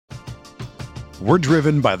We're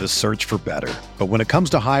driven by the search for better. But when it comes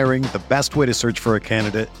to hiring, the best way to search for a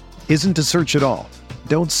candidate isn't to search at all.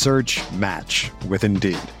 Don't search, match with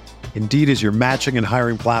Indeed. Indeed is your matching and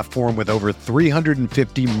hiring platform with over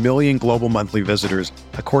 350 million global monthly visitors,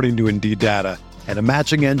 according to Indeed data, and a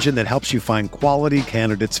matching engine that helps you find quality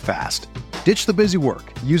candidates fast. Ditch the busy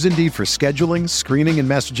work. Use Indeed for scheduling, screening, and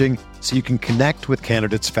messaging so you can connect with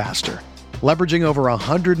candidates faster. Leveraging over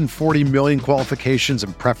 140 million qualifications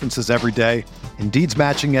and preferences every day, Indeed's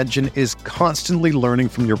matching engine is constantly learning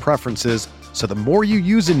from your preferences, so the more you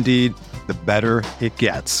use Indeed, the better it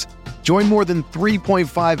gets. Join more than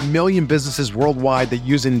 3.5 million businesses worldwide that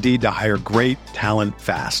use Indeed to hire great talent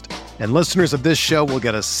fast. And listeners of this show will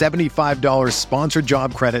get a $75 sponsored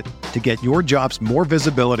job credit to get your jobs more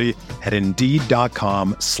visibility at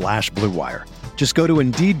Indeed.com/Blue Wire. Just go to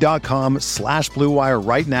Indeed.com/Blue Wire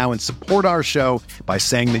right now and support our show by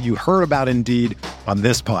saying that you heard about Indeed on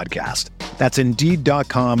this podcast. That's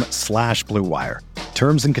Indeed.com/Blue Wire.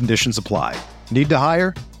 Terms and conditions apply. Need to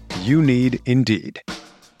hire? You need Indeed.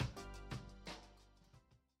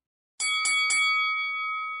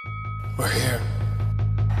 We're here.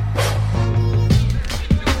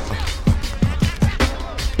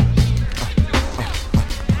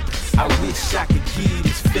 I wish I could give you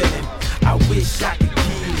this feeling. I wish I could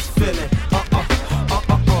give you this feeling.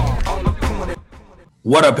 On the corner.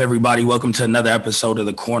 What up, everybody? Welcome to another episode of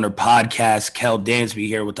the Corner Podcast. Kel Dansby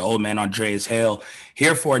here with the old man Andreas Hale,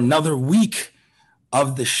 here for another week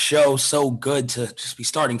of the show. So good to just be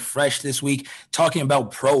starting fresh this week, talking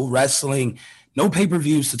about pro wrestling. No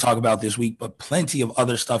pay-per-views to talk about this week, but plenty of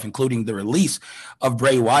other stuff, including the release of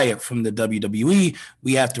Bray Wyatt from the WWE.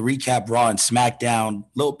 We have to recap Raw and SmackDown, a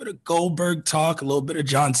little bit of Goldberg talk, a little bit of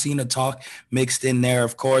John Cena talk mixed in there,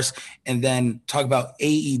 of course, and then talk about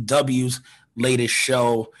AEW's latest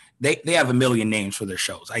show. They have a million names for their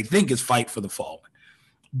shows. I think it's Fight for the Fallen.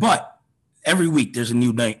 But every week there's a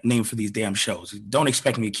new name for these damn shows. Don't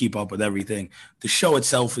expect me to keep up with everything. The show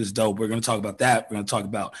itself is dope. We're going to talk about that. We're going to talk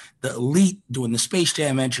about the Elite doing the Space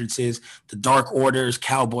Jam entrances, the Dark Orders,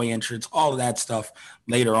 Cowboy entrance, all of that stuff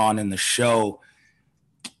later on in the show.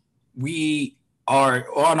 We are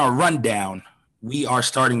on our rundown. We are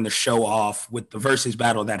starting the show off with the Versus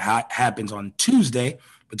battle that happens on Tuesday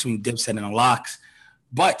between Dipset and Locks.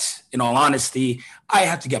 But in all honesty, I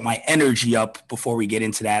have to get my energy up before we get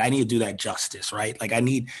into that. I need to do that justice, right? Like I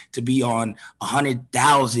need to be on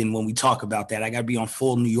 100,000 when we talk about that. I got to be on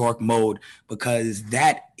full New York mode because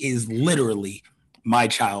that is literally my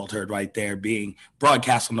childhood right there being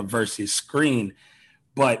broadcast on the Versus screen.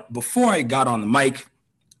 But before I got on the mic,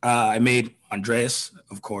 I made Andreas,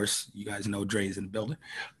 of course, you guys know Dre's in the building.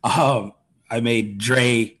 I made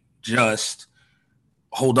Dre just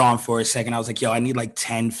hold on for a second. I was like, yo, I need like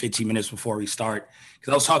 10, 15 minutes before we start.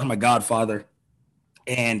 Because I was talking to my godfather,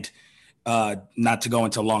 and not to go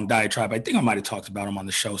into a long diatribe, I think I might have talked about him on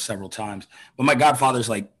the show several times. But my godfather's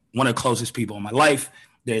like one of the closest people in my life.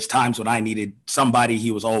 There's times when I needed somebody,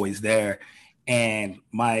 he was always there. And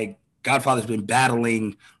my godfather's been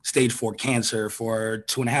battling stage 4 cancer for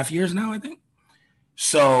 2.5 years now, I think.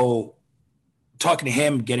 So talking to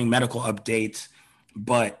him, getting medical updates,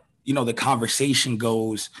 but you know, the conversation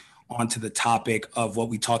goes on to the topic of what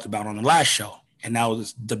we talked about on the last show, and that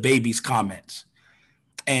was the baby's comments.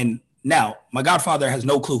 And now my godfather has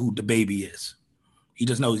no clue who the baby is. He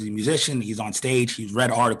just knows he's a musician. He's on stage. He's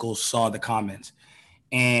read articles, saw the comments.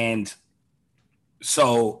 And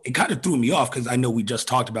so it kind of threw me off because I know we just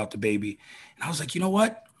talked about the baby. And I was like, you know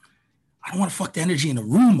what? I don't want to fuck the energy in the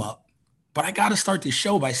room up, but I got to start this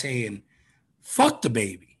show by saying, fuck the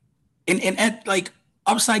baby. And at like,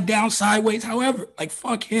 upside down, sideways, however, like,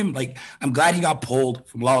 fuck him. Like, I'm glad he got pulled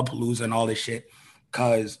from Lollapalooza and all this shit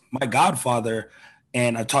because my godfather,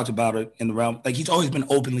 and I talked about it in the realm, like, he's always been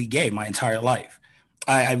openly gay my entire life.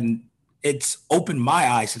 It's opened my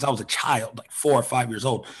eyes since I was a child, like 4 or 5 years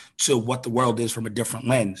old, to what the world is from a different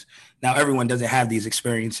lens. Now, everyone doesn't have these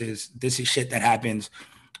experiences. This is shit that happens,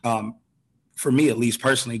 for me, at least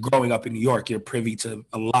personally, growing up in New York, you're privy to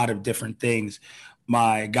a lot of different things.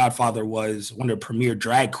 My godfather was one of the premier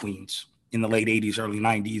drag queens in the late 80s, early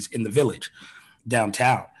 90s in the Village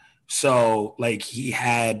downtown. So like he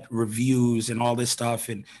had reviews and all this stuff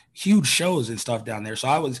and huge shows and stuff down there. So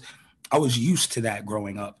I was used to that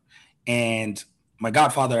growing up. And my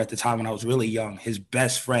godfather at the time when I was really young, his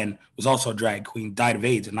best friend was also a drag queen, died of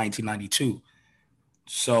AIDS in 1992.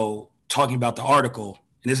 So talking about the article,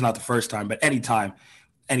 and this is not the first time, but anytime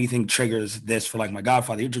anything triggers this for like my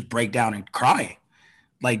godfather, he'd just break down and crying,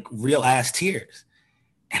 like real ass tears.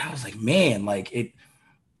 And I was like, man,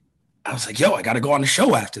 I was like, yo, I got to go on the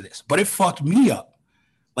show after this. But it fucked me up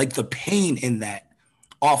Like the pain in that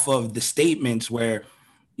off of the statements where,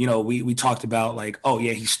 you know, we talked about like, oh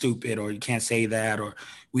yeah, he's stupid, or you can't say that,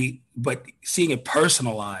 but seeing it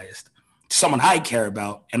personalized to someone I care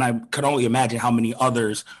about, and I could only imagine how many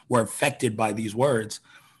others were affected by these words.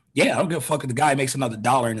 Yeah, I don't give a fuck if the guy makes another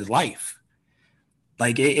dollar in his life.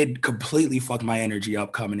 Like it completely fucked my energy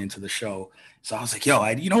up coming into the show. So I was like, yo,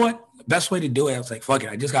 you know what? Best way to do it, I was like, fuck it.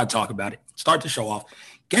 I just got to talk about it. Start the show off.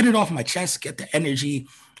 Get it off my chest. Get the energy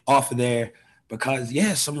off of there. Because,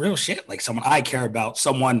 yeah, some real shit. Like someone I care about.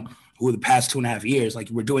 Someone who the past 2.5 years, like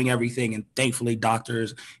we're doing everything. And thankfully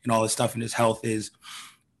doctors and all this stuff and his health is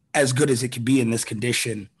as good as it could be in this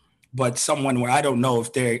condition. But someone where I don't know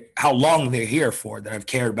how long they're here for, that I've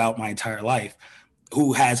cared about my entire life,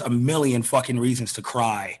 who has a million fucking reasons to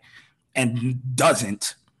cry and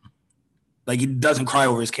doesn't. Like he doesn't cry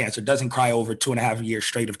over his cancer, doesn't cry over 2.5 years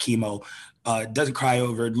straight of chemo, doesn't cry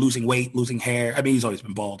over losing weight, losing hair. I mean, he's always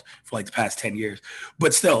been bald for like the past 10 years,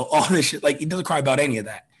 but still all this shit, like he doesn't cry about any of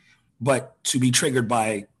that. But to be triggered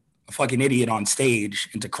by a fucking idiot on stage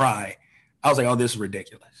and to cry, I was like, oh, this is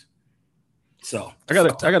ridiculous. So I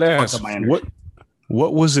gotta ask,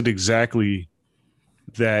 what was it exactly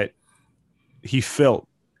that he felt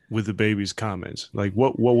with the baby's comments? Like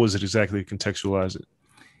what was it exactly? Contextualize it.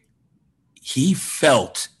 He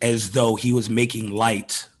felt as though he was making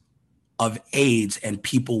light of AIDS and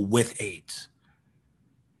people with AIDS.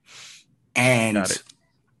 And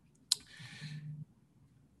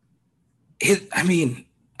his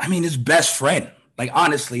best friend, like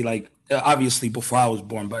honestly, like obviously before I was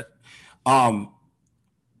born, but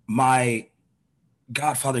my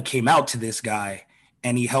godfather came out to this guy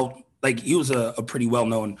and he helped, like he was a pretty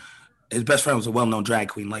well-known, his best friend was a well-known drag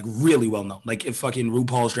queen, like really well-known. Like if fucking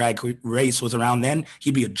RuPaul's Drag Race was around then,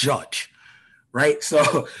 he'd be a judge, right?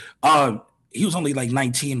 So he was only like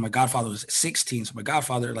 19. My godfather was 16. So my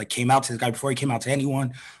godfather like came out to this guy before he came out to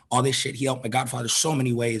anyone. All this shit, he helped my godfather so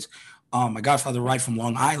many ways. My godfather right from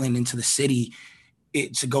Long Island into the city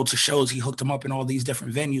to go to shows. He hooked him up in all these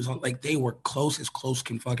different venues. Like they were close as close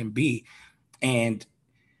can fucking be. And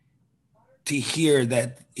to hear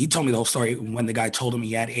that, he told me the whole story when the guy told him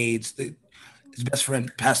he had AIDS. His best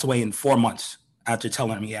friend passed away in 4 months after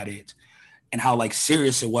telling him he had AIDS, and how like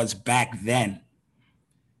serious it was back then,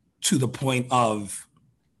 to the point of,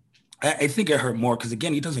 I think it hurt more because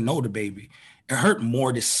again, he doesn't know the baby. It hurt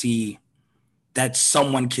more to see that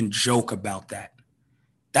someone can joke about that.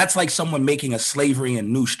 That's like someone making a slavery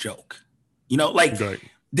and noose joke, you know, like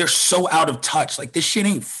they're so out of touch. Like this shit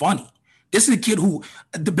ain't funny. This is a kid who,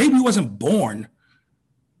 the baby wasn't born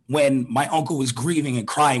when my uncle was grieving and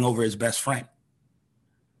crying over his best friend.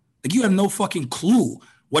 Like you have no fucking clue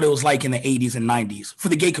what it was like in the 80s and 90s for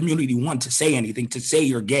the gay community, one, to say anything, to say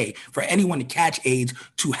you're gay, for anyone to catch AIDS,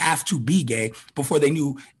 to have to be gay before they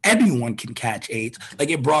knew anyone can catch AIDS. Like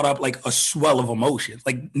it brought up like a swell of emotions.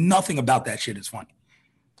 Like nothing about that shit is funny.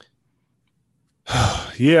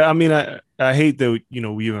 Yeah, I mean, I hate that, you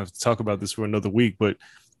know, we even have to talk about this for another week, but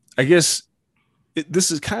I guess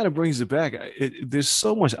this is kind of brings it back. There's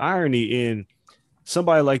so much irony in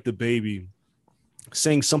somebody like the baby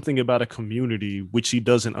saying something about a community which he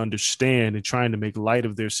doesn't understand and trying to make light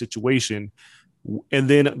of their situation, and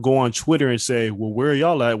then go on Twitter and say, well, where are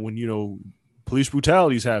y'all at when, you know, police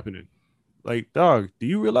brutality is happening? Like, dog, do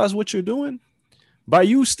you realize what you're doing? By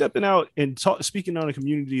you stepping out and speaking on a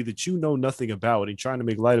community that you know nothing about and trying to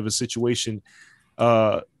make light of a situation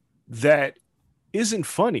that isn't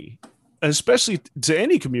funny, especially to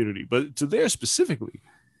any community, but to theirs specifically,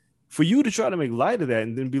 for you to try to make light of that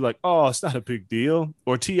and then be like, oh, it's not a big deal,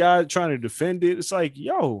 or T.I. trying to defend it. It's like,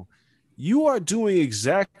 yo, you are doing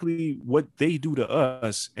exactly what they do to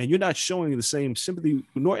us, and you're not showing the same sympathy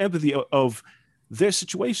nor empathy of their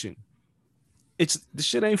situation. This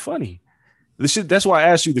shit ain't funny. That's why I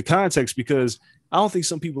asked you the context, because I don't think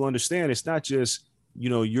some people understand. It's not just, you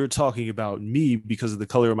know, you're talking about me because of the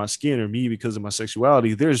color of my skin or me because of my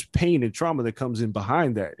sexuality. There's pain and trauma that comes in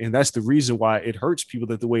behind that. And that's the reason why it hurts people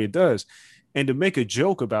the way it does. And to make a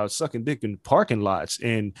joke about sucking dick in parking lots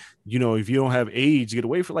and, you know, if you don't have AIDS, get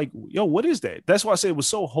away from, like, yo, what is that? That's why I say it was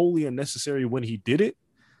so wholly unnecessary when he did it.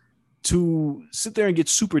 To sit there and get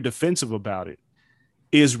super defensive about it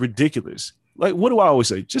is ridiculous. Like, what do I always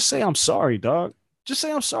say? Just say, I'm sorry, dog. Just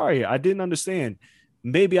say, I'm sorry. I didn't understand.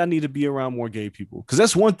 Maybe I need to be around more gay people. Because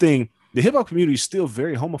that's one thing. The hip hop community is still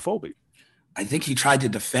very homophobic. I think he tried to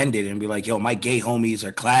defend it and be like, yo, my gay homies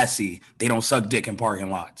are classy. They don't suck dick in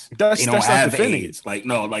parking lots. They don't have AIDS. Like,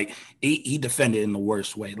 no, like he defended it in the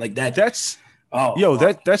worst way. Like that. That's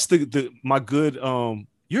my good.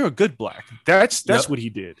 You're a good black. That's what he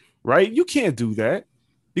did. Right. You can't do that.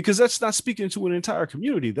 because that's not speaking to an entire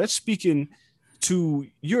community. That's speaking to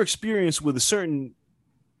your experience with a certain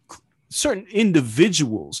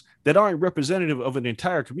individuals that aren't representative of an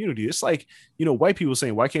entire community. It's like, white people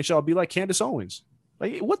saying, why can't y'all be like Candace Owens?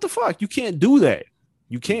 Like, what the fuck? You can't do that.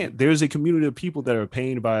 You can't. There's a community of people that are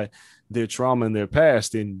pained by their trauma in their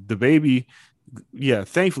past. And the baby,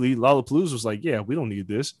 thankfully, Lollapalooza was like, we don't need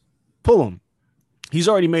this. Pull him. He's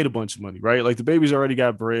already made a bunch of money, right? Like, the baby's already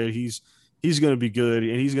got bread. He's going to be good,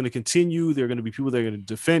 and he's going to continue. There are going to be people that are going to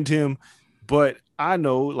defend him. But I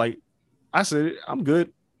know, like I said, I'm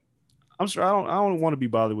good. I'm sure I don't want to be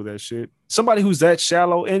bothered with that shit. Somebody who's that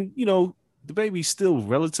shallow, and the baby's still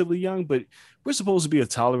relatively young, but we're supposed to be a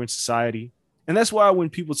tolerant society. And that's why when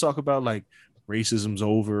people talk about like racism's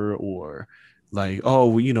over, or like, oh,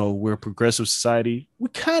 we're a progressive society, we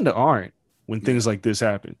kind of aren't when things like this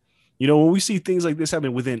happen. When we see things like this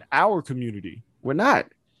happen within our community, we're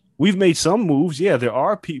not. We've made some moves. Yeah, there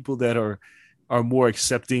are people that are more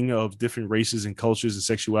accepting of different races and cultures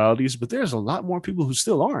and sexualities, but there's a lot more people who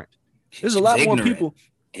still aren't. There's a lot more people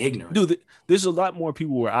ignorant. Dude, there's a lot more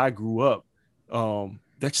people where I grew up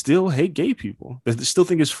that still hate gay people. That still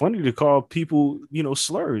think it's funny to call people,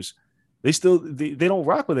 slurs. They don't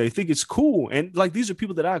rock with it. They think it's cool. And like, these are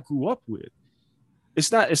people that I grew up with.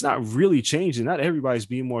 It's not really changing. Not everybody's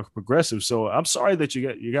being more progressive. So I'm sorry that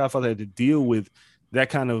your godfather had to deal with that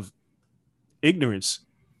kind of ignorance.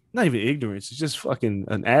 Not even ignorance. It's just fucking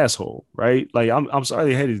an asshole, right? Like, I'm sorry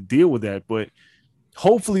they had to deal with that, but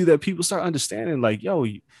hopefully that people start understanding, like, yo,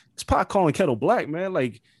 it's pot calling kettle black, man.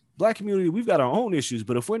 Like, black community, we've got our own issues,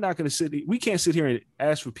 but if we're not going to we can't sit here and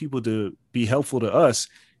ask for people to be helpful to us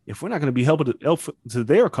if we're not going to be helpful to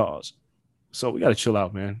their cause. So we got to chill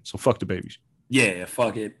out, man. So fuck the babies. Yeah,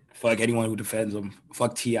 fuck it. Fuck anyone who defends them.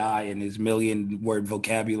 Fuck T.I. and his million-word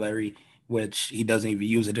vocabulary, which he doesn't even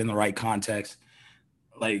use it in the right context.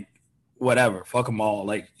 Like, whatever. Fuck them all.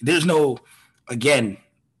 Like, there's no, again,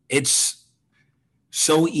 it's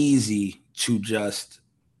so easy to just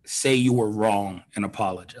say you were wrong and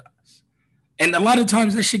apologize. And a lot of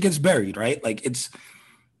times that shit gets buried, right? Like,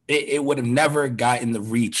 it would have never gotten the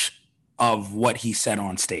reach of what he said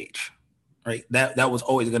on stage, right? That was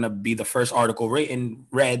always going to be the first article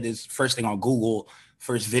read, is first thing on Google,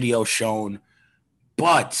 first video shown.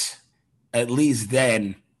 But at least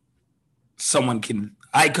then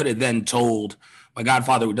I could have then told my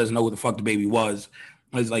godfather, who doesn't know who the fuck the baby was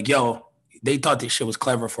like, yo, they thought this shit was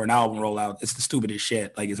clever for an album rollout. It's the stupidest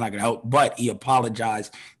shit. Like, it's not going to help. But he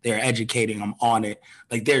apologized. They're educating him on it.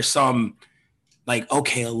 Like, there's some, like,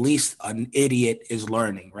 okay, at least an idiot is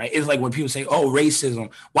learning, right? It's like when people say, oh,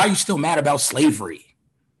 racism. Why are you still mad about slavery?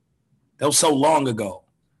 That was so long ago.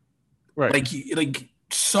 Right.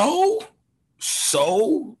 So,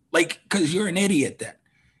 because you're an idiot then.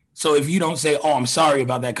 So if you don't say, oh, I'm sorry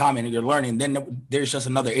about that comment and you're learning, then there's just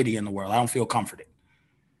another idiot in the world. I don't feel comforted.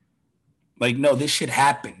 Like, no, this shit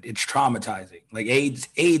happened. It's traumatizing. Like, AIDS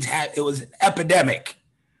it was an epidemic.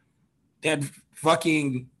 They had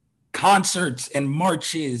fucking concerts and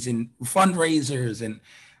marches and fundraisers, and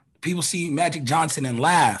people see Magic Johnson and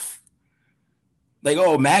laugh. Like,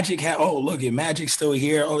 oh, look at Magic's still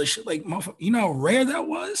here. All this shit. Like, you know how rare that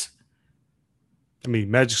was? I mean,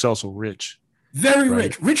 Magic's also rich. Very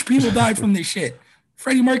rich. Rich people died from this shit.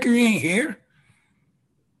 Freddie Mercury ain't here.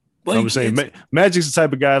 Like, I'm saying Magic's the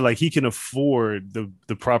type of guy, like, he can afford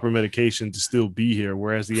the proper medication to still be here,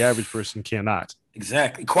 whereas the average person cannot.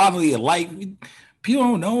 Exactly. Quality of life. People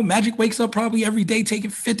don't know. Magic wakes up probably every day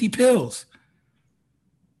taking 50 pills.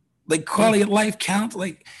 Like, quality of life counts.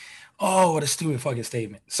 Like, oh, what a stupid fucking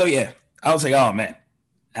statement. So, yeah, I was like, oh, man.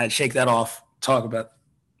 I had to shake that off. Talk about,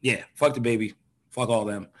 fuck the baby. Fuck all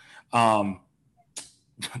them.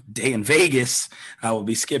 Day in Vegas, I will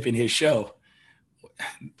be skipping his show.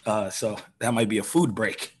 So that might be a food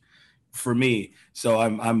break for me. So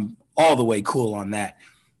I'm all the way cool on that.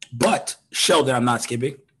 But show that I'm not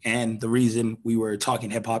skipping, and the reason we were talking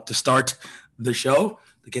hip hop to start the show,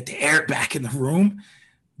 to get the air back in the room,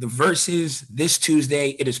 the Versus this Tuesday,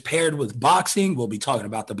 it is paired with boxing. We'll be talking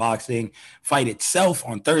about the boxing fight itself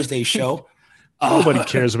on Thursday's show. Nobody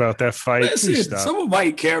cares about that fight. Listen, someone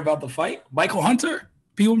might care about the fight. Michael Hunter.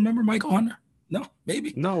 People remember Michael Hunter? No,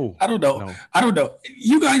 maybe. No. I don't know. No. I don't know.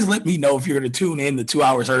 You guys let me know if you're going to tune in the 2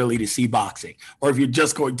 hours early to see boxing, or if you're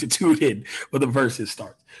just going to tune in when the Versus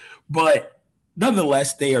starts. But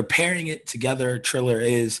nonetheless, they are pairing it together. Triller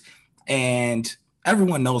is, and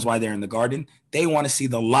everyone knows why they're in the Garden. They want to see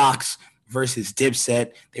the Locks versus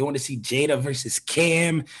Dipset. They want to see Jada versus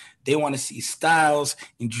Cam. They want to see Styles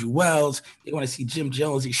and Jewels. They want to see Jim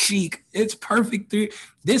Jones and Sheik. It's perfect.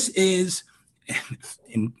 This is,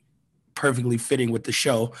 and perfectly fitting with the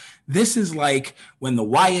show. This is like when the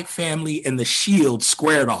Wyatt family and the Shield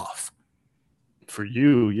squared off. For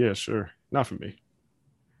you, yeah, sure. Not for me.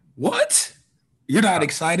 What? You're not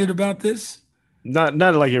excited about this? Not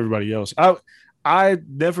like everybody else. I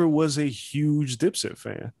never was a huge Dipset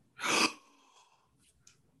fan.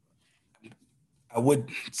 I would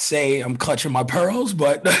say I'm clutching my pearls,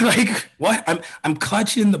 but like what? I'm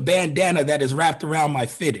clutching the bandana that is wrapped around my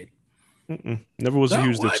fitted. Never was a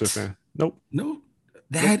huge Dipset fan. Nope. No,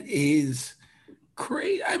 that is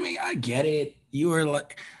crazy. I mean, I get it. You were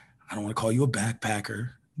like, I don't want to call you a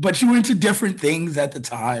backpacker, but you were into different things at the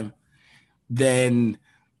time than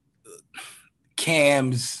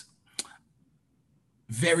Cam's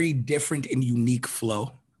very different and unique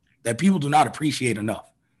flow that people do not appreciate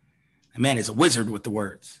enough. The man is a wizard with the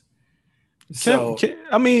words. So,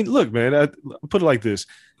 I mean, look, man, I put it like this.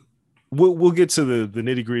 We'll get to the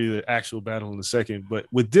nitty gritty of the actual battle in a second. But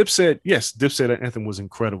with Dipset, yes, Dipset anthem was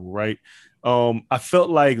incredible, right? I felt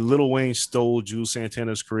like Lil Wayne stole Jules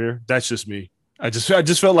Santana's career. That's just me. I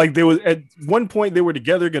just felt like they was at one point they were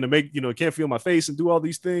together going to make, Can't Feel My Face and do all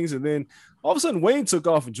these things. And then all of a sudden Wayne took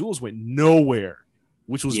off and Jules went nowhere,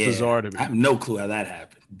 which was bizarre to me. I have no clue how that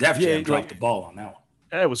happened. Definitely dropped the ball on that one.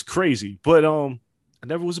 That was crazy. But I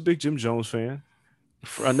never was a big Jim Jones fan.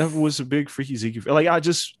 I never was a big Freaky Zeke fan. Like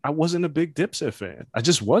I wasn't a big Dipset fan. I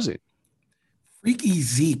just wasn't. Freaky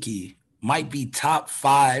Zeke might be top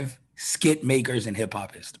 5 skit makers in hip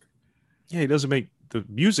hop history. Yeah, he doesn't make the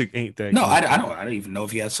music ain't that. No, I don't even know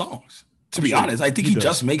if he has songs. To be honest, I think he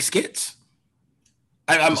just makes skits.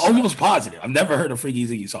 I'm almost positive. I've never heard a Freaky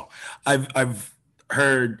Zeke song. I've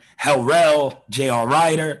heard Hell Rel, J.R.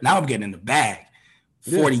 Ryder. Now I'm getting in the bag.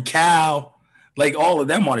 40 Cal, like all of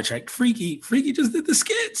them on a track. Freaky just did the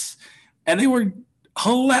skits, and they were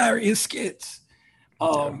hilarious skits.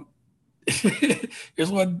 There's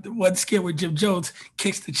one skit where Jim Jones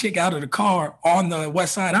kicks the chick out of the car on the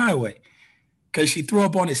West Side Highway because she threw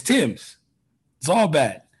up on his Timbs. It's all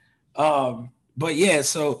bad. But yeah,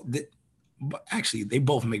 but actually, they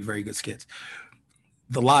both make very good skits.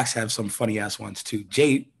 The Locks have some funny ass ones too.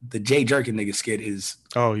 The Jay Jerkin nigga skit is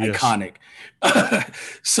iconic.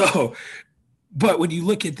 But when you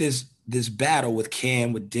look at this battle with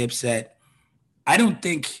Cam, with Dipset, I don't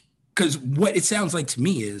think, because what it sounds like to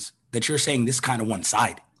me is that you're saying this kind of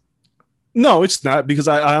one-sided. No, it's not, because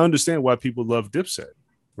I understand why people love Dipset,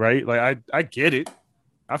 right? Like I get it.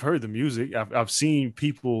 I've heard the music. I've seen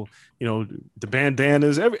people, the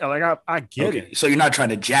bandanas. I get it. So you're not trying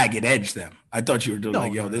to jagged edge them. I thought you were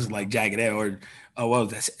doing this is like jagged edge, or what was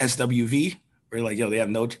that, SWV? Or like, they have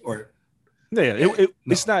no, or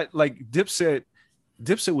it's not like Dipset.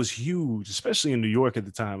 Dipset was huge, especially in New York at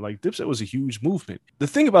the time. Like Dipset was a huge movement. The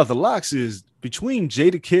thing about the Locks is between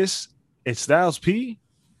Jadakiss and Styles P,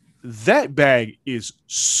 that bag is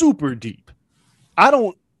super deep.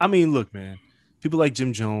 Look, man. People like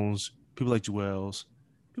Jim Jones, people like Jewels,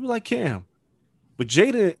 people like Cam. But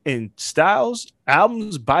Jada and Styles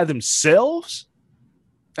albums by themselves,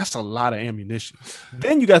 that's a lot of ammunition.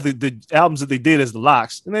 Then you got the albums that they did as the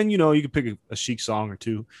Locks. And then, you can pick a Chic song or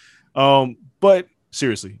two. But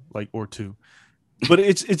seriously, or two. But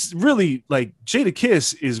it's really like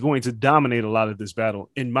Jadakiss is going to dominate a lot of this battle,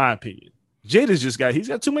 in my opinion. Jada's he's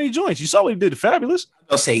got too many joints. You saw what he did to Fabulous.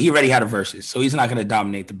 I'll say he already had a versus, so he's not going to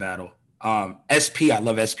dominate the battle. SP, I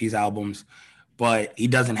love SP's albums, but he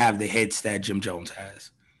doesn't have the hits that Jim Jones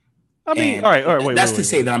has. All right. Wait. That's to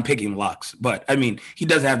say that I'm picking Locks, but he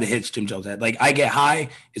doesn't have the hits Jim Jones had. Like I Get High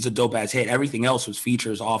is a dope ass hit. Everything else was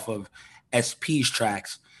features off of SP's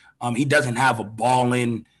tracks. He doesn't have a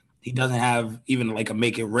Ballin'. He doesn't have even like a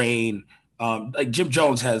Make It Rain. Like Jim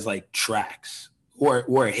Jones has like tracks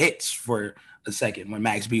or hits for a second when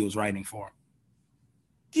Max B was writing for him.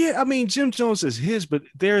 Yeah, Jim Jones has his, but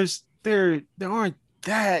there aren't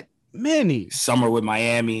that many. Summer with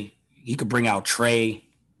Miami. He could bring out Trey.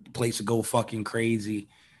 The place to go fucking crazy.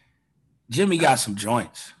 Jimmy got some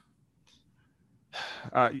joints.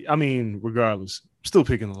 Regardless, still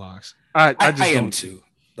picking the Locks. I am too.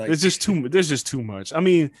 Like, there's just too much.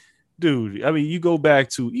 Dude. You go back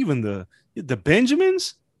to even the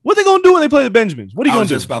Benjamins. What are they gonna do when they play the Benjamins? What are you gonna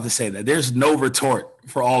do? I was just about to say that. There's no retort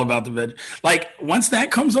for All About the Benjamins. Like once that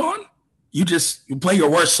comes on, you play your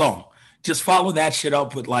worst song. Just follow that shit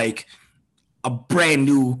up with like a brand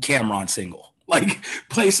new Cameron single. Like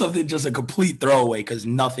play something just a complete throwaway because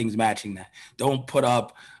nothing's matching that. Don't put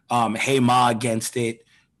up Hey Ma against it.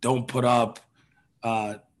 Don't put up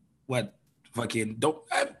don't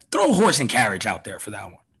throw Horse and Carriage out there for that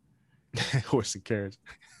one. Horse and Carriage.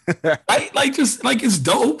 It's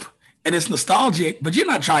dope. and it's nostalgic, but you're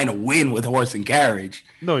not trying to win with Horse and Carriage.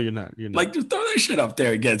 No, you're not. You're not. Like, just throw that shit up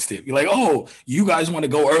there against it. You're like, oh, you guys want to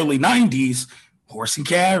go early 90s, Horse and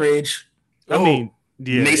Carriage. I mean,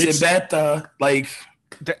 yeah, Mason Bethea. Like,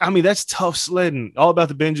 I mean, that's tough sledding. All About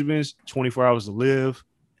the Benjamins, 24 Hours to Live.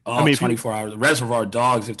 Oh, I mean, 24 Hours. Reservoir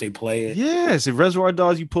Dogs, if they play it. Yes, if Reservoir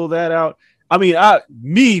Dogs, you pull that out. I mean,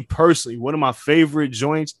 me personally, one of my favorite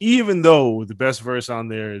joints, even though the best verse on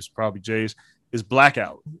there is probably Jay's, is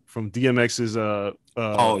Blackout from DMX's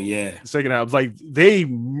oh yeah, second album. Like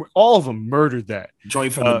all of them murdered that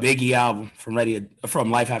joint from the Biggie album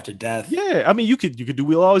from Life After Death. Yeah, I mean, you could do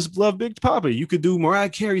We'll Always Love Big Papa. You could do Mariah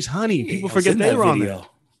Carey's Honey. People forget they were on there.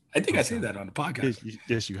 I think I said that on the podcast.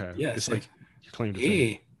 Yes, you have. Yeah, it's like you claim to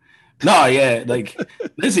yeah. No, yeah, like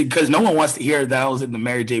listen, because no one wants to hear that I was in the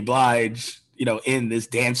Mary J. Blige, in this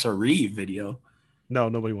Dancer Reeve video. No,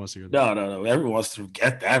 nobody wants to hear that. No. Everyone wants to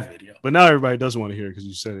get that video. But now everybody doesn't want to hear it because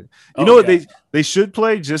you said it. You know what they should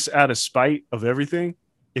play just out of spite of everything?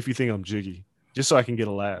 If You Think I'm Jiggy, just so I can get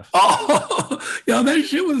a laugh. Oh, yo, that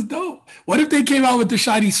shit was dope. What if they came out with the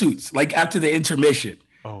shiny suits, like after the intermission?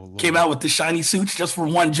 Oh, Lord. Came out with the shiny suits just for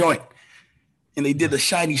one joint, and they did the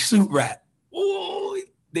shiny suit rap. Oh,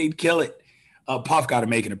 they'd kill it. Puff got to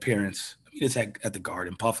make an appearance. I mean, it's at the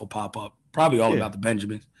Garden. Puff will pop up. Probably all about the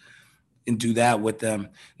Benjamins. And do that with them.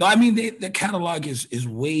 No, I mean, the catalog is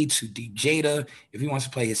way too deep. Jada, if he wants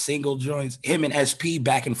to play his single joints, him and SP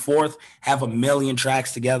back and forth have 1 million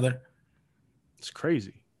tracks together. It's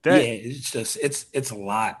crazy. It's just it's a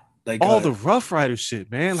lot. Like all the Rough Rider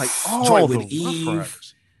shit, man. Like all the Rough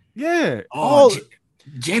Riders. Yeah.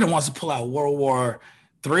 Jada wants to pull out World War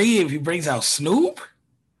III if he brings out Snoop.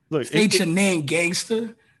 Look, state your name,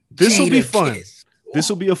 gangster. This will be fun. This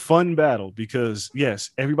will be a fun battle because,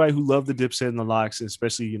 yes, everybody who loved the Dipset and the Lox,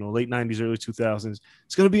 especially, late 90s, early 2000s,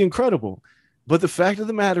 it's going to be incredible. But the fact of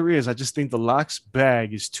the matter is, I just think the Lox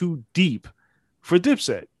bag is too deep for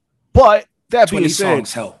Dipset. But that being said,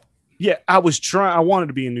 songs help. Yeah, I wanted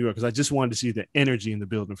to be in New York because I just wanted to see the energy in the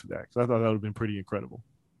building for that. Because I thought that would have been pretty incredible.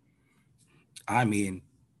 I mean,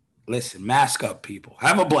 listen, mask up, people.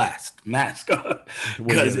 Have a blast. Mask up.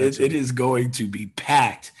 Because it is going to be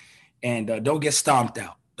packed. And don't get stomped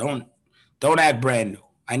out. Don't act brand new.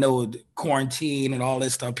 I know the quarantine and all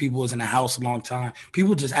this stuff. People was in the house a long time.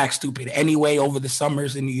 People just act stupid anyway over the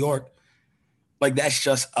summers in New York. Like, that's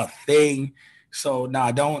just a thing. So,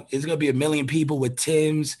 don't. It's going to be 1 million people with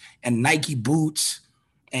Timbs and Nike boots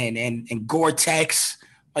and Gore-Tex.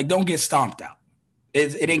 Like, don't get stomped out.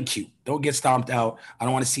 It ain't cute. Don't get stomped out. I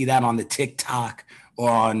don't want to see that on the TikTok or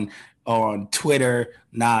on Twitter.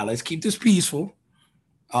 Let's keep this peaceful.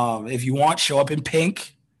 If you want, show up in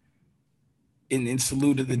pink in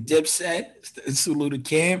salute to the Dipset, in salute to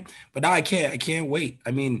Cam. But now I can't wait.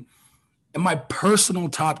 I mean, in my personal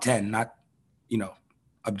top 10, not,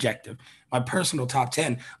 objective, my personal top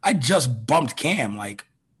 10, I just bumped Cam like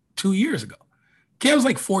 2 years ago. Cam was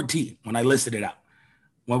like 14 when I listed it out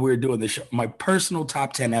when we were doing the show. My personal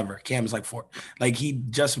top 10 ever. Cam was like 4. Like, he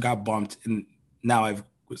just got bumped, and now I've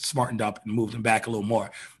smartened up and moved him back a little more.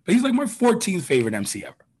 But he's like my 14th favorite MC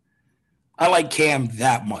ever. I like Cam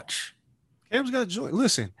that much. Cam's got a joint.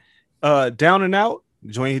 Listen, Down and Out,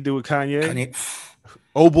 joint he did with Kanye.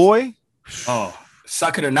 Oh boy. Oh,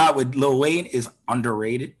 Suck It or Not with Lil Wayne is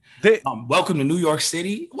underrated. Welcome to New York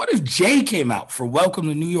City. What if Jay came out for Welcome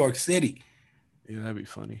to New York City? Yeah, that'd be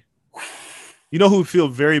funny. You know who would feel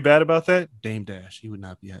very bad about that? Dame Dash. He would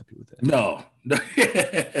not be happy with that. No.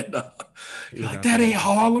 Like, that ain't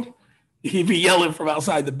Harlem. He'd be yelling from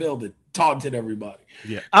outside the building, taunting everybody.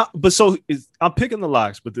 Yeah. I'm picking the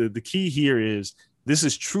Lox, but the key here is this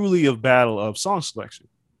is truly a battle of song selection.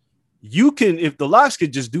 If the Lox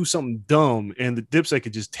could just do something dumb and the Dipset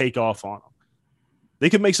could just take off on them, they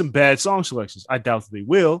could make some bad song selections. I doubt that they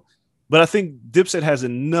will, but I think Dipset has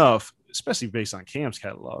enough, especially based on Cam's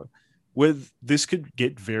catalog, where this could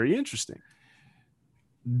get very interesting.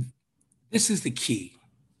 This is the key,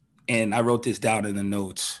 and I wrote this down in the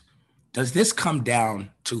notes. Does this come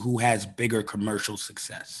down to who has bigger commercial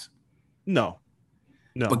success? No.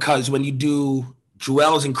 Because when you do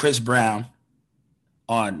Jewels and Chris Brown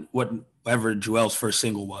on whatever Jewel's first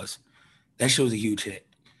single was, that show's a huge hit.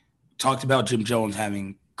 Talked about Jim Jones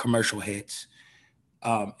having commercial hits.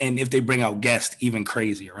 And if they bring out guests, even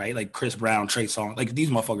crazier, right? Like Chris Brown, Trey Songz, like these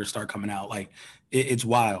motherfuckers start coming out. Like it's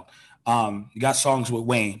wild. You got songs with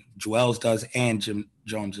Wayne, Jewels does, and Jim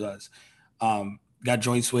Jones does. Got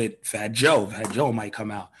joints with Fat Joe. Fat Joe might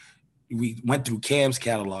come out. We went through Cam's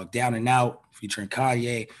catalog, Down and Out, featuring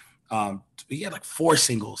Kanye. We had like 4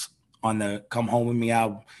 singles on the Come Home With Me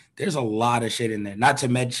album. There's a lot of shit in there. Not to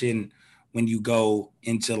mention when you go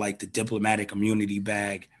into like the Diplomatic immunity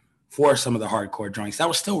bag for some of the hardcore joints. That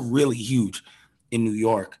was still really huge in New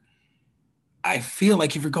York. I feel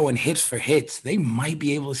like if you're going hits for hits, they might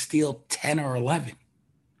be able to steal 10 or 11.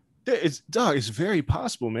 It's very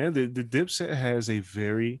possible, man. The Dipset has a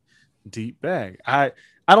very deep bag. I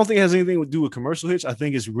don't think it has anything to do with commercial hits. I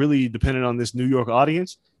think it's really dependent on this New York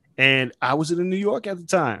audience. And I was in New York at the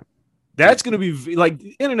time. That's going to be like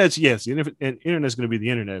internet's, yes, and internet's going to be the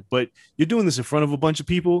internet, but you're doing this in front of a bunch of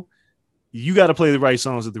people. You got to play the right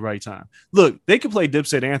songs at the right time. Look, they could play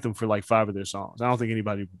Dipset Anthem for like 5 of their songs. I don't think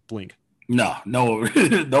anybody would blink. No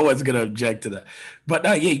one's gonna object to that. But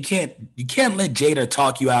no, yeah, you can't let Jada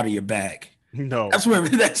talk you out of your bag. No, that's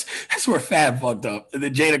where Fab fucked up, and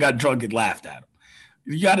then Jada got drunk and laughed at him.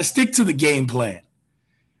 You got to stick to the game plan.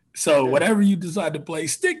 So whatever you decide to play,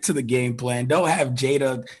 stick to the game plan. Don't have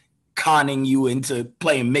Jada conning you into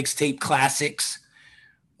playing mixtape classics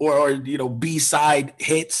or B-side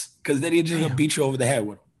hits, because then he's just gonna beat you over the head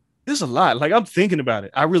with them. There's a lot. Like, I'm thinking about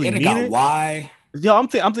it. I really mean it. Why? Yeah, I'm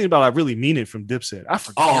thinking about I really mean it from Dipset. I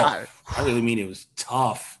forgot. I really mean it was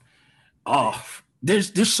tough. Oh,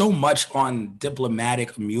 there's so much on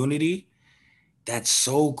Diplomatic immunity that's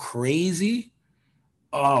so crazy.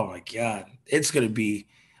 Oh my God. It's gonna be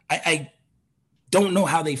I don't know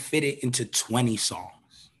how they fit it into 20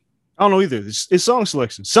 songs. I don't know either. It's song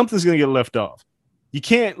selection. Something's gonna get left off. You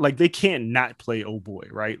can't, like, they can't not play Oh Boy,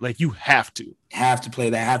 right? Like, you have to play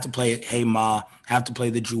that. Have to play Hey Ma. Have to play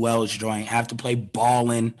the Jewels joint. Have to play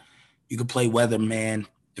Ballin'. You could play Weatherman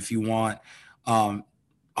if you want. Oh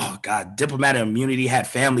God, Diplomatic immunity had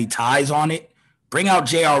Family Ties on it. Bring out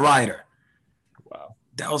J.R. Ryder. Wow,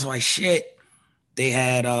 that was my shit. They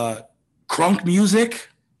had Crunk Music,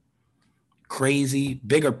 crazy,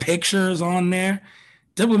 Bigger Pictures on there.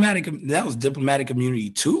 That was Diplomatic immunity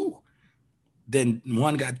too. Then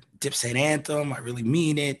one got Dipset Anthem. I really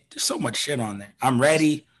mean it. There's so much shit on there. I'm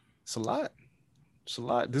ready. It's a lot.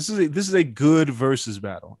 This is a good versus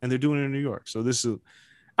battle, and they're doing it in New York. So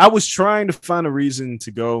I was trying to find a reason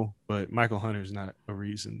to go, but Michael Hunter's not a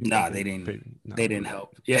reason. Nah, they didn't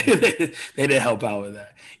help. Yeah, they didn't help out with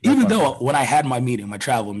that. Even though when I had my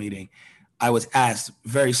travel meeting, I was asked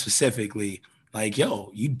very specifically, like,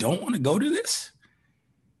 yo, you don't want to go to this?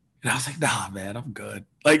 And I was like, nah, man, I'm good.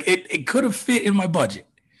 Like, it could have fit in my budget.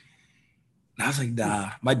 And I was like,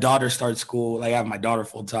 nah. My daughter starts school. Like, I have my daughter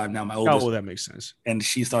full time now, my oldest. Oh, well, that makes sense. And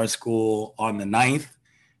she starts school on the 9th.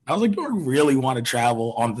 I was like, do I really want to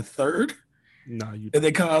travel on the 3rd? No, you don't.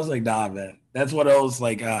 And I was like, nah, man. That's one of those,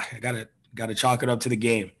 like, I gotta chalk it up to the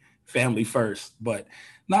game. Family first. But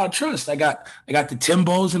no, trust. I got the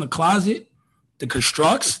Timbos in the closet. The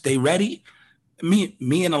Constructs, they ready. Me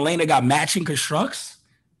and Elena got matching Constructs,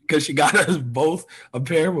 because she got us both a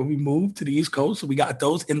pair when we moved to the East Coast. So we got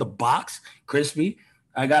those in the box, crispy.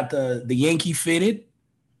 I got the Yankee fitted,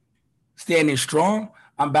 standing strong.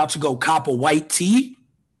 I'm about to go cop a white tee,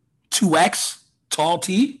 2X tall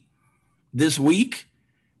tee this week,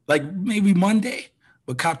 like maybe Monday,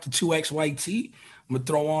 but cop the 2X white tee. I'm going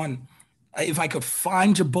to throw on, if I could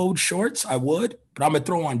find Jabode shorts, I would, but I'm going to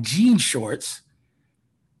throw on jean shorts.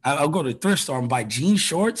 I'll go to the thrift store and buy jean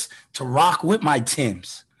shorts to rock with my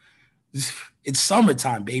Timbs. It's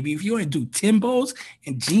summertime, baby. If you ain't do Timbos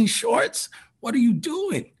and jean shorts, what are you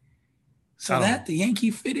doing? So the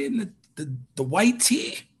Yankee fit in the white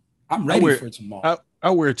tee. I'm ready for tomorrow. I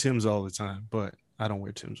wear Timbs all the time, but I don't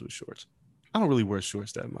wear Timbs with shorts. I don't really wear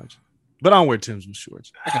shorts that much, but I don't wear Timbs with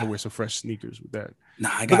shorts. I gotta wear some fresh sneakers with that. Nah,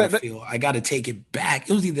 I gotta take it back.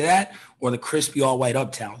 It was either that or the crispy all white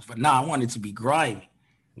Uptowns, but I want it to be grimy.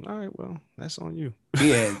 All right, well, that's on you.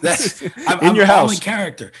 Yeah, that's I'm your house. In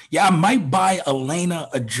character. Yeah, I might buy Elena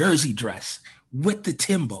a jersey dress with the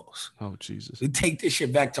Timbos. Oh, Jesus. We take this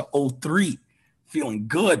shit back to 03, feeling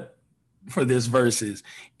good for this versus.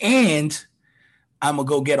 And I'm going to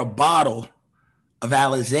go get a bottle of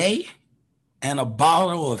Alizé and a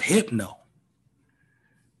bottle of Hypno.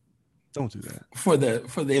 Don't do that. For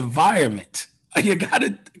the environment. You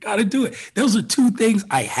gotta do it. Those are 2 things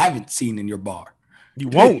I haven't seen in your bar. You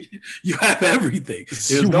won't. You have everything.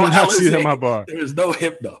 You will not see it in my bar. There is no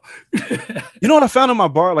Hypno. You know what I found in my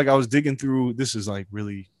bar? Like, I was digging through, this is like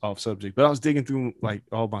really off subject, but I was digging through like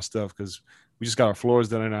all my stuff because we just got our floors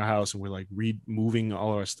done in our house and we're like moving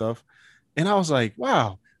all our stuff. And I was like,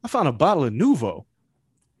 wow, I found a bottle of Nuvo.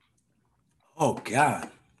 Oh, God.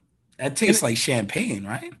 That tastes like champagne,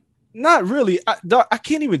 right? Not really. I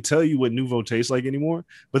can't even tell you what Nuvo tastes like anymore,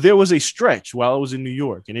 but there was a stretch while I was in New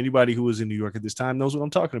York, and anybody who was in New York at this time knows what I'm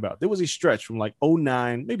talking about. There was a stretch from like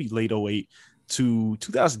 09, maybe late 08 to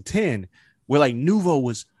 2010 where like Nuvo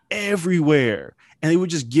was everywhere. and they were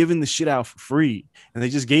just giving the shit out for free. And they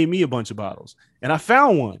just gave me a bunch of bottles. And I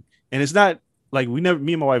found one. And it's not like me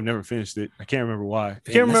and my wife never finished it. I can't remember why.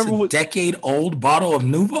 I can't remember what decade-old bottle of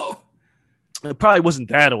Nouveau. It probably wasn't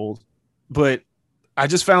that old, but I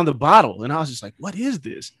just found the bottle and I was just like, what is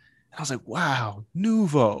this? And I was like, wow,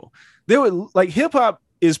 Nouveau. There were like hip hop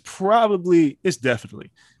is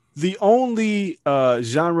definitely the only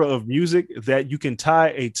genre of music that you can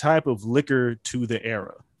tie a type of liquor to the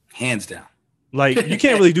era. Hands down. Like you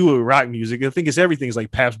can't really do it with rock music. I think everything's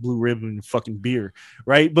like Pabst Blue Ribbon and fucking beer,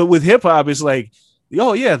 right? But with hip hop, it's like,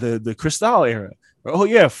 oh yeah, the Cristal era. Oh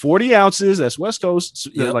yeah, 40 ounces. That's West Coast.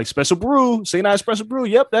 Yep. Like Special Brew, St. Ives Special Brew.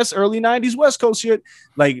 Yep, that's early 90s West Coast shit.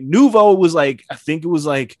 Like Nouveau was like, I think it was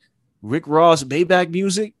like Rick Ross, Maybach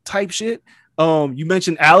music type shit. You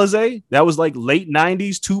mentioned Alizé. That was like late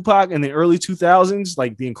 90s Tupac and the early 2000s,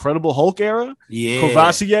 like the Incredible Hulk era. Yeah.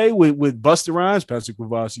 Courvoisier with Busta Rhymes, Patrick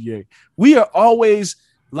Courvoisier. We are always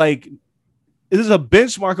like, it is a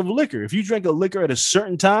benchmark of liquor. If you drink a liquor at a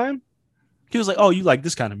certain time, he was like, oh, you like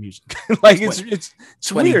this kind of music. Like it's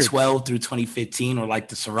 2012 weird. Through 2015, or like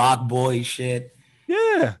the Ciroc Boy shit.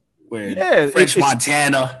 Yeah. Where French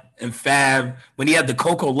Montana and Fab, when he had the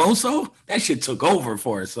Coco Loso, that shit took over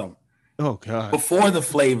for us. Oh God! Before the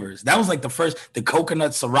flavors, that was like the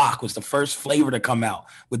coconut Ciroc was the first flavor to come out.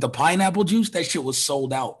 With the pineapple juice, that shit was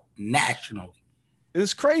sold out nationally.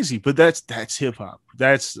 It's crazy, but that's hip hop.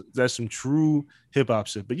 That's some true hip hop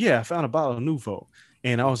shit. But yeah, I found a bottle of Nouveau,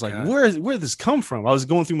 and I was like, where did this come from? I was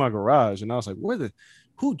going through my garage, and I was like,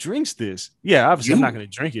 who drinks this? Yeah, obviously I'm not going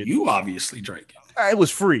to drink it. You obviously drank it. It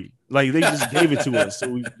was free. Like they just gave it to us.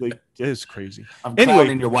 So it's crazy. I'm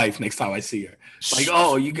clowning your wife next time I see her. Like,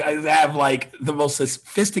 oh, you guys have like the most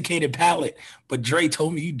sophisticated palate, but Dre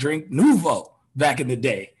told me you drink Nouveau back in the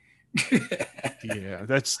day. Yeah,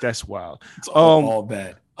 that's wild. It's all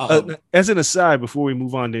bad. As an aside, before we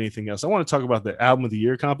move on to anything else, I want to talk about the album of the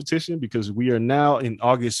year competition because we are now in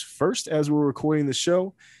August 1st as we're recording the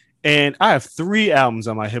show. And I have 3 albums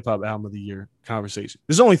on my hip hop album of the year conversation.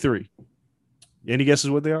 There's only 3. Any guesses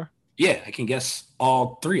what they are? Yeah, I can guess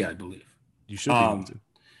all 3, I believe. You should be able to.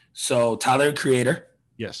 So Tyler, Creator.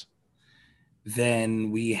 Yes. Then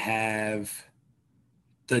we have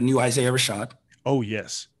the new Isaiah Rashad. Oh,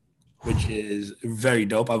 yes. Which is very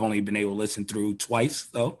dope. I've only been able to listen through twice,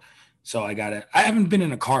 though. So I haven't been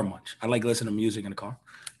in a car much. I like listening to music in a car.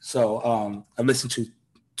 So I've listened to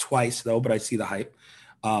twice, though, but I see the hype.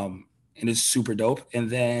 And it's super dope. And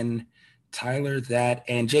then Tyler, that,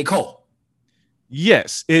 and J. Cole.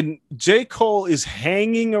 Yes, and J. Cole is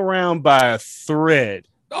hanging around by a thread.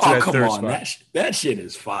 Oh, come on. That shit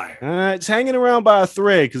is fire. It's hanging around by a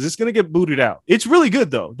thread because it's going to get booted out. It's really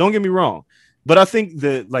good, though. Don't get me wrong. But I think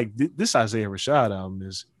that like this Isaiah Rashad album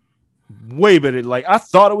is way better. Like I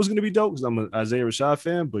thought it was going to be dope because I'm an Isaiah Rashad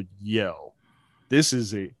fan. But yo, this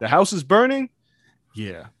is the house is burning.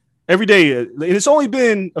 Yeah. Every day, and it's only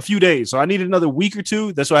been a few days, so I needed another week or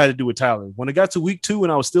 2. That's what I had to do with Tyler. When it got to week 2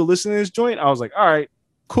 and I was still listening to this joint, I was like, all right,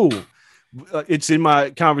 cool. It's in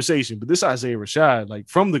my conversation. But this Isaiah Rashad, like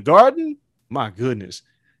From the Garden, my goodness.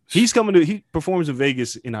 He performs in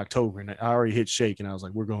Vegas in October, and I already hit shake, and I was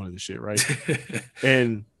like, we're going to this shit, right?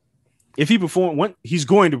 And if he he's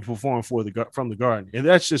going to perform From the Garden, and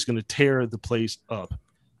that's just going to tear the place up.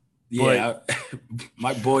 Yeah,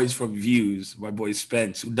 my boys from Views, my boy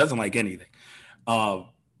Spence, who doesn't like anything,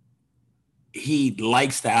 he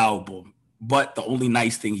likes the album, but the only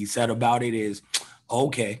nice thing he said about it is,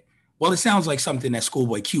 okay, well, it sounds like something that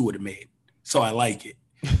Schoolboy Q would have made, so I like it.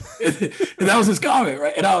 And that was his comment,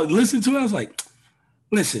 right? And I would listen to it, I was like,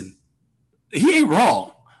 listen, he ain't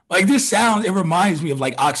wrong. Like this sound, it reminds me of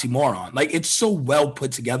like Oxymoron. Like it's so well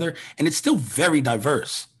put together, and it's still very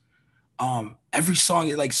diverse. Every song,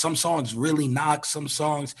 like some songs really knock, some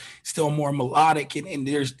songs still more melodic, and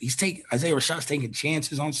Isaiah Rashad's taking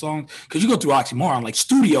chances on songs. Because you go through Oxymoron, like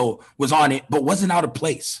Studio was on it, but wasn't out of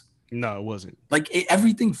place. No, it wasn't. Like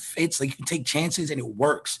everything fits. Like you take chances and it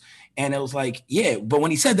works. And it was like, yeah. But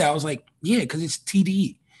when he said that, I was like, yeah, because it's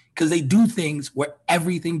TDE. Because they do things where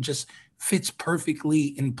everything just fits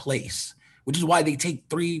perfectly in place, which is why they take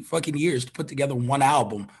 3 fucking years to put together one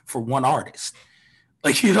album for one artist.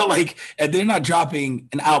 Like, you know, like, and they're not dropping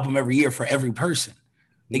an album every year for every person.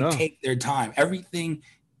 They take their time. Everything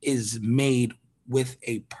is made with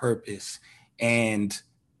a purpose. And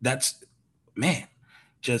that's, man,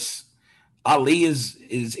 just Ali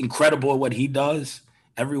is incredible at what he does.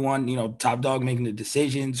 Everyone, you know, Top Dog making the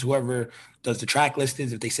decisions, whoever does the track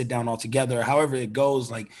listings, if they sit down all together, however it goes,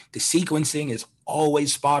 like the sequencing is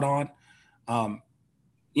always spot on.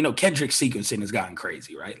 Kendrick's sequencing has gotten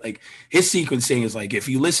crazy, right? Like his sequencing is like, if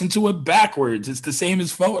you listen to it backwards, it's the same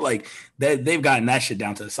as forward. Like they've gotten that shit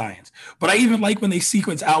down to the science. But I even like when they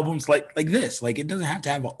sequence albums like this. Like it doesn't have to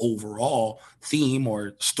have an overall theme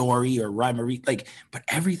or story or rhyme or but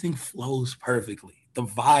everything flows perfectly. The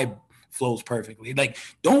vibe flows perfectly. Like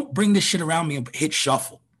don't bring this shit around me and hit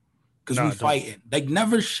shuffle because we fighting. Like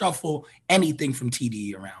never shuffle anything from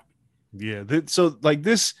TDE around. Yeah. So like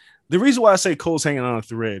this. The reason why I say Cole's hanging on a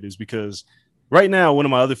thread is because right now, one of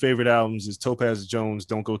my other favorite albums is Topaz Jones'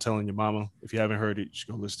 Don't Go Telling Your Mama. If you haven't heard it, you should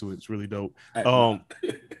go listen to it. It's really dope.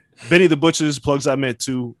 Benny the Butcher's Plugs I Met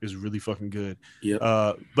Too is really fucking good. Yep.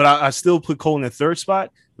 But I still put Cole in the third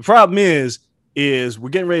spot. The problem is we're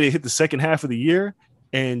getting ready to hit the second half of the year,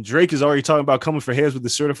 and Drake is already talking about coming for heads with the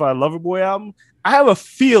Certified Lover Boy album. I have a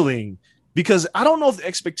feeling, because I don't know if the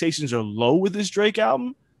expectations are low with this Drake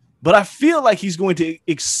album, but I feel like he's going to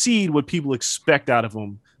exceed what people expect out of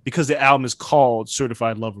him because the album is called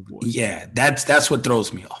Certified Lover Boy. Yeah, that's what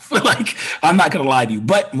throws me off. Like, I'm not going to lie to you.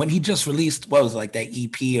 But when he just released, what was like that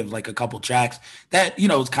EP of like a couple tracks that,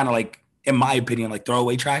 it's kind of like, in my opinion, like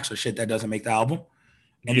throwaway tracks or shit that doesn't make the album.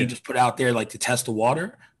 And he just put out there like to test the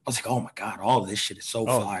water. I was like, oh my God, all of this shit is so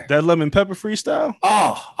fire. That Lemon Pepper freestyle?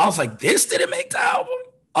 Oh, I was like, this didn't make the album?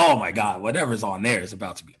 Oh my God, whatever's on there is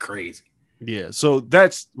about to be crazy. Yeah, so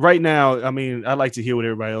that's right now. I mean, I like to hear what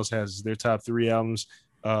everybody else has as their top 3 albums.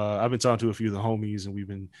 I've been talking to a few of the homies, and we've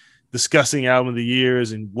been discussing album of the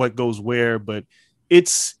years and what goes where. But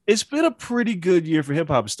it's been a pretty good year for hip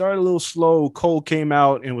hop. It started a little slow. Cole came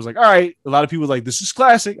out and was like, "All right." A lot of people were like, "This is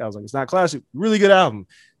classic." I was like, "It's not classic. Really good album."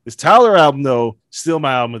 This Tyler album, though, still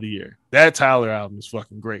my album of the year. That Tyler album is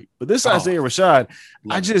fucking great. But this Isaiah Rashad,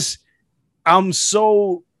 I'm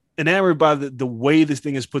so enamored by the way this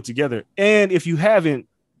thing is put together. And if you haven't,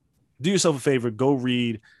 do yourself a favor, go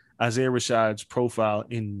read Isaiah Rashad's profile.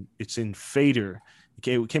 It's in Fader.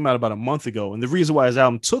 It came out about a month ago. And the reason why his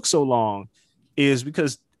album took so long is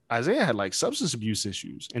because Isaiah had like substance abuse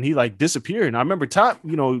issues and he like disappeared. And I remember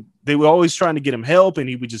they were always trying to get him help and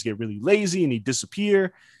he would just get really lazy and he'd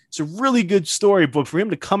disappear. It's a really good story, but for him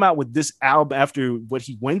to come out with this album after what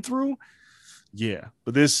he went through, yeah.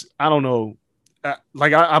 But this, I don't know. I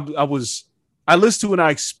listened to it and I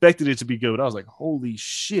expected it to be good. I was like, holy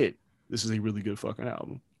shit, this is a really good fucking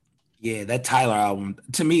album. Yeah, that Tyler album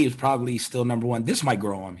to me is probably still number one. This might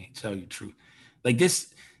grow on me, to tell you the truth. Like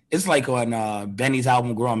this, it's like on Benny's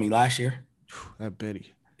album "Grow on Me" last year. That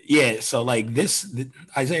Benny. Yeah, so like this,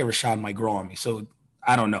 Isaiah Rashad might grow on me. So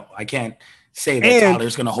I don't know. I can't say that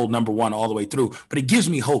Tyler's going to hold number one all the way through, but it gives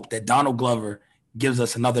me hope that Donald Glover gives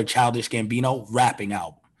us another Childish Gambino rapping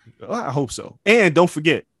album. Well, I hope so. And don't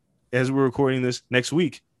forget, as we're recording this next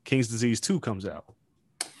week, King's Disease 2 comes out.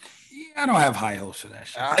 Yeah, I don't have high hopes for that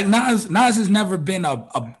shit. Like Nas has never been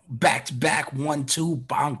a back-to-back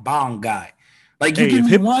 1-2 bong guy. Like you give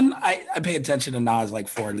me one, I pay attention to Nas like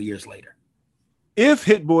 4 years later. If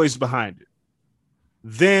Hit Boy's behind it,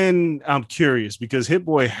 then I'm curious because Hit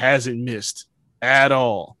Boy hasn't missed at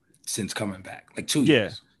all since coming back, like 2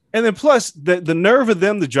 years. And then plus the nerve of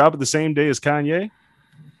them to drop it the same day as Kanye.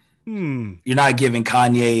 You're not giving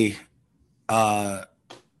Kanye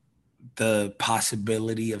the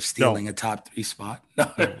possibility of stealing a top 3 spot.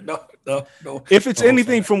 No. If it's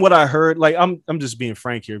anything from what I heard, like I'm just being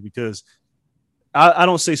frank here because I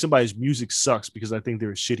don't say somebody's music sucks because I think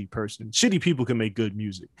they're a shitty person. Shitty people can make good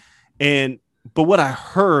music. But what I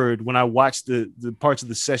heard when I watched the parts of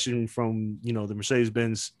the session from, the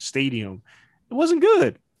Mercedes-Benz Stadium, it wasn't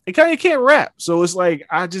good. And Kanye can't rap. So it's like,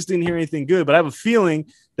 I just didn't hear anything good, but I have a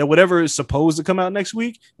feeling that whatever is supposed to come out next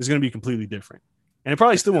week is going to be completely different. And it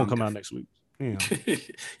probably still won't come out next week.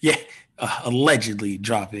 Yeah. Allegedly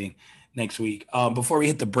dropping next week. Before we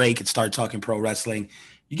hit the break and start talking pro wrestling,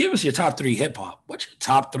 you give us your top 3 hip hop. What's your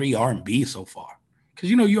top 3 R&B so far? Because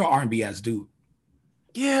you're an R&B ass dude.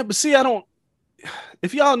 Yeah, but see,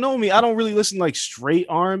 if y'all know me, I don't really listen to like straight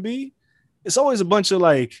R&B. It's always a bunch of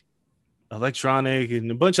like electronic and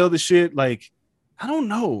a bunch of other shit. Like, I don't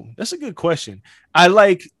know. That's a good question. I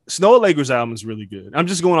like Snow Allegra's album is really good. I'm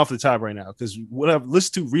just going off the top right now because what I've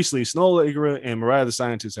listened to recently, Snow Allegra and Mariah the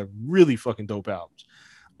Scientist have really fucking dope albums.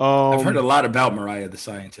 I've heard a lot about Mariah the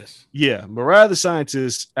Scientist. Yeah, Mariah the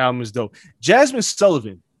Scientist album is dope. Jasmine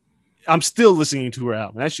Sullivan, I'm still listening to her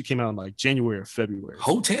album. That actually came out in like January or February.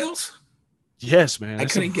 Hotels? Yes, man. I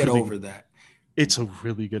couldn't get over that. It's a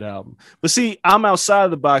really good album. But see, I'm outside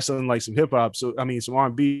of the box on like some hip hop. So, some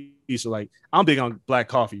R&B. So like, I'm big on Black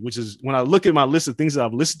Coffee, which is when I look at my list of things that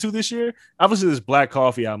I've listened to this year, I've listened to this Black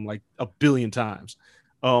Coffee album like a billion times.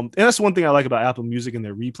 And that's one thing I like about Apple Music and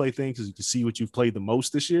their replay thing, because you can see what you've played the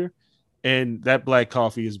most this year. and that Black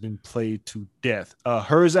Coffee has been played to death.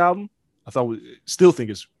 Hers album, still think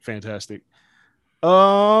it's fantastic.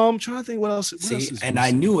 I'm trying to think what else. And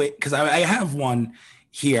I knew it because I have one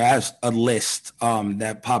here as a list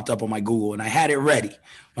that popped up on my Google, and I had it ready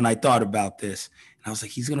when I thought about this. And I was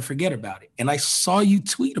like, he's gonna forget about it. And I saw you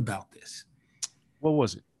tweet about this. What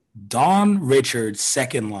was it? Don Richards'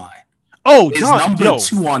 Second Line. Oh, is number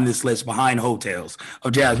 2 on this list behind Hotels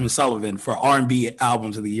of Jasmine Sullivan for R&B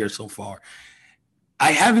albums of the year so far.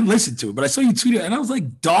 I haven't listened to it, but I saw you tweet it, and I was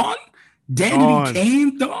like, Dawn? Danity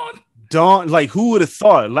Kane, Dawn, like, who would have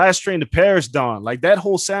thought? Last Train to Paris, Dawn. Like, that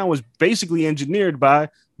whole sound was basically engineered by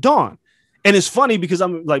Dawn. And it's funny because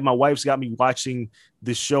I'm like, my wife's got me watching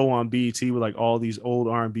this show on BET with like all these old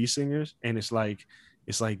R&B singers, and it's like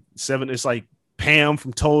Pam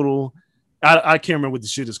from Total. I can't remember what the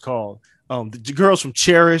shit is called. The girls from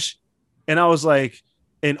Cherish, and I was like,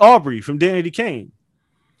 and Aubrey from Danity Kane,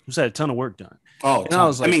 who's had a ton of work done. Oh, and I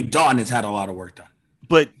was like, I mean, Dawn has had a lot of work done,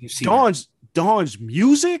 but Dawn's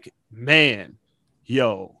music, man,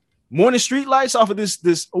 yo, Morning Street Lights off of this.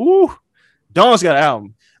 Dawn's got an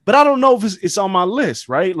album, but I don't know if it's on my list,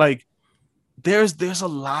 right? Like, there's a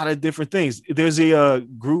lot of different things. There's a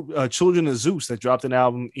group, Children of Zeus, that dropped an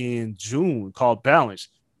album in June called Balance.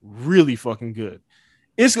 Really fucking good.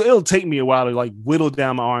 It'll take me a while to like whittle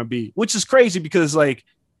down my R&B, which is crazy because like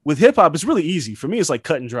with hip hop, it's really easy for me. It's like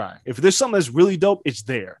cut and dry. If there's something that's really dope, it's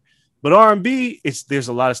there. But R&B, there's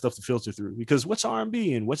a lot of stuff to filter through because what's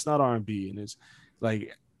R&B and what's not R&B, and it's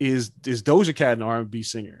like is Doja Cat an R&B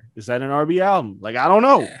singer? Is that an R&B album? Like, I don't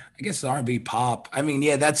know. Yeah, I guess R&B pop. I mean,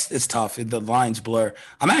 yeah, it's tough. The lines blur.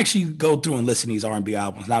 I'm actually go through and listen to these R&B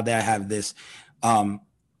albums now that I have this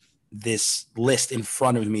list in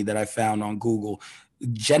front of me that I found on Google.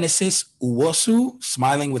 Genesis Uwosu,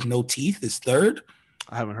 Smiling with No Teeth, is third.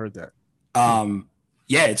 I haven't heard that.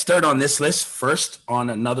 Yeah, it's third on this list, first on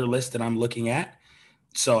another list that I'm looking at.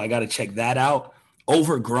 So I got to check that out.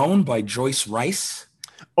 Overgrown by Joyce Rice.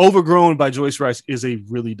 Overgrown by Joyce Rice is a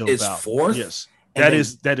really dope album. Is fourth. Yes. That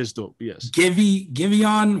is dope. Yes.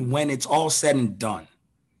 Giveon When It's All Said and Done.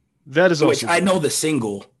 That is which I know the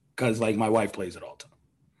single because like my wife plays it all the time.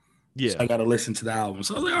 Yeah. So I got to listen to the album.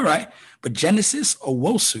 So I was like, all right. But Genesis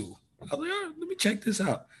Owosu, I was like, all right, let me check this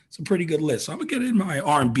out. It's a pretty good list. So I'm going to get in my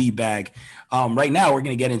R&B bag. Right now, we're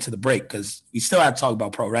going to get into the break because we still have to talk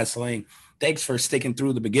about pro wrestling. Thanks for sticking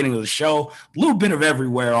through the beginning of the show. A little bit of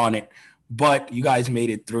everywhere on it, but you guys made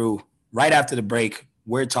it through. Right after the break,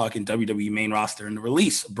 we're talking WWE main roster and the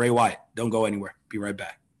release of Bray Wyatt. Don't go anywhere. Be right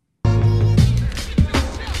back.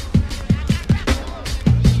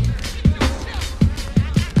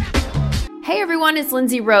 Hey everyone, it's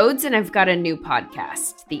Lindsay Rhodes, and I've got a new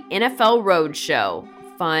podcast, the NFL Road Show.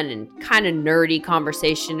 Fun and kind of nerdy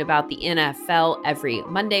conversation about the NFL every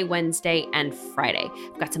Monday, Wednesday, and Friday.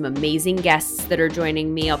 I've got some amazing guests that are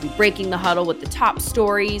joining me. I'll be breaking the huddle with the top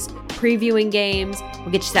stories, previewing games.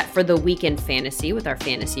 We'll get you set for the weekend fantasy with our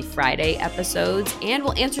Fantasy Friday episodes, and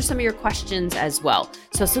we'll answer some of your questions as well.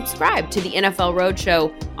 So subscribe to the NFL Road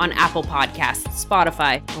Show on Apple Podcasts,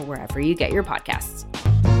 Spotify, or wherever you get your podcasts.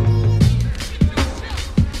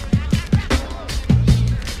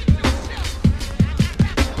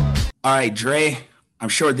 All right, Dre, I'm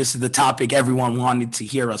sure this is the topic everyone wanted to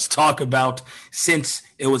hear us talk about since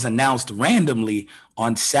it was announced randomly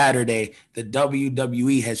on Saturday. The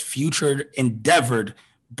WWE has endeavored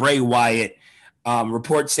Bray Wyatt.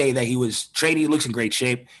 Reports say that he was training, he looks in great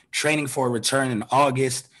shape, training for a return in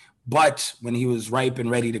August. But when he was ripe and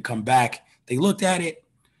ready to come back, they looked at it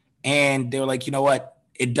and they were like, you know what?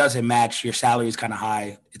 It doesn't match. Your salary is kind of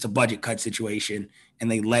high. It's a budget cut situation. And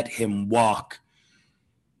they let him walk.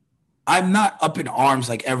 I'm not up in arms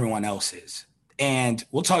like everyone else is. And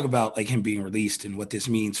we'll talk about like him being released and what this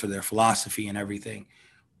means for their philosophy and everything.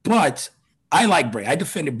 But I like Bray. I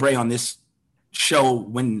defended Bray on this show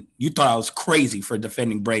when you thought I was crazy for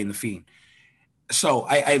defending Bray and the Fiend. So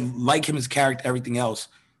I like him as a character, everything else.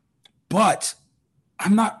 But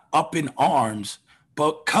I'm not up in arms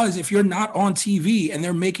because if you're not on TV and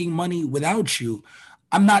they're making money without you,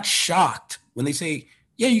 I'm not shocked when they say,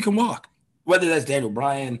 yeah, you can walk. Whether that's Daniel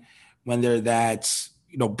Bryan, whether that's,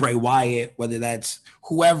 Bray Wyatt, whether that's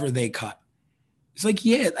whoever they cut. It's like,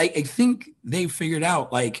 yeah, I think they figured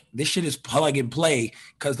out, like, this shit is plug and play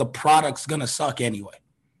because the product's going to suck anyway.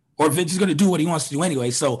 Or Vince is going to do what he wants to do anyway.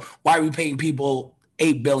 So why are we paying people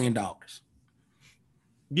 $8 billion?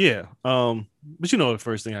 Yeah. But the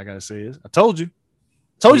first thing I got to say is, I told you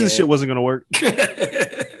this shit wasn't going to work.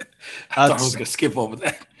 I thought I was going to skip over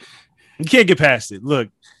that. You can't get past it. Look,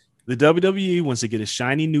 the WWE wants to get a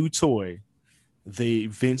shiny new toy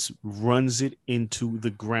Vince runs it into the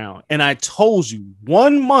ground. And I told you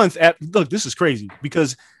 1 month after, look, this is crazy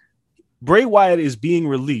because Bray Wyatt is being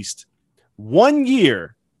released 1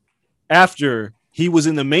 year after he was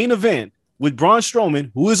in the main event with Braun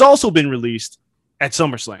Strowman, who has also been released at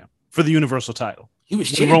SummerSlam for the Universal title. He was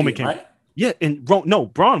champion, Roman came, right? Yeah, and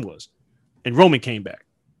Braun was. And Roman came back.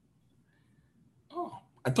 Oh,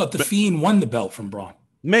 I thought the Fiend won the belt from Braun.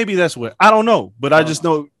 Maybe that's what. I don't know, but I just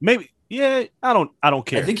know maybe. Yeah, I don't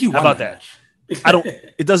care. I think you won. How about that? I don't.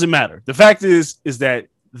 It doesn't matter. The fact is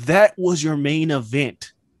that was your main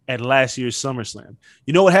event at last year's SummerSlam.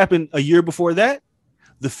 You know what happened a year before that?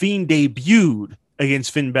 The Fiend debuted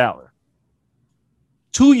against Finn Balor.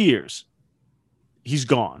 2 years, he's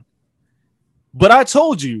gone. But I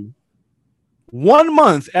told you, 1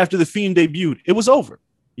 month after the Fiend debuted, it was over.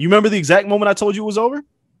 You remember the exact moment I told you it was over?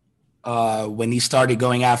 When he started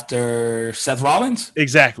going after Seth Rollins?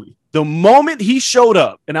 Exactly. The moment he showed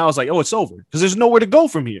up, and I was like, oh, it's over. Because there's nowhere to go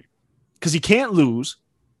from here. Because he can't lose,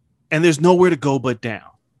 and there's nowhere to go but down.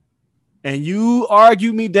 And you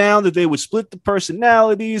argue me down that they would split the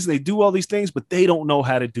personalities, they do all these things, but they don't know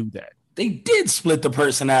how to do that. They did split the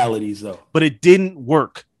personalities, though. But it didn't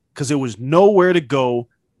work because there was nowhere to go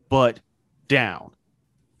but down.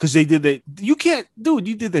 Because they did that. You can't, dude,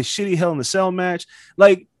 you did that shitty Hell in a Cell match.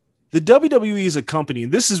 Like, the WWE is a company,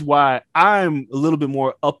 and this is why I'm a little bit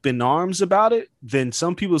more up in arms about it than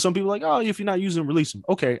some people. Some people are like, oh, if you're not using them, release them.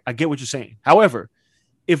 Okay, I get what you're saying. However,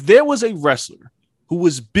 if there was a wrestler who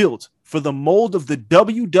was built for the mold of the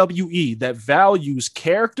WWE that values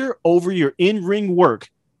character over your in-ring work,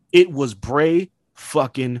 it was Bray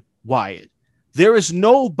fucking Wyatt. There is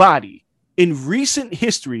nobody in recent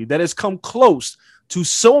history that has come close to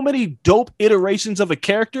so many dope iterations of a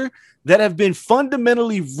character that have been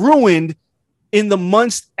fundamentally ruined in the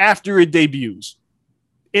months after it debuts.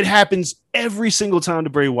 It happens every single time to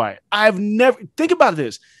Bray Wyatt. I've never, think about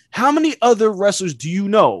this. How many other wrestlers do you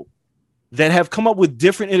know that have come up with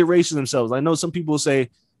different iterations of themselves? I know some people say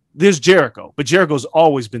there's Jericho, but Jericho's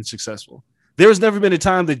always been successful. There's never been a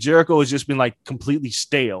time that Jericho has just been like completely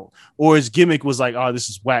stale or his gimmick was like, oh, this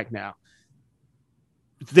is whack now.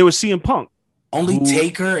 There was CM Punk. Only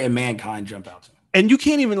Taker and Mankind jump out to me. And you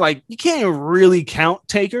can't even really count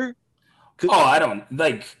Taker. Oh, I don't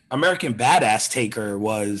like American Badass Taker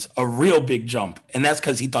was a real big jump. And that's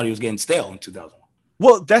because he thought he was getting stale in 2001.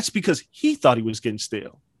 Well, that's because he thought he was getting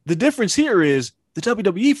stale. The difference here is the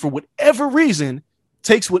WWE, for whatever reason,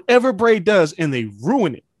 takes whatever Bray does and they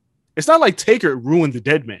ruin it. It's not like Taker ruined the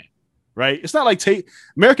Dead Man, right? It's not like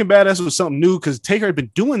American Badass was something new because Taker had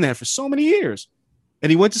been doing that for so many years. And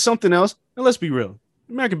he went to something else. And let's be real.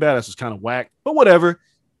 American Badass was kind of whack, but whatever.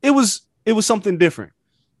 It was something different.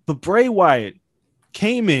 But Bray Wyatt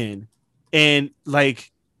came in and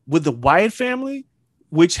like with the Wyatt family,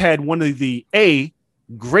 which had one of the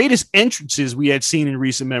greatest entrances we had seen in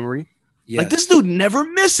recent memory. Yes. Like this dude never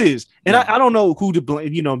misses. And I don't know who to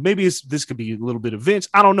blame. You know, maybe this could be a little bit of Vince.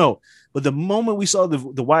 I don't know. But the moment we saw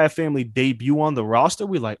the Wyatt family debut on the roster,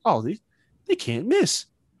 we're like, oh, they can't miss.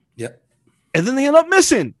 Yep. And then they end up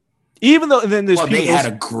missing. Even though then there's they had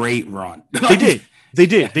a great run. They did. They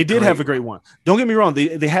did have a great one. Don't get me wrong.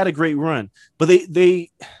 They had a great run. But this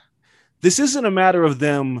isn't a matter of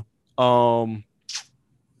them.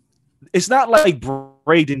 It's not like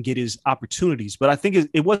Bray didn't get his opportunities, but I think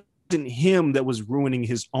it wasn't him that was ruining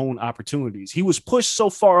his own opportunities. He was pushed so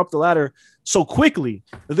far up the ladder so quickly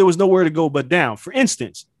that there was nowhere to go but down. For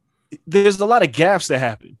instance, there's a lot of gaffes that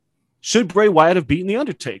happen. Should Bray Wyatt have beaten The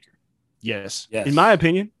Undertaker? Yes. In my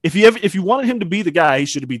opinion. If you wanted him to be the guy, he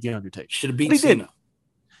should have beat The Undertaker. Should have beat Cena.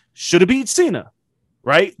 Should have beat Cena.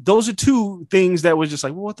 Right? Those are two things that was just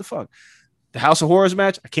like, well, what the fuck? The House of Horrors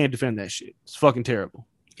match, I can't defend that shit. It's fucking terrible.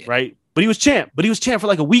 Yeah. Right? But he was champ. For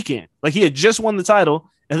like a weekend. Like he had just won the title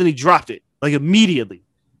and then he dropped it like immediately.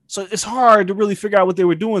 So it's hard to really figure out what they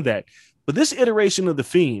were doing that. But this iteration of The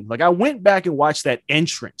Fiend, like I went back and watched that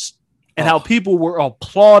entrance and how people were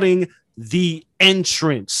applauding the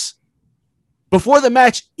entrance before the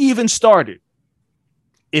match even started.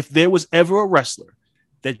 If there was ever a wrestler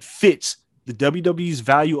that fits the WWE's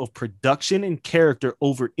value of production and character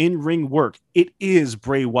over in-ring work, it is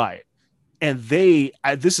Bray Wyatt. And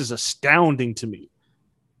this is astounding to me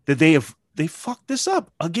that they fucked this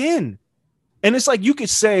up again. And it's like, you could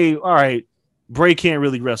say, all right, Bray can't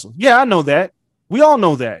really wrestle. Yeah, I know that. We all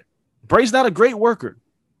know that. Bray's not a great worker.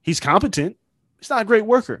 He's competent. He's not a great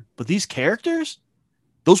worker. But these characters,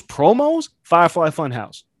 those promos, Firefly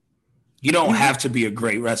Funhouse. You don't have to be a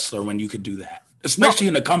great wrestler when you could do that, especially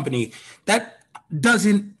in a company that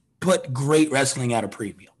doesn't put great wrestling at a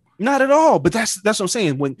premium. Not at all. But that's what I'm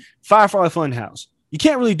saying. When Firefly Funhouse, you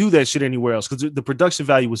can't really do that shit anywhere else because the production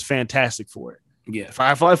value was fantastic for it. Yeah.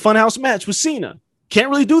 Firefly Funhouse match with Cena. Can't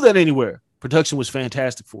really do that anywhere. Production was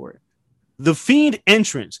fantastic for it. The Fiend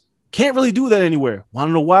entrance. Can't really do that anywhere. Want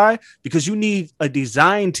to know why? Because you need a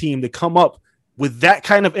design team to come up with that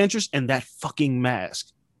kind of interest and that fucking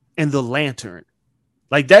mask and the lantern.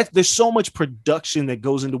 Like that, there's so much production that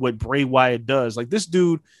goes into what Bray Wyatt does. Like this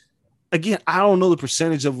dude, again, I don't know the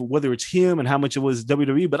percentage of whether it's him and how much it was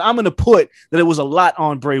WWE, but I'm going to put that it was a lot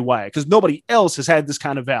on Bray Wyatt because nobody else has had this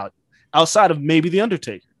kind of value outside of maybe The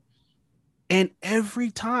Undertaker. And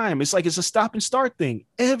every time, it's like it's a stop and start thing.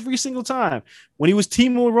 Every single time. When he was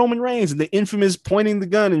teaming with Roman Reigns and the infamous pointing the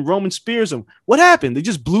gun and Roman spears him, what happened? They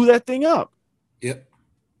just blew that thing up. Yep.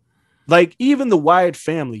 Like even the Wyatt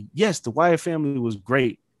family, yes, the Wyatt family was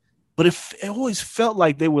great, but it always felt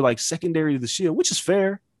like they were like secondary to the Shield, which is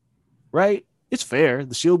fair, right? It's fair.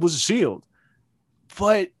 The Shield was a Shield.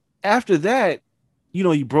 But after that,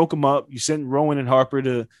 you broke them up. You sent Rowan and Harper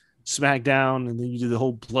to SmackDown, and then you did the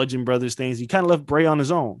whole Bludgeon Brothers things. You kind of left Bray on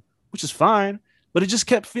his own, which is fine, but it just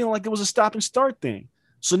kept feeling like it was a stop and start thing.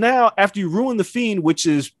 So now after you ruin the Fiend, which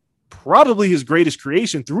is probably his greatest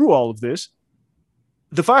creation through all of this,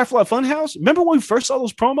 the Firefly Funhouse, remember when we first saw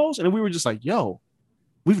those promos and we were just like, yo,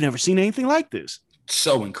 we've never seen anything like this.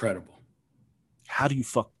 So incredible. How do you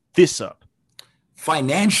fuck this up?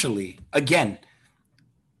 Financially, again,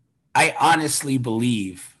 I honestly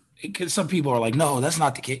believe, because some people are like, no, that's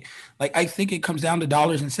not the case. Like, I think it comes down to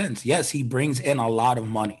dollars and cents. Yes, he brings in a lot of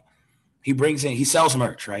money. He sells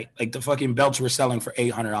merch, right? Like the fucking belts were selling for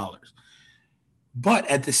 $800. But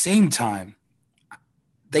at the same time,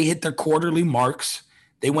 they hit their quarterly marks.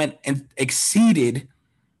 They went and exceeded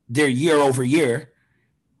their year over year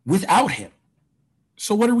without him.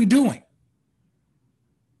 So what are we doing?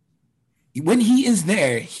 When he is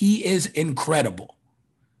there, he is incredible.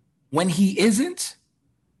 When he isn't,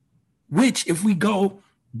 which if we go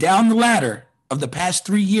down the ladder of the past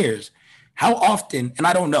 3 years, how often, and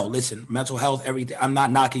I don't know, listen, mental health, everything. I'm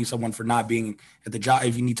not knocking someone for not being at the job.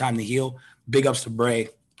 If you need time to heal, big ups to Bray.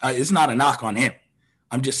 It's not a knock on him.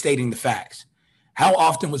 I'm just stating the facts. How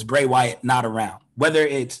often was Bray Wyatt not around? Whether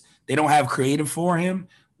it's they don't have creative for him,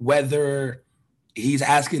 whether he's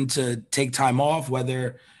asking to take time off,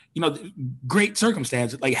 whether, great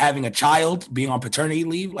circumstances, like having a child, being on paternity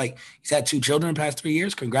leave. Like he's had 2 children in the past 3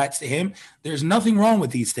 years. Congrats to him. There's nothing wrong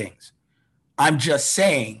with these things. I'm just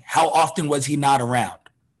saying, how often was he not around?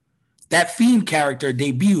 That Fiend character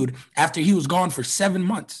debuted after he was gone for 7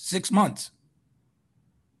 months, 6 months.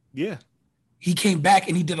 Yeah. He came back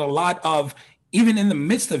and he did a lot of, even in the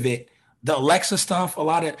midst of it, the Alexa stuff,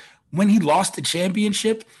 when he lost the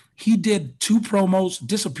championship, he did 2 promos,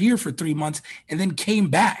 disappeared for 3 months, and then came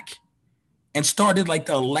back and started like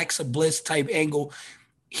the Alexa Bliss type angle.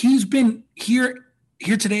 He's been here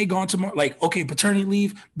today, gone tomorrow, like, okay, paternity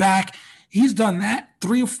leave, back. He's done that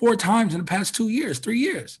 3 or 4 times in the past 2 years, 3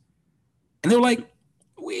 years. And they're like,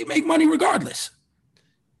 we make money regardless.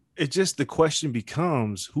 The question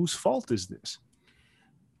becomes, whose fault is this?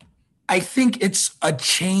 I think it's a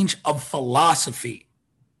change of philosophy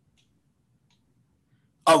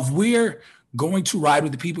of we're going to ride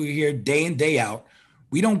with the people here day in, day out.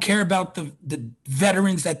 We don't care about the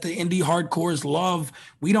veterans that the indie hardcores love.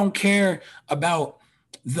 We don't care about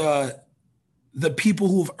the people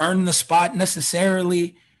who've earned the spot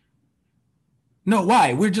necessarily. No,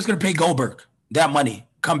 why? We're just going to pay Goldberg that money,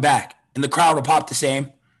 come back, and the crowd will pop the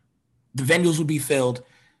same. The venues will be filled.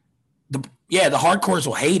 The hardcores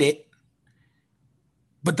will hate it.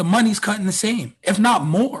 But the money's cutting the same, if not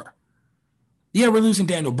more. Yeah, we're losing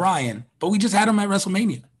Daniel Bryan, but we just had him at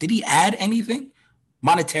WrestleMania. Did he add anything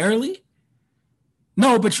monetarily?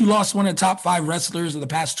 No, but you lost one of the top 5 wrestlers of the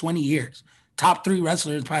past 20 years. Top 3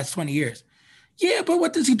 wrestlers of the past 20 years. Yeah, but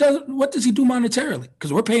what does he do monetarily?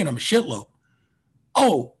 Because we're paying him a shitload.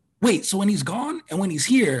 Oh, wait, so when he's gone and when he's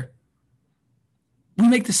here, we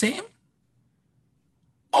make the same?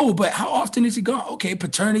 Oh, but how often is he gone? Okay,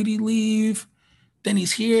 paternity leave. Then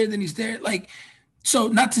he's here, then he's there. Like, so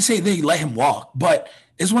not to say they let him walk, but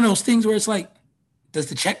it's one of those things where it's like, does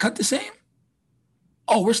the check cut the same?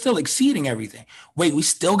 Oh, we're still exceeding everything. Wait, we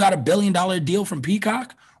still got $1 billion deal from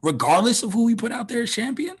Peacock, regardless of who we put out there as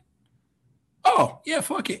champion? Oh, yeah,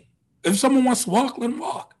 fuck it. If someone wants to walk, let him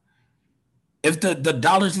walk. If the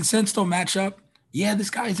dollars and cents don't match up, yeah,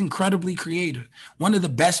 this guy is incredibly creative. One of the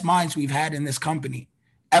best minds we've had in this company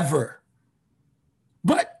ever.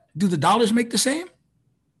 But do the dollars make the same?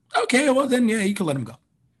 Okay, well then, yeah, you can let him go.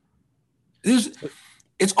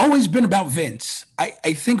 It's always been about Vince.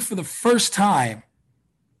 I think for the first time,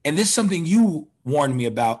 and this is something you warned me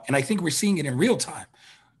about, and I think we're seeing it in real time.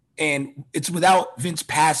 And it's without Vince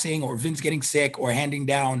passing or Vince getting sick or handing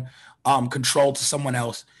down control to someone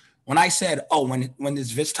else. When I said, oh, when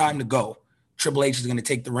it's Vince time to go, Triple H is going to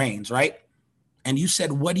take the reins, right? And you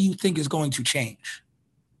said, what do you think is going to change?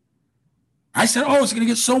 I said, oh, it's going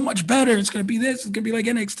to get so much better. It's going to be this. It's going to be like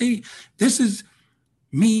NXT. This is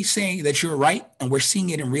me saying that you're right, and we're seeing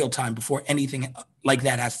it in real time before anything like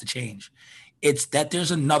that has to change. It's that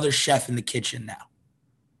there's another chef in the kitchen now.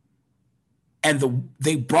 And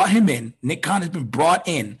they brought him in. Nick Khan has been brought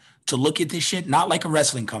in to look at this shit, not like a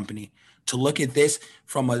wrestling company, to look at this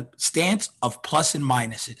from a stance of plus and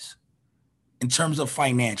minuses in terms of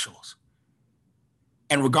financials.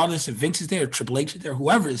 And regardless if Vince is there, Triple H is there,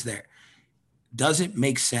 whoever is there, does it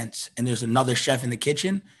make sense? And there's another chef in the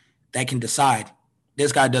kitchen that can decide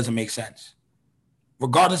this guy doesn't make sense.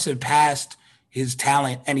 Regardless of past, his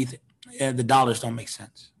talent, anything, the dollars don't make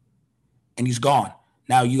sense. And he's gone.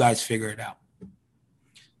 Now you guys figure it out.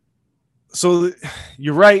 So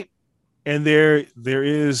you're right. And there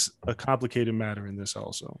is a complicated matter in this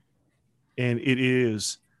also. And it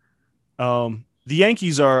is the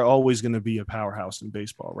Yankees are always going to be a powerhouse in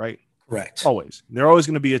baseball, right? Correct. Always. They're always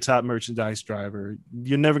going to be a top merchandise driver.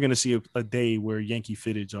 You're never going to see a day where Yankee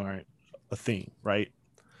fitteds aren't a thing, right?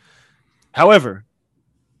 However,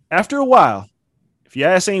 after a while, if your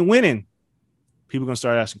ass ain't winning, people are going to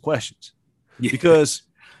start asking questions. Yeah. Because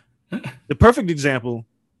the perfect example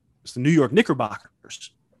is the New York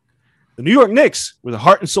Knickerbockers. The New York Knicks were the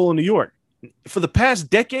heart and soul of New York. For the past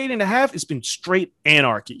decade and a half, it's been straight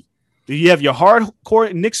anarchy. You have your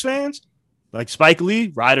hardcore Knicks fans, like Spike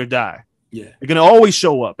Lee, ride or die. Yeah. They're going to always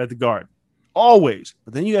show up at the Garden. Always.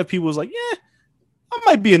 But then you have people who's like, yeah, I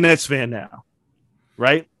might be a Nets fan now.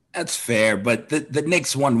 Right? That's fair, but the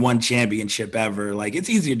Knicks won one championship ever. Like, it's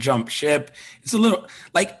easy to jump ship. It's a little,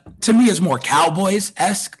 like, to me, it's more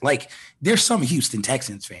Cowboys-esque. Like, there's some Houston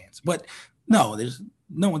Texans fans, but no, there's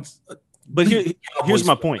no one's. But here's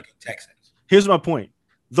my point. Texans. Here's my point.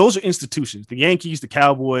 Those are institutions. The Yankees, the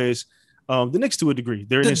Cowboys, the Knicks to a degree.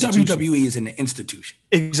 They're an institution. WWE is an institution.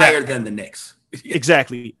 Exactly. Higher than the Knicks.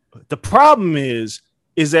 Exactly. The problem is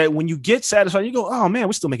that when you get satisfied, you go, oh, man,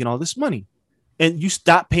 we're still making all this money. And you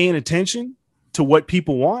stop paying attention to what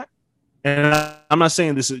people want. And I'm not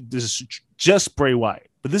saying this is just Bray Wyatt,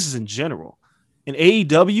 but this is in general. And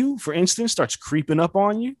AEW, for instance, starts creeping up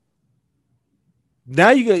on you. Now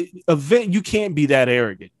you can't be that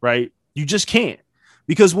arrogant, right? You just can't.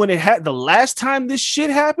 Because when the last time this shit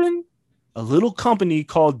happened, a little company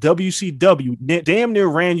called WCW damn near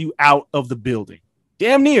ran you out of the building.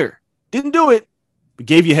 Damn near. Didn't do it, but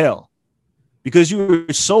gave you hell. Because you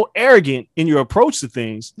were so arrogant in your approach to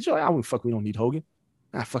things that you're like, oh, fuck, we don't need Hogan.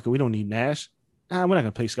 Fuck it, we don't need Nash. We're not going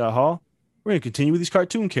to play Scott Hall. We're going to continue with these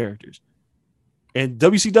cartoon characters. And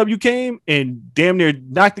WCW came and damn near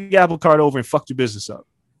knocked the apple cart over and fucked your business up.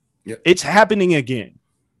 Yep. It's happening again.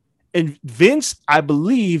 And Vince, I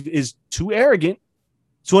believe, is too arrogant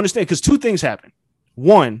to understand, because two things happen.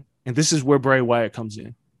 One, and this is where Bray Wyatt comes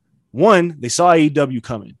in. One, they saw AEW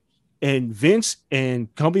coming. And Vince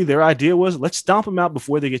and company, their idea was, let's stomp them out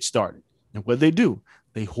before they get started. And what they do?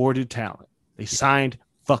 They hoarded talent. They signed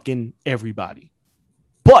fucking everybody.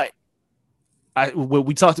 But what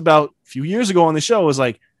we talked about a few years ago on the show is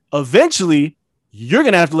like, eventually, you're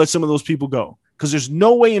going to have to let some of those people go. Because there's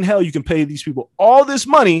no way in hell you can pay these people all this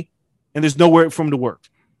money and there's nowhere for them to work.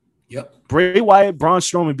 Yep. Bray Wyatt, Braun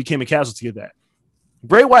Strowman became a casualty of that.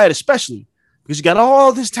 Bray Wyatt especially, because you got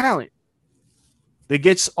all this talent that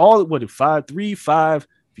gets all, 5, 3, 5,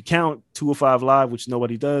 if you count 205 Live, which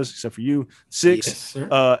nobody does except for you, 6, yes,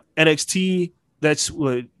 NXT, that's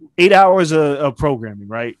 8 hours of programming,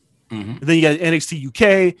 right? Mm-hmm. And then you got NXT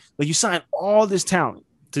UK. Like, you sign all this talent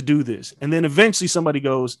to do this. And then eventually somebody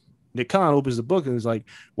goes, Nick Khan opens the book and is like,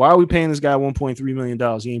 why are we paying this guy $1.3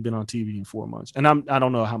 million? He ain't been on TV in 4 months. And I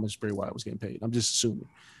don't know how much Bray Wyatt was getting paid. I'm just assuming.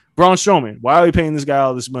 Braun Strowman, why are we paying this guy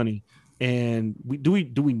all this money? And do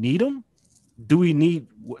we need him? Do we need,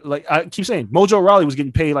 like I keep saying, Mojo Rawley was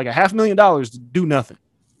getting paid like $500,000 to do nothing.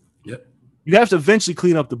 Yep. You have to eventually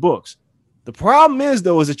clean up the books. The problem is,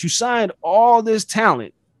 though, is that you signed all this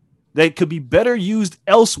talent that could be better used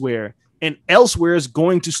elsewhere, and elsewhere is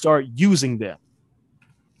going to start using them.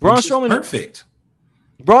 Braun Strowman, perfect.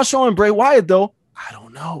 Braun Strowman and Bray Wyatt, though, I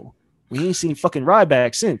don't know. We ain't seen fucking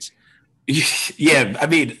Ryback since. Yeah, I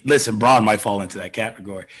mean, listen, Braun might fall into that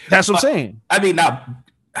category. That's what I'm saying. I mean,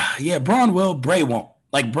 yeah, Braun will, Bray won't.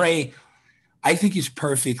 Like, Bray, I think he's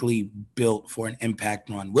perfectly built for an Impact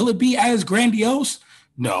run. Will it be as grandiose?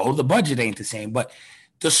 No, the budget ain't the same, but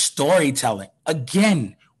the storytelling,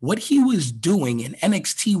 again, what he was doing in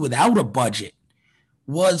NXT without a budget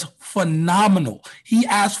was phenomenal. He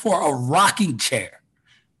asked for a rocking chair.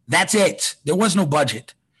 That's it. There was no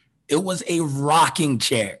budget. It was a rocking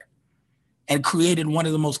chair and created one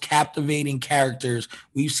of the most captivating characters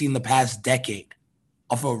we've seen the past decade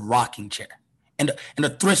of a rocking chair and a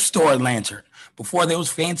thrift store lantern. Before there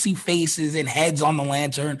was fancy faces and heads on the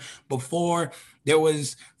lantern, before there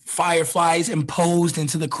was fireflies imposed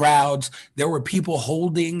into the crowds, there were people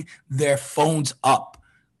holding their phones up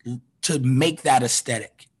to make that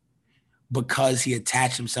aesthetic because he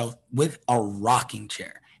attached himself with a rocking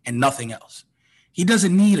chair and nothing else. He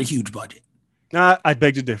doesn't need a huge budget. I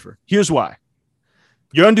beg to differ. Here's why.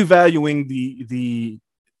 You're undervaluing the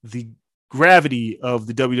gravity of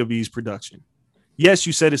the WWE's production. Yes,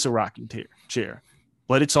 you said it's a rocking chair,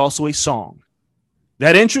 but it's also a song.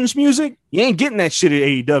 That entrance music, you ain't getting that shit at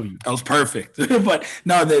AEW. That was perfect. But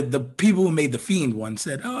no, the people who made the Fiend one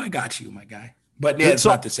said, "Oh, I got you, my guy." But yeah, it's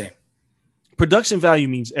not the same. Production value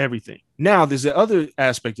means everything. Now, there's the other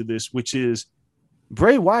aspect of this, which is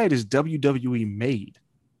Bray Wyatt is WWE made,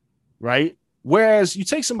 right? Whereas you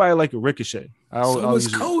take somebody like a Ricochet. So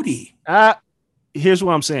was Cody. Here's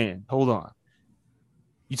what I'm saying. Hold on.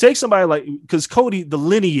 You take somebody like, because Cody, the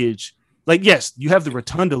lineage, like, yes, you have the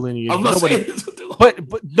Rotunda lineage.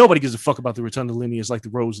 But nobody gives a fuck about the Rotunda lineage like the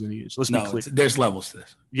Rose lineage. Let's be clear. There's levels to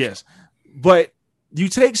this. Yes. But you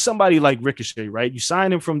take somebody like Ricochet, right? You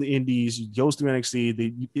sign him from the Indies. He goes through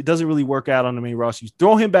NXT. It doesn't really work out on the main roster. You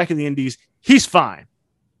throw him back in the Indies. He's fine.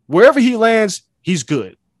 Wherever he lands, he's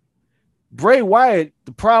good. Bray Wyatt,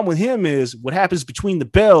 the problem with him is what happens between the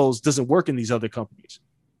bells doesn't work in these other companies.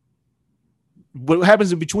 What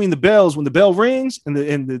happens in between the bells when the bell rings and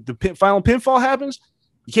the final pinfall happens,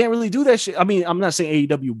 you can't really do that shit. I mean, I'm not saying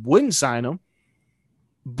AEW wouldn't sign him,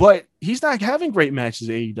 but he's not having great matches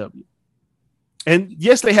at AEW. And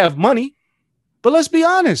yes, they have money, but let's be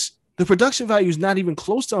honest. The production value is not even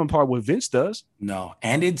close to on par with Vince does. No,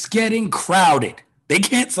 and it's getting crowded. They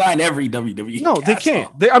can't sign every WWE. No, they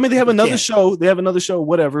can't. They have another show. They have another show,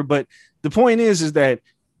 whatever. But the point is that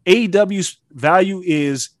AEW's value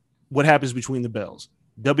is what happens between the bells.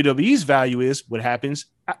 WWE's value is what happens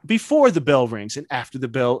before the bell rings and after the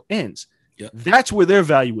bell ends. Yep. That's where their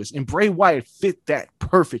value is. And Bray Wyatt fit that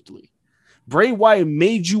perfectly. Bray Wyatt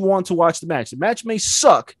made you want to watch the match. The match may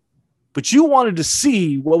suck, but you wanted to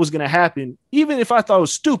see what was going to happen. Even if I thought it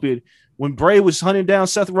was stupid, when Bray was hunting down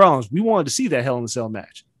Seth Rollins, we wanted to see that Hell in a Cell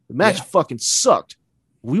match. The match fucking sucked.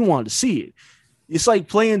 We wanted to see it. It's like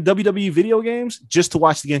playing WWE video games just to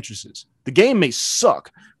watch the entrances. The game may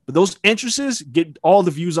suck, but those entrances get all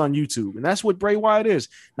the views on YouTube. And that's what Bray Wyatt is.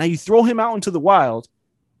 Now you throw him out into the wild,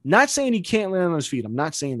 not saying he can't land on his feet. I'm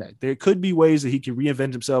not saying that. There could be ways that he can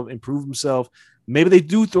reinvent himself, improve himself. Maybe they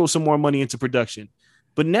do throw some more money into production.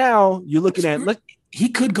 But now you're looking at... He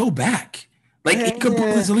could go back. Like, he could put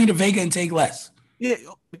Zelina Vega and take less.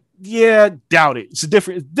 Yeah, doubt it. It's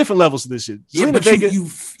different levels of this shit. Yeah, but Vega, you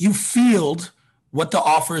field what the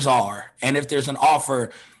offers are. And if there's an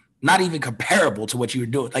offer not even comparable to what you were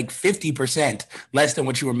doing, like 50% less than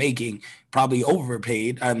what you were making, probably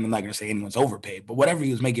overpaid. I'm not going to say anyone's overpaid, but whatever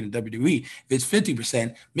he was making in WWE, if it's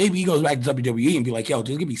 50%, maybe he goes back to WWE and be like, yo,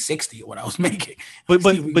 just give me 60 of what I was making. But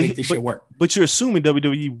make this shit work. But you're assuming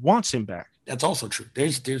WWE wants him back. That's also true.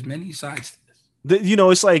 There's many sides to this.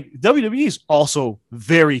 It's like WWE is also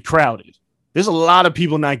very crowded. There's a lot of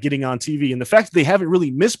people not getting on TV. And the fact that they haven't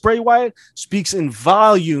really missed Bray Wyatt speaks in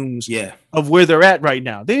volumes of where they're at right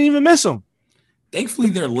now. They didn't even miss him. Thankfully,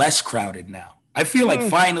 they're less crowded now. I feel like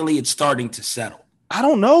finally it's starting to settle. I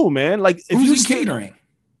don't know, man. Like, who's in catering?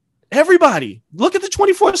 Everybody. Look at the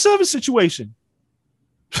 24/7 situation.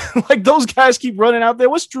 Like, those guys keep running out there.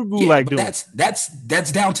 What's Drew Gulak doing?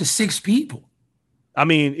 That's down to 6 people. I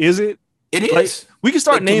mean, is it? It is. Like, we can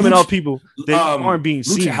start naming all people that aren't being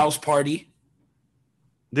seen. Lucha House Party.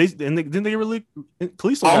 Didn't they really?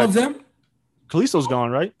 Kalisto all of them. Kalisto's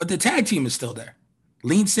gone, right? But the tag team is still there.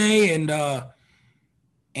 Lindsay and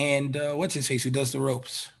what's his face who does the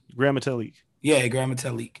ropes? Grand Metalik. Yeah, Grand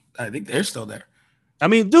Metalik. I think they're still there. I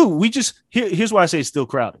mean, dude, here's why I say it's still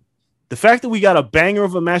crowded. The fact that we got a banger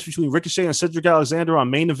of a match between Ricochet and Cedric Alexander on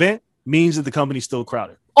main event means that the company's still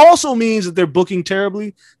crowded. Also means that they're booking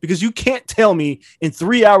terribly, because you can't tell me in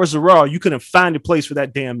 3 hours of Raw you couldn't find a place for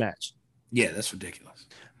that damn match. Yeah, that's ridiculous.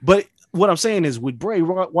 But what I'm saying is, with Bray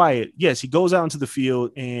Wyatt, yes, he goes out into the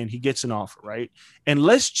field and he gets an offer, right? And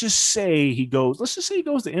let's just say he goes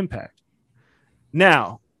to Impact.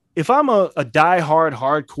 Now, if I'm a diehard,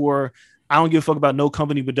 hardcore, I don't give a fuck about no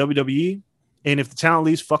company but WWE, and if the talent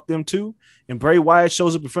leaves, fuck them too, and Bray Wyatt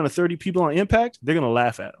shows up in front of 30 people on Impact, they're going to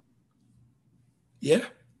laugh at him. Yeah.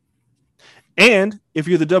 And if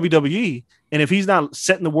you're the WWE, and if he's not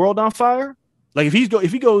setting the world on fire, like if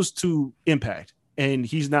he goes to Impact and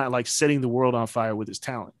he's not like setting the world on fire with his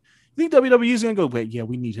talent, you think WWE is gonna go, wait, yeah,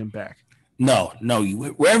 we need him back? No,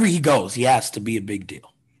 wherever he goes, he has to be a big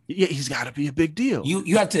deal. Yeah, he's got to be a big deal.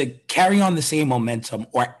 You have to carry on the same momentum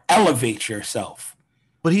or elevate yourself.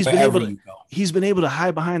 But he's been able to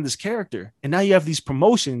hide behind this character, and now you have these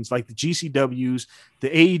promotions like the GCWs,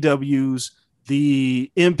 the AEWs,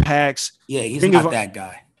 the Impacts. Yeah, he's not that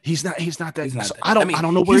guy. He's not that guy. So I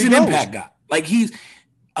don't know where he's he an goes. Impact guy. Like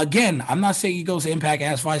again, I'm not saying he goes to Impact and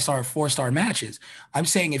has 5-star, 4-star matches. I'm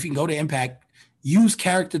saying if you can go to Impact, use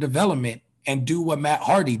character development and do what Matt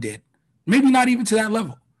Hardy did. Maybe not even to that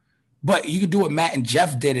level, but you could do what Matt and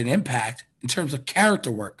Jeff did in Impact in terms of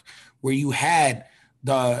character work, where you had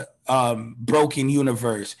the Broken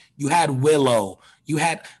Universe, you had Willow,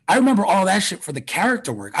 I remember all that shit for the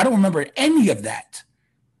character work. I don't remember any of that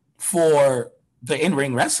for the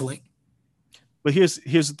in-ring wrestling. But here's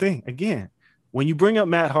the thing. Again, when you bring up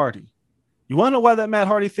Matt Hardy, you want to know why that Matt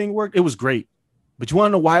Hardy thing worked? It was great. But you want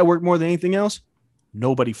to know why it worked more than anything else?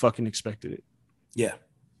 Nobody fucking expected it. Yeah.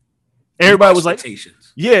 Everybody was like,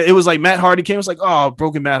 yeah, it was like Matt Hardy came. It was like, oh,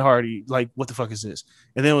 broken Matt Hardy. Like, what the fuck is this?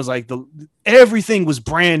 And then it was like everything was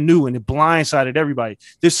brand new and it blindsided everybody.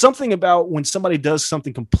 There's something about when somebody does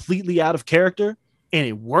something completely out of character and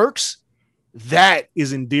it works, that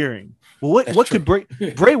is endearing. Well, what could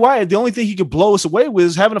Bray Wyatt? The only thing he could blow us away with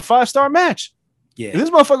is having a 5-star match. Yeah, and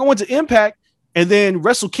this motherfucker went to Impact and then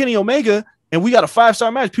wrestled Kenny Omega, and we got a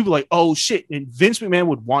 5-star match. People are like, oh shit, and Vince McMahon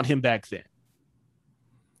would want him back then.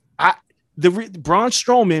 Braun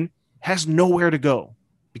Strowman has nowhere to go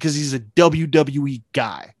because he's a WWE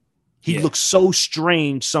guy. He looks so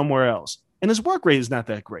strange somewhere else, and his work rate is not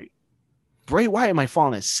that great. Bray Wyatt might fall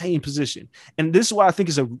in that same position, and this is why I think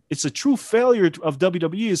it's a true failure of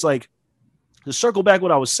WWE. Is like, to circle back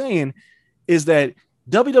what I was saying, is that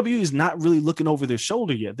WWE is not really looking over their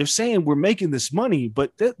shoulder yet. They're saying we're making this money,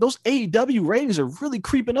 but those AEW ratings are really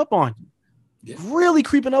creeping up on you. Yeah. Really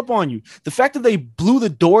creeping up on you. The fact that they blew the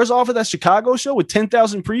doors off of that Chicago show with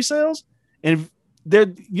 10,000 pre-sales, and they're,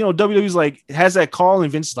 WWE's like, has that call,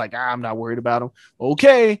 and Vince is like, I'm not worried about him.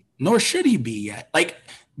 Okay. Nor should he be yet. Like,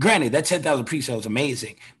 granted, that 10,000 pre-sale is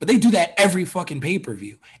amazing, but they do that every fucking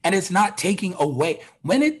pay-per-view, and it's not taking away.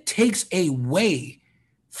 When it takes away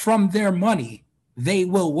from their money, they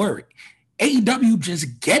will worry. AEW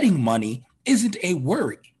just getting money isn't a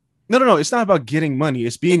worry. No. It's not about getting money.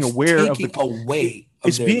 It's being aware of the away.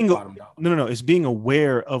 It's being no. It's being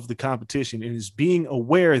aware of the competition, and it's being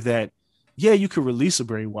aware that you could release a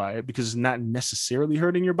Bray Wyatt because it's not necessarily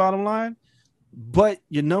hurting your bottom line, but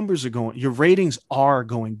your numbers are your ratings are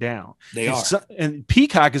going down. They are. And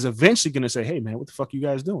Peacock is eventually going to say, "Hey, man, what the fuck are you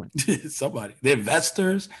guys doing?" Somebody, the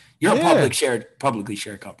investors. You're a publicly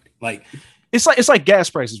shared company. Like it's like gas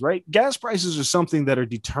prices, right? Gas prices are something that are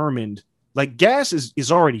determined. Like gas is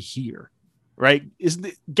already here, right?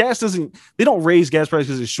 They don't raise gas prices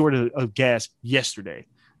because it's short of gas yesterday.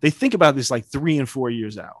 They think about this like 3 and 4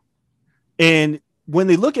 years out. And when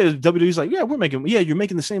they look at it, WWE's like, you're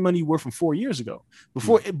making the same money you were from 4 years ago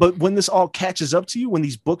before. But when this all catches up to you, when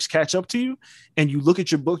these books catch up to you and you look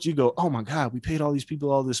at your books, you go, oh my God, we paid all these people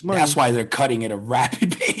all this money. That's why they're cutting at a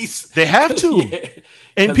rapid pace. They have to.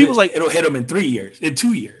 And people's like, it'll hit them in 3 years, in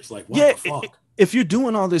 2 years. Like, what the fuck? If you're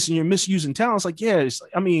doing all this and you're misusing talent, it's like,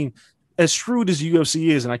 as shrewd as UFC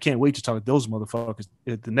is, and I can't wait to talk to those motherfuckers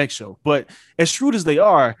at the next show, but as shrewd as they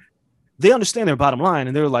are, they understand their bottom line,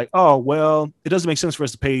 and they're like, oh, well, it doesn't make sense for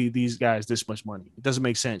us to pay these guys this much money. It doesn't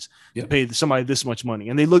make sense to pay somebody this much money.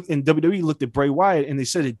 And WWE looked at Bray Wyatt and they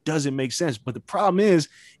said it doesn't make sense. But the problem is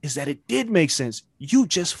that it did make sense. You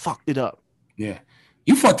just fucked it up. Yeah.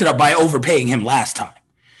 You fucked it up by overpaying him last time.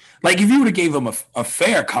 Like if you would have gave him a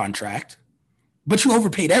fair contract, but you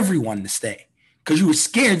overpaid everyone to stay because you were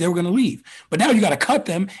scared they were going to leave. But now you got to cut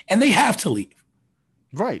them, and they have to leave.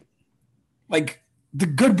 Right. Like the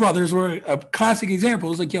Good Brothers were a classic example.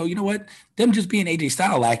 It was like, yo, you know what? Them just being AJ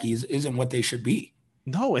Styles lackeys isn't what they should be.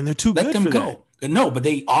 No, and they're too good. Let them go. No, but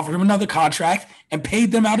they offered him another contract and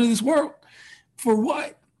paid them out of this world. For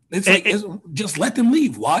what? Just let them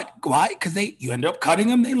leave. What? Why? Because you end up cutting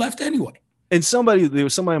them. They left anyway. And there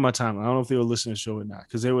was somebody in my time. I don't know if they were listening to the show or not,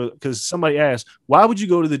 because somebody asked, why would you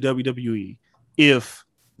go to the WWE if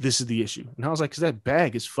this is the issue? And I was like, because that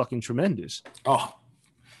bag is fucking tremendous. Oh,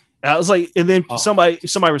 I was like, and then somebody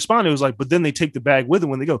responded, it was like, but then they take the bag with them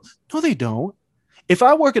when they go. No, they don't. If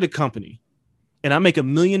I work at a company and I make $1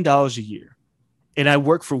 million a year and I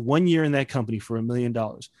work for 1 year in that company for $1 million,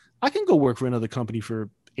 I can go work for another company for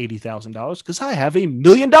 $80,000 because I have $1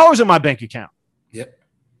 million in my bank account. Yep.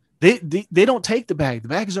 They don't take the bag. The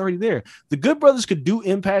bag is already there. The Good Brothers could do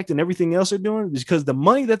Impact and everything else they're doing because the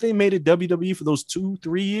money that they made at WWE for those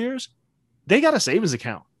 2-3 years, they got a savings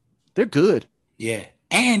account. They're good. Yeah.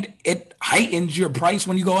 And it heightens your price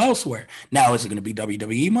when you go elsewhere. Now, is it going to be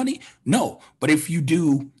WWE money? No. But if you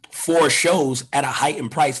do 4 shows at a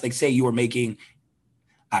heightened price, like say you were making,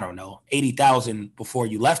 I don't know, 80,000 before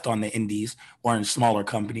you left on the indies or in smaller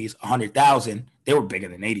companies, 100,000. They were bigger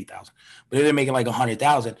than 80,000, but they're making like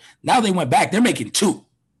 100,000. Now they went back. They're making 2.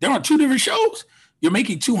 They're on 2 different shows. You're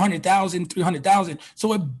making 200,000, 300,000.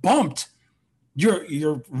 So it bumped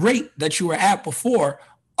your rate that you were at before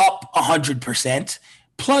up 100%.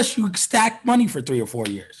 Plus you stacked money for 3 or 4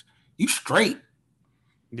 years. You straight.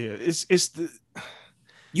 Yeah, it's the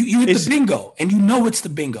you hit the bingo, and you know it's the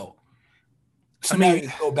bingo. So now you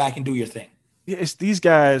mean, go back and do your thing. Yeah, it's these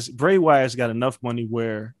guys. Bray Wyatt's got enough money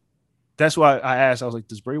where that's why I asked. I was like,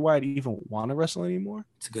 does Bray Wyatt even want to wrestle anymore?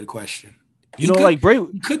 It's a good question. Like Bray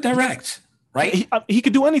he could direct, right? He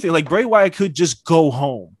could do anything. Like Bray Wyatt could just go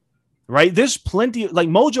home, right? There's plenty like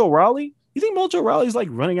Mojo Rawley. You think Mojo Rawley's like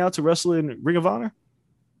running out to wrestle in Ring of Honor?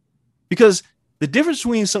 Because the difference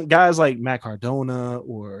between some guys like Matt Cardona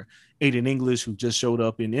or Aiden English who just showed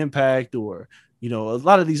up in Impact or, a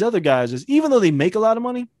lot of these other guys is even though they make a lot of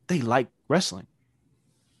money, they like wrestling.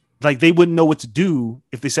 Like they wouldn't know what to do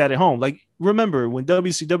if they sat at home. Like remember when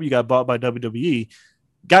WCW got bought by WWE,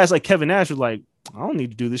 guys like Kevin Nash was like, I don't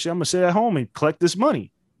need to do this shit. I'm going to sit at home and collect this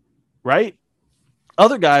money. Right.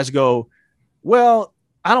 Other guys go, well,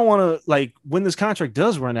 I don't want to like when this contract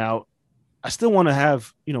does run out, I still want to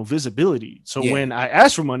have, visibility. So when I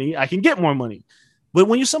ask for money, I can get more money. But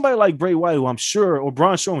when you're somebody like Bray Wyatt, who I'm sure, or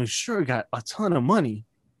Braun Strowman, sure got a ton of money.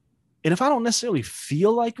 And if I don't necessarily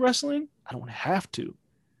feel like wrestling, I don't have to.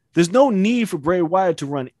 There's no need for Bray Wyatt to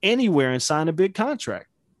run anywhere and sign a big contract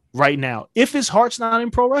right now. If his heart's not in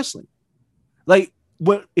pro wrestling, like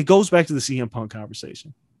it goes back to the CM Punk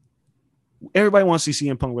conversation. Everybody wants to see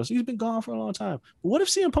CM Punk wrestle. He's been gone for a long time. But what if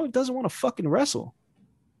CM Punk doesn't want to fucking wrestle?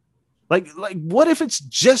 Like, what if it's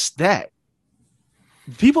just that?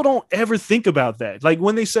 People don't ever think about that. Like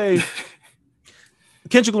when they say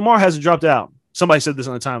Kendrick Lamar hasn't dropped out. Somebody said this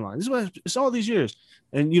on the timeline. It's all these years.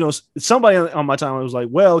 And, somebody on my timeline was like,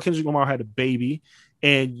 well, Kendrick Lamar had a baby.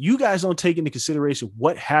 And you guys don't take into consideration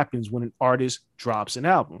what happens when an artist drops an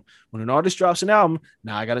album. When an artist drops an album,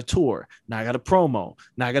 now I got to tour. Now I got to promo.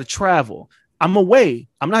 Now I got to travel. I'm away.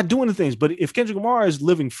 I'm not doing the things. But if Kendrick Lamar is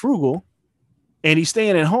living frugal, and he's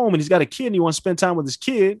staying at home and he's got a kid and he wants to spend time with his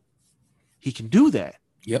kid, he can do that.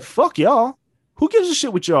 Yep. Fuck y'all. Who gives a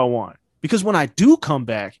shit what y'all want? Because when I do come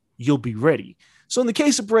back, you'll be ready. So in the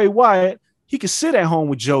case of Bray Wyatt, he could sit at home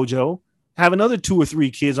with JoJo, have another 2 or 3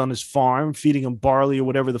 kids on his farm, feeding him barley or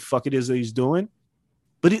whatever the fuck it is that he's doing.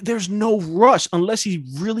 But there's no rush unless he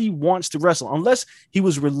really wants to wrestle, unless he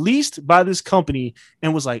was released by this company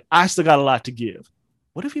and was like, I still got a lot to give.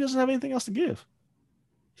 What if he doesn't have anything else to give?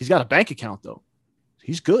 He's got a bank account though.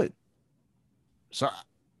 He's good. So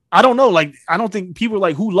I don't know. Like, I don't think people are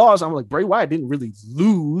like, who lost? I'm like, Bray Wyatt didn't really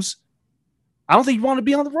lose. I don't think you want to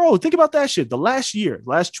be on the road. Think about that shit. The last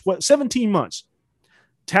 17 months,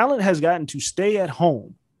 talent has gotten to stay at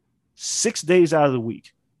home 6 days out of the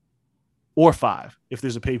week or 5 if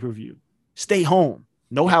there's a pay-per-view. Stay home.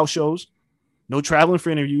 No house shows. No traveling for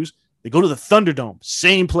interviews. They go to the Thunderdome.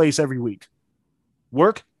 Same place every week.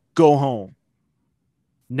 Work, go home.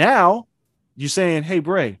 Now you're saying, hey,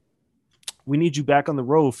 Bray, we need you back on the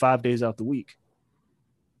road 5 days out the week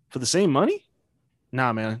for the same money?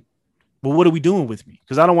 Nah, man. But what are we doing with me?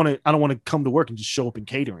 Because I don't want to come to work and just show up in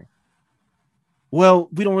catering. Well,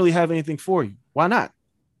 we don't really have anything for you. Why not?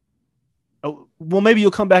 Oh, well, maybe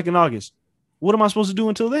you'll come back in August. What am I supposed to do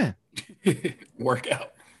until then? Work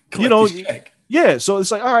out. Yeah. So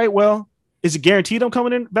it's like, all right, well, is it guaranteed I'm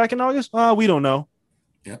coming in back in August? We don't know.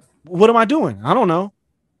 Yeah. What am I doing? I don't know.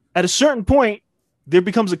 At a certain point, there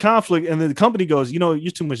becomes a conflict, and then the company goes,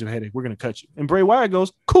 you're too much of a headache. We're going to cut you. And Bray Wyatt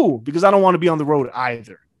goes, cool, because I don't want to be on the road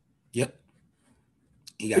either. Yep.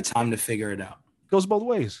 You got time to figure it out. Goes both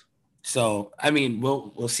ways. So, I mean,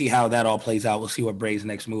 we'll see how that all plays out. We'll see what Bray's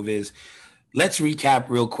next move is. Let's recap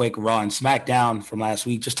real quick Raw and SmackDown from last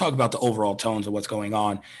week. Just talk about the overall tones of what's going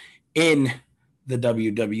on in the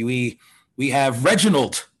WWE. We have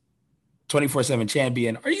Reginald, 24/7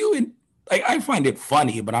 champion. Are you in? I find it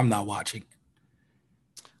funny, but I'm not watching.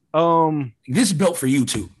 This is built for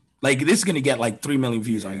YouTube. Like, this is going to get like 3 million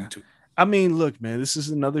views on YouTube. I mean, look, man, this is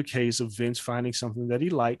another case of Vince finding something that he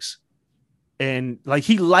likes. And like,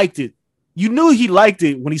 he liked it. You knew he liked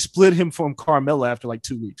it when he split him from Carmella after like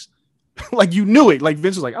 2 weeks. Like, you knew it. Like,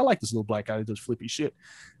 Vince was like, I like this little black guy that does flippy shit.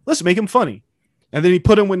 Let's make him funny. And then he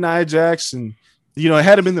put him with Nia Jax, and it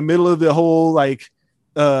had him in the middle of the whole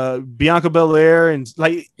Bianca Belair and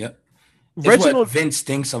Yep. Reginald. What Vince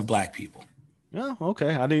thinks of black people. Yeah,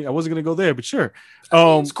 okay. I wasn't gonna go there, but sure.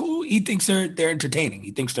 It's cool. He thinks they're entertaining.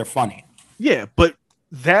 He thinks they're funny. Yeah, but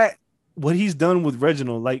what he's done with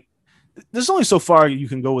Reginald, there's only so far you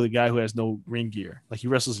can go with a guy who has no ring gear. Like, he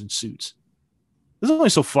wrestles in suits. There's only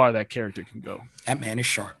so far that character can go. That man is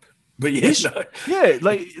sharp. But yeah,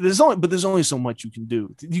 there's only so much you can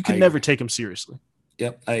do. You can never take him seriously.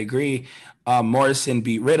 Yep, I agree. Morrison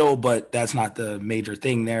beat Riddle, but that's not the major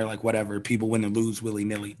thing there. Like, whatever, people win and lose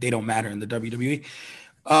willy-nilly. They don't matter in the WWE.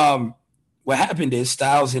 What happened is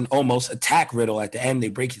Styles and almost attack Riddle at the end. They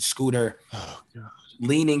break his scooter,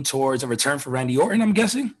 leaning towards a return for Randy Orton, I'm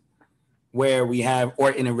guessing, where we have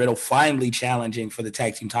Orton and Riddle finally challenging for the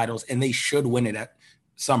tag team titles, and they should win it at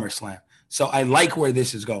SummerSlam. So I like where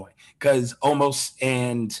this is going, because Omos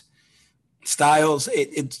and Styles,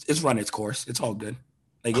 it's run its course. It's all good.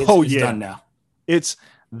 It's done now. It's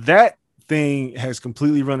that thing has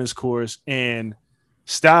completely run its course, and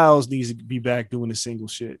Styles needs to be back doing the single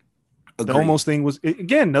shit. Agreed. The Omos thing was,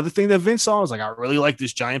 again, another thing that Vince saw was I really like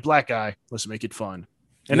this giant black guy. Let's make it fun.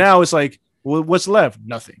 And now it's well, what's left?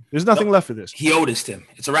 Nothing. There's nothing left for this. He Otis'd him.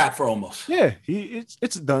 It's a wrap for Omos. Yeah,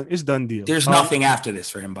 it's done. It's done deal. There's nothing after this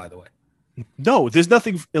for him, by the way. No, there's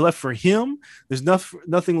nothing left for him. There's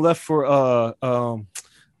nothing left for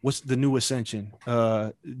what's the new Ascension?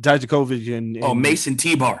 Dijakovic and Mason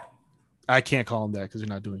T-Bar. I can't call them that because they're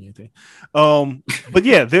not doing anything. But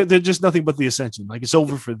yeah, they're just nothing but the Ascension. It's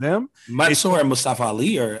over for them. Mansoor and Mustafa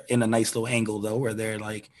Ali are in a nice little angle though, where they're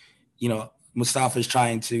Mustafa's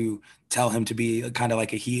trying to tell him to be kind of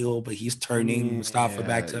like a heel, but he's turning Mustafa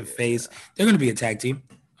back to face. They're going to be a tag team.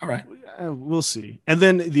 All right. We'll see. And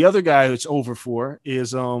then the other guy it's over for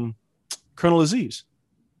is Colonel Aziz.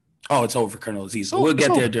 Oh, it's over for Colonel Aziz. We'll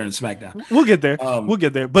get there during SmackDown. We'll get there. We'll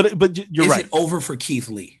get there. But you're right. Is it over for Keith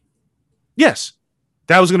Lee? Yes.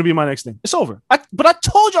 That was going to be my next thing. It's over. But I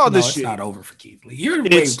told y'all this shit. It's not over for Keith Lee. You're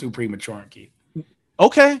way too premature, Keith.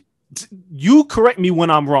 Okay. You correct me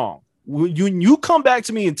when I'm wrong. You come back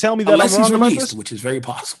to me and tell me that unless I'm wrong he's released, about this? which is very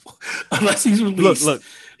possible. Unless he's released. Look.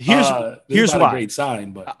 Here's not why. A great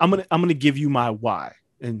sign, but I'm gonna give you my why,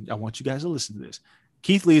 and I want you guys to listen to this.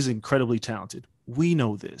 Keith Lee is incredibly talented. We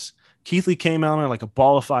know this. Keith Lee came out there like a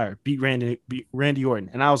ball of fire, beat Randy Orton,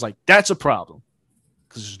 and I was like, that's a problem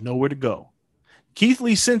because there's nowhere to go. Keith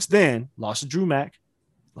Lee since then lost to Drew Mack,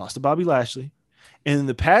 lost to Bobby Lashley, and in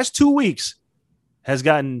the past 2 weeks has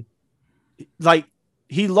gotten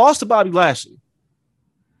he lost to Bobby Lashley,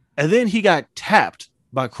 and then he got tapped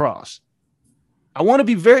by Cross. I want to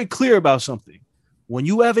be very clear about something. When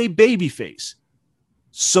you have a baby face,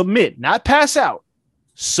 submit, not pass out,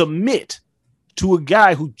 submit to a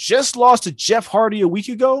guy who just lost to Jeff Hardy a week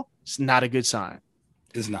ago. It's not a good sign.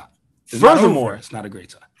 It's not. Furthermore, it's not a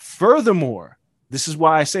great sign. Furthermore, this is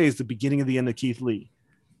why I say it's the beginning of the end of Keith Lee.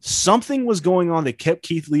 Something was going on that kept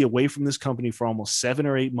Keith Lee away from this company for almost 7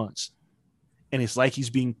 or 8 months. And it's like he's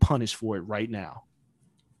being punished for it right now.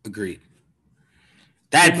 Agreed.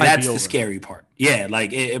 That's the scary part. Yeah,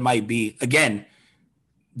 it might be. Again,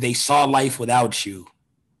 they saw life without you,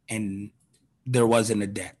 and there wasn't a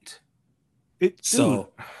dent. It's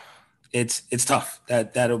tough.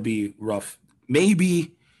 That'll be rough.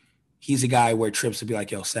 Maybe he's a guy where Trips would be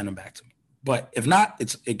like, "Yo, send him back to me." But if not,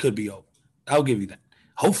 it could be over. I'll give you that.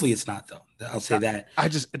 Hopefully, it's not though. I'll say that.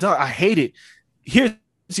 I hate it. Here's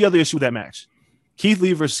the other issue with that match: Keith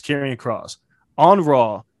Lee versus Karrion Kross on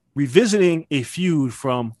Raw. Revisiting a feud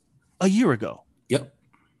from a year ago. Yep.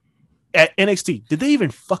 At NXT. Did they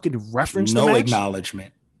even fucking reference the match? No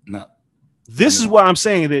acknowledgement. No. This is why I'm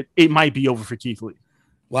saying that it might be over for Keith Lee.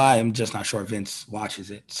 Well, I'm just not sure Vince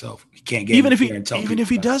watches it, so he can't get even if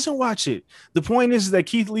he doesn't watch it. The point is that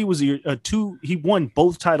Keith Lee was he won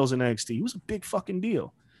both titles in NXT. He was a big fucking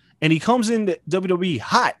deal. And he comes into WWE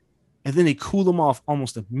hot, and then they cool him off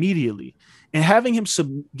almost immediately. And having him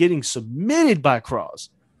getting submitted by Cross.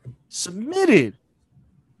 Submitted.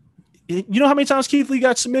 You know how many times Keith Lee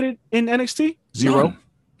got submitted in NXT? Zero.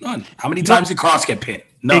 None. How many times did Cross get pinned?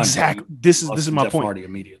 None. Exactly. This is my point.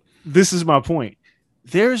 This is my point.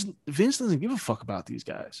 Vince doesn't give a fuck about these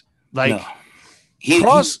guys.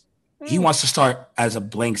 Cross. He wants to start as a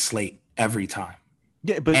blank slate every time.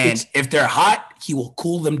 Yeah, but if they're hot, he will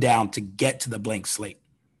cool them down to get to the blank slate.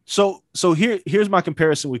 So here's my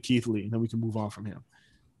comparison with Keith Lee, and then we can move on from him.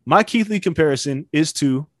 My Keith Lee comparison is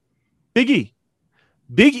to Big E.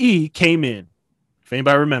 Big E came in, if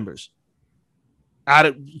anybody remembers,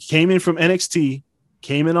 came in from NXT,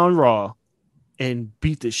 came in on Raw, and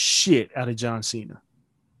beat the shit out of John Cena.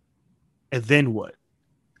 And then what?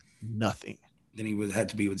 Nothing. Then he had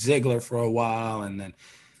to be with Ziggler for a while, and then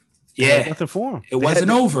nothing for him. It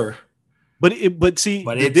wasn't over. But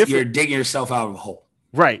you're digging yourself out of a hole.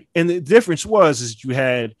 Right. And the difference was you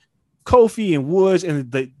had Kofi and Woods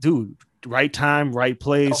and the dude, right time, right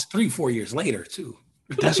place. 3-4 years later, too.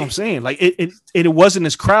 That's what I'm saying. Like it wasn't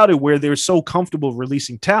as crowded where they're so comfortable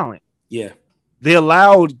releasing talent. Yeah. They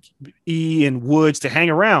allowed E and Woods to hang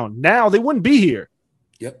around. Now they wouldn't be here.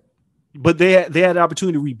 Yep. But they had an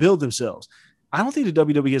opportunity to rebuild themselves. I don't think the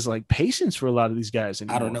WWE has like patience for a lot of these guys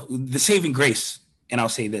anymore. I don't know. The saving grace, and I'll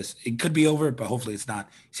say this, it could be over, but hopefully it's not.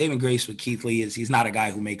 Saving grace with Keith Lee is he's not a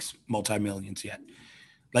guy who makes multi-millions yet.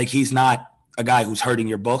 Like, he's not a guy who's hurting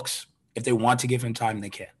your books. If they want to give him time, they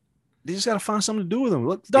can. They just got to find something to do with him.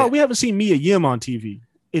 Look, dog, we haven't seen Mia Yim on TV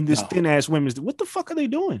in this thin-ass women's. What the fuck are they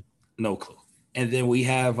doing? No clue. And then we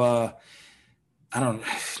have, Natalia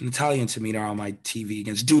and Tamina are on my TV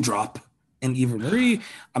against Doudrop and Eva Marie.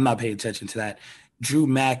 I'm not paying attention to that. Drew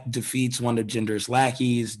Mack defeats one of Jinder's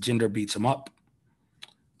lackeys. Jinder beats him up.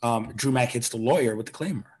 Drew Mack hits the lawyer with the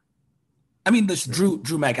claymore. I mean,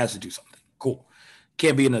 Drew Mack has to do something. Cool.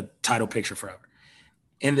 Can't be in a title picture forever.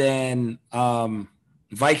 And then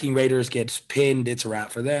Viking Raiders gets pinned. It's a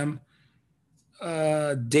wrap for them.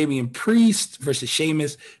 Damian Priest versus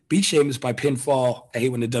Sheamus. Beat Sheamus by pinfall. I hate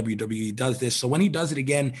when the WWE does this. So when he does it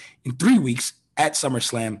again in 3 weeks at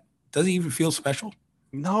SummerSlam, does it even feel special?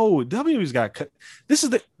 No, WWE's got cut. This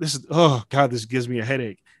is oh god, this gives me a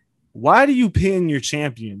headache. Why do you pin your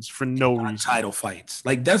champions for no reason? Title fights.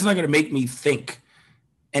 Like, that's not going to make me think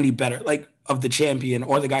any better, like, of the champion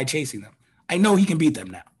or the guy chasing them. I know he can beat them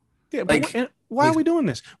now. Yeah, like, but why are we doing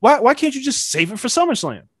this? Why can't you just save it for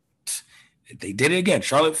SummerSlam? They did it again.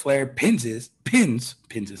 Charlotte Flair pins.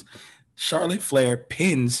 Charlotte Flair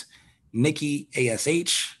pins Nikki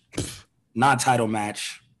ASH. Non-title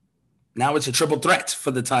match. Now it's a triple threat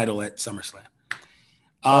for the title at SummerSlam.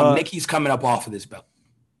 Nikki's coming up off of this belt.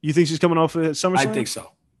 You think she's coming off of SummerSlam? I think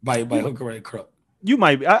so. By hook or by crook. You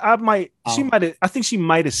might be. I might. She might. I think she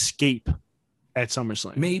might escape at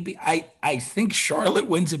SummerSlam. Maybe. I think Charlotte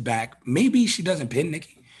wins it back. Maybe she doesn't pin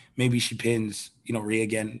Nikki. Maybe she pins, Rhea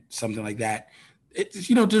again, something like that. It's,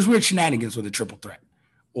 there's weird shenanigans with a triple threat.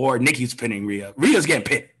 Or Nikki's pinning Rhea. Rhea's getting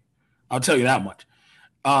pinned. I'll tell you that much.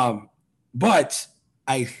 But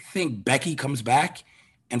I think Becky comes back.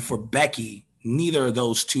 And for Becky, neither of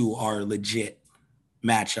those two are legit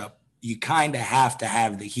matchup. You kind of have to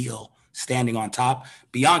have the heel standing on top.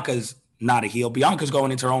 Bianca's not a heel. Bianca's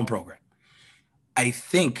going into her own program. I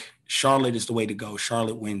think Charlotte is the way to go.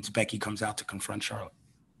 Charlotte wins. Becky comes out to confront Charlotte.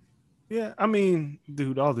 Yeah, I mean,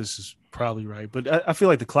 dude, all this is probably right, but I feel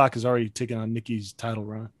like the clock is already ticking on Nikki's title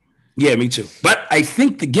run. Yeah, me too. But I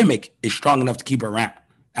think the gimmick is strong enough to keep her around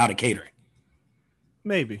out of catering.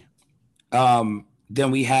 Maybe.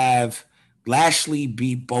 Then we have Lashley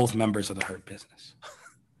beat both members of the Hurt Business.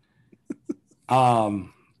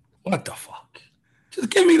 What the fuck? Just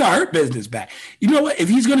give me the Hurt Business back. You know what? If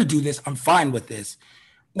he's going to do this, I'm fine with this.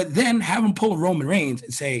 But then have him pull a Roman Reigns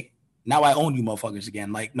and say, now I own you motherfuckers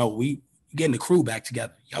again. Like, no, we getting the crew back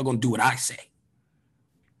together. Y'all going to do what I say.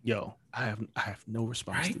 Yo, I have no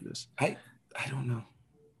response to this. I don't know.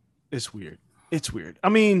 It's weird. I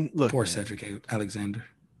mean, look. Poor Cedric Alexander.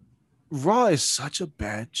 Raw is such a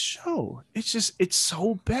bad show. It's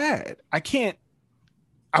so bad. I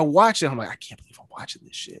watch it. I'm like, I can't believe I'm watching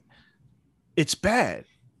this shit. It's bad.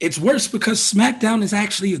 It's worse because SmackDown is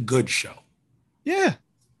actually a good show. Yeah.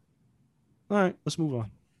 All right, let's move on.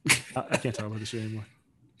 I can't talk about this shit anymore.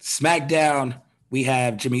 SmackDown, we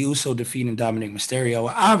have Jimmy Uso defeating Dominic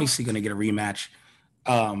Mysterio. Obviously going to get a rematch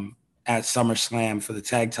at SummerSlam for the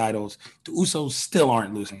tag titles. The Usos still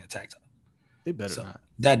aren't losing the tag title. They better not.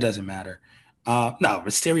 That doesn't matter. No,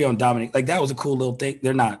 Mysterio and Dominic, like, that was a cool little thing.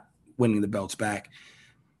 They're not winning the belts back.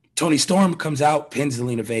 Toni Storm comes out, pins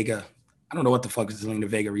Zelina Vega. I don't know what the fuck is Zelina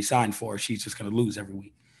Vega resigned for. She's just going to lose every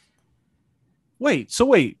week. Wait.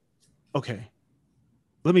 Okay.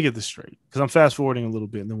 Let me get this straight, because I'm fast forwarding a little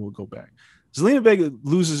bit and then we'll go back. Zelina Vega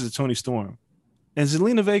loses to Toni Storm, and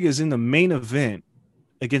Zelina Vega is in the main event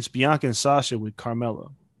against Bianca and Sasha with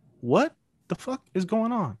Carmella. What the fuck is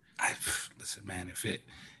going on? Listen, man,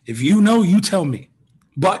 if you know, you tell me.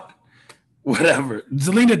 But whatever.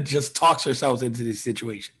 Zelina just talks herself into these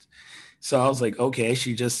situations. So I was like, okay,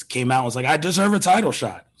 she just came out and was like, I deserve a title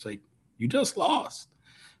shot. It's like, you just lost.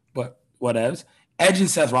 But whatever. Edge and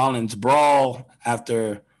Seth Rollins brawl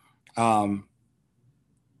after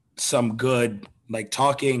some good, like,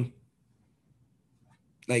 talking.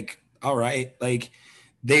 Like, all right. Like,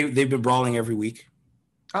 they've been brawling every week.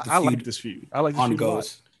 I like this feud. I like this feud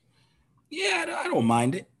goes. Yeah, I don't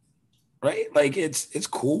mind it. right? Like it's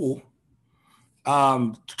cool.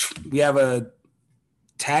 We have a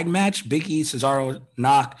tag match: Big E, Cesaro,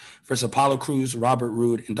 Knock versus Apollo Crews, Robert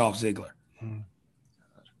Roode, and Dolph Ziggler.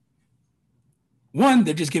 One,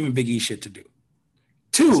 they're just giving Big E shit to do.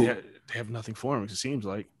 Two, they have nothing for him. It seems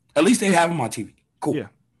like at least they have him on TV. Cool. Yeah.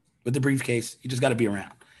 With the briefcase, you just got to be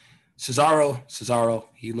around. Cesaro,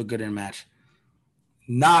 he looked good in a match.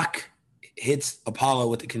 Knock hits Apollo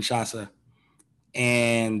with the Kinshasa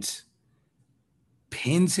and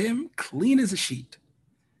pins him clean as a sheet.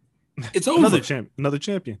 It's over. Another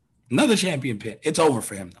champion pin. It's over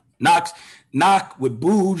for him though. Knock with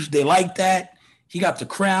Booge. They like that. He got the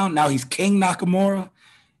crown. Now he's King Nakamura.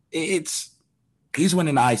 He's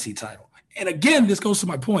winning the IC title. And again, this goes to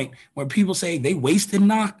my point when people say they wasted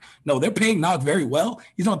Knock. No, they're paying Knock very well.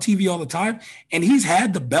 He's on TV all the time, and he's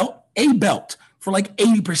had a belt for like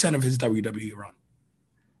 80% of his WWE run.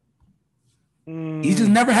 He's just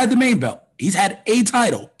never had the main belt. He's had a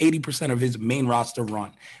title 80% of his main roster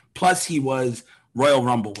run. Plus, he was Royal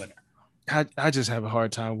Rumble winner. I just have a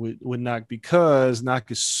hard time with Knock because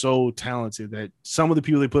Knock is so talented that some of the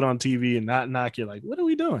people they put on TV and not Knock, you're like, what are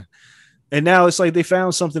we doing? And now it's like they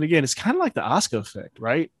found something again. It's kind of like the Oscar effect,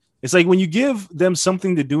 right? It's like when you give them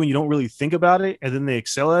something to do and you don't really think about it, and then they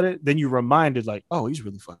excel at it, then you're reminded like, oh, he's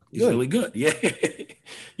really fucking good. He's really good. Yeah.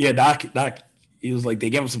 Yeah, Knock, he was like, they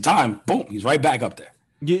gave him some time. Boom, he's right back up there.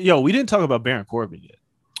 Yo, we didn't talk about Baron Corbin yet.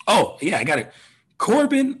 Oh, yeah, I got it.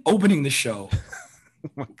 Corbin opening the show. Oh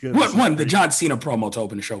my goodness. The John Cena promo to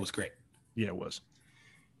open the show was great. Yeah, it was.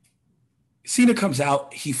 Cena comes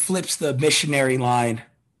out. He flips the missionary line.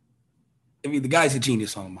 I mean, the guy's a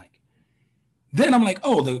genius on the mic. Then I'm like,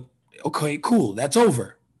 okay, cool. That's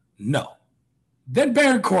over. No. Then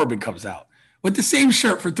Baron Corbin comes out with the same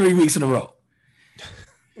shirt for 3 weeks in a row.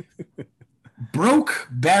 Broke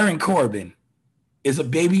Baron Corbin is a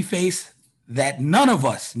babyface that none of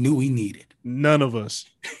us knew we needed. None of us.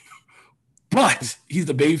 But he's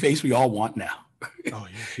the babyface we all want now. Oh,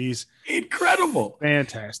 yeah. He's incredible.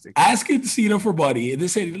 Fantastic. Asking Cena for money. And they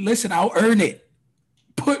said, listen, I'll earn it.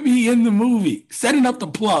 Put me in the movie. Setting up the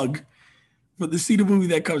plug for the Cena movie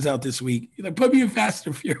that comes out this week. He's like, put me in Fast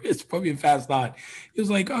and Furious. Put me in Fast 9. He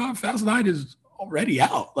was like, Fast 9 is already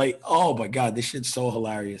out. Like, oh, my God. This shit's so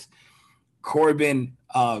hilarious. Corbin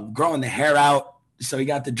growing the hair out. So he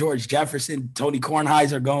got the George Jefferson, Tony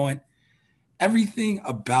Kornheiser going. Everything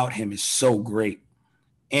about him is so great.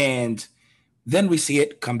 And then we see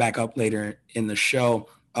it come back up later in the show.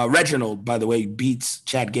 Reginald, by the way, beats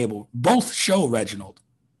Chad Gable. Both show Reginald,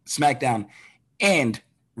 SmackDown and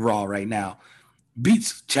Raw right now,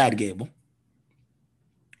 beats Chad Gable.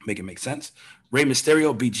 Make it make sense. Rey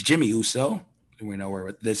Mysterio beats Jimmy Uso. We know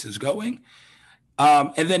where this is going.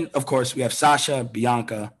 And then, of course, we have Sasha,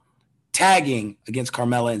 Bianca tagging against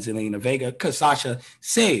Carmella and Zelina Vega because Sasha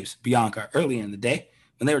saves Bianca early in the day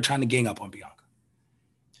when they were trying to gang up on Bianca.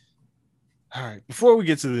 All right. Before we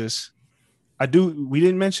get to this, we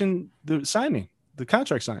didn't mention the signing, the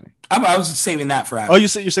contract signing. I was saving that for after. Oh, you're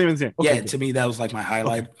saving the thing. Okay, yeah, good. To me, that was like my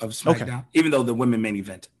highlight of SmackDown, even though the women main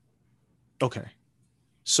event. Okay.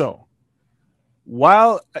 So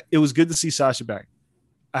while it was good to see Sasha back,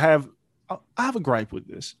 I have a gripe with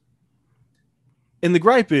this. And the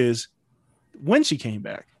gripe is when she came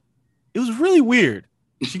back, it was really weird.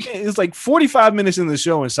 It was like 45 minutes in the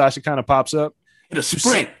show and Sasha kind of pops up. In a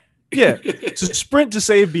sprint. Yeah. It's a sprint to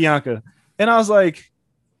save Bianca. And I was like,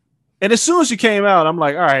 and as soon as she came out, I'm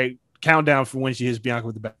like, all right, countdown for when she hits Bianca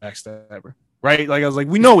with the backstabber. Right? Like I was like,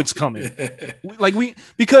 we know it's coming.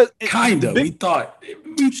 Because we thought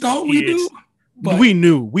we knew. But we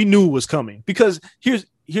knew it was coming because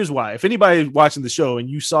here's why. If anybody watching the show and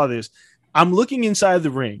you saw this, I'm looking inside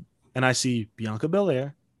the ring and I see Bianca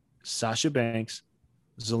Belair, Sasha Banks,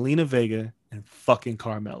 Zelina Vega, and fucking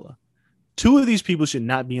Carmella. Two of these people should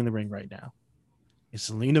not be in the ring right now. It's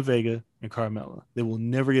Zelina Vega and Carmella. They will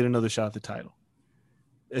never get another shot at the title.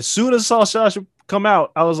 As soon as I saw Sasha come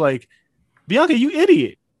out, I was like, Bianca, you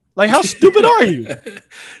idiot. Like, how stupid are you?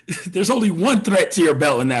 There's only one threat to your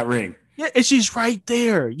belt in that ring. Yeah, and she's right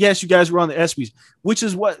there. Yes, you guys were on the ESPYs, which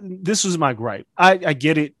is this was my gripe. I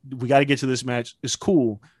get it. We got to get to this match. It's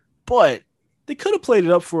cool. But they could have played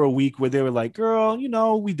it up for a week where they were like, girl,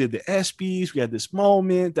 we did the ESPYs. We had this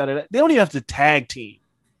moment. Da, da, da. They don't even have to tag team.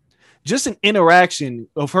 Just an interaction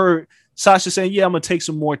of her, Sasha saying, yeah, I'm going to take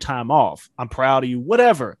some more time off. I'm proud of you,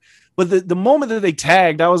 whatever. But the moment that they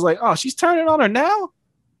tagged, I was like, oh, she's turning on her now?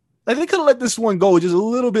 Like they could have let this one go just a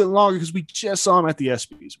little bit longer because we just saw him at the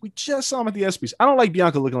ESPYs. I don't like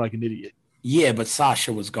Bianca looking like an idiot. Yeah, but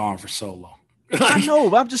Sasha was gone for so long. I know,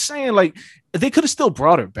 but I'm just saying, like, they could have still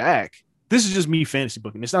brought her back. this is just me fantasy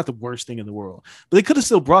booking. It's not the worst thing in the world, but they could have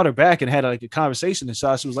still brought her back and had like a conversation. And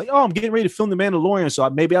Sasha was like, "Oh, I'm getting ready to film The Mandalorian, so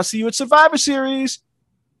maybe I'll see you at Survivor Series,"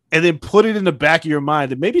 and then put it in the back of your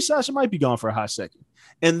mind that maybe Sasha might be gone for a hot second,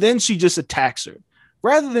 and then she just attacks her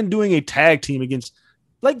rather than doing a tag team against,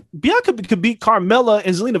 like, Bianca could beat Carmella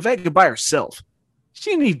and Zelina Vega by herself. She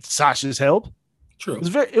didn't need Sasha's help. True.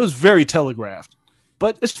 It was very telegraphed,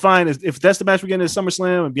 but it's fine. If that's the match we're getting at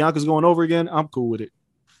SummerSlam and Bianca's going over again, I'm cool with it.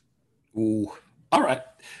 Ooh. All right.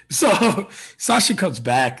 So Sasha comes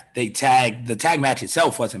back. They tag. The tag match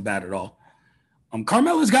itself wasn't bad at all.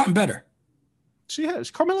 Carmella's gotten better. She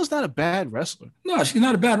has. Carmella's not a bad wrestler. No, she's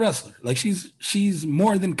not a bad wrestler. Like, she's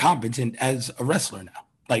more than competent as a wrestler now.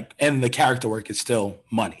 Like, and the character work is still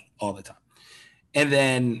money all the time. And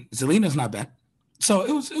then Zelina's not bad. So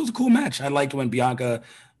it was a cool match. I liked when Bianca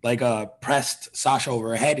pressed Sasha over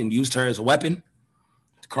her head and used her as a weapon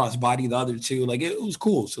to crossbody the other two. Like, it was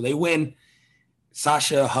cool. So they win.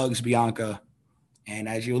 Sasha hugs Bianca, and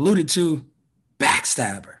as you alluded to,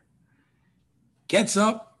 backstab her. Gets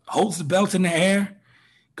up, holds the belt in the air,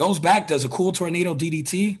 goes back, does a cool tornado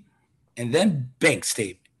DDT, and then bank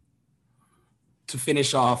statement to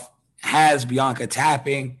finish off. Has Bianca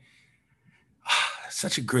tapping.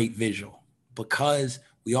 Such a great visual, because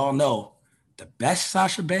we all know the best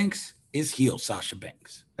Sasha Banks is heel Sasha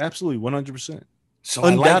Banks. Absolutely, 100%. So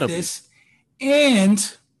I like this,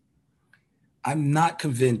 and I'm not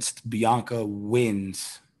convinced Bianca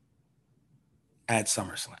wins at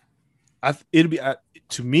SummerSlam.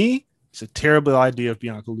 To me, it's a terrible idea if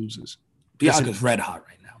Bianca loses. Bianca's red hot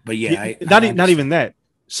right now, but yeah, not even that.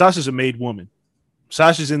 Sasha's a made woman.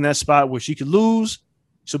 Sasha's in that spot where she could lose,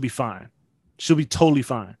 she'll be fine. She'll be totally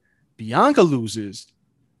fine. Bianca loses,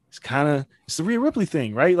 it's the Rhea Ripley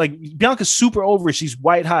thing, right? Like, Bianca's super over. She's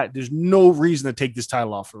white hot. There's no reason to take this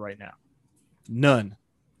title off her right now. None.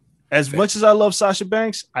 As much as I love Sasha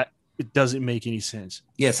Banks, it doesn't make any sense.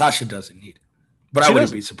 Yeah, Sasha doesn't need it, but I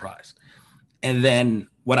wouldn't be surprised. And then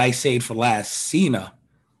what I saved for last, Cena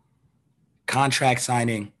contract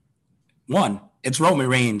signing. One, it's Roman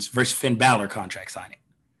Reigns versus Finn Balor contract signing.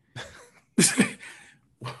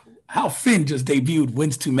 How Finn just debuted,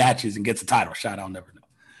 wins 2 matches, and gets a title shot, I'll never know.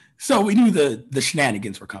 So we knew the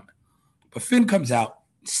shenanigans were coming. But Finn comes out,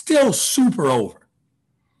 still super over.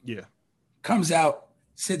 Yeah. Comes out,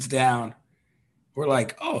 sits down. We're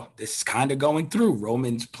like, oh, this is kind of going through.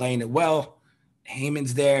 Roman's playing it well.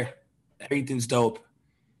 Heyman's there. Everything's dope.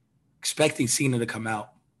 Expecting Cena to come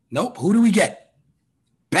out. Nope. Who do we get?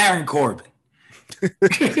 Baron Corbin.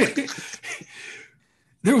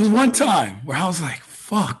 There was one time where I was like,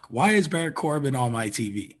 fuck, why is Baron Corbin on my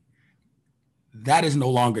TV? That is no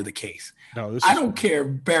longer the case. No, I don't care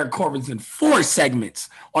if Baron Corbin's in 4 segments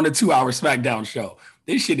on a 2-hour SmackDown show.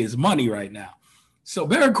 This shit is money right now. So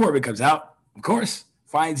Baron Corbin comes out, of course,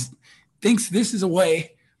 thinks this is a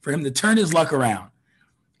way for him to turn his luck around.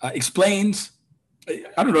 Explains,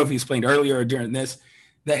 I don't know if he explained earlier or during this,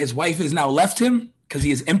 that his wife has now left him because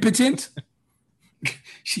he is impotent.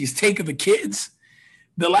 She's taken the kids.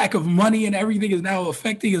 The lack of money and everything is now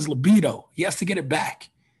affecting his libido. He has to get it back.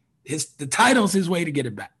 The title's his way to get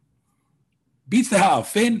it back. Beats the hell out of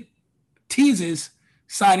Finn, teases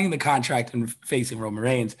signing the contract and facing Roman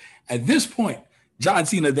Reigns. At this point, John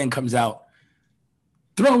Cena then comes out,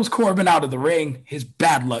 throws Corbin out of the ring. His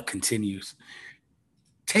bad luck continues.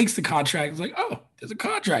 Takes the contract. He's like, oh, there's a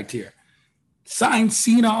contract here. Signs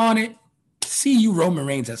Cena on it. See you, Roman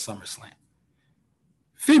Reigns, at SummerSlam.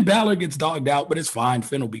 Finn Balor gets dogged out, but it's fine.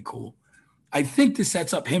 Finn will be cool. I think this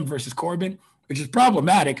sets up him versus Corbin, which is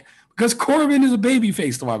problematic because Corbin is a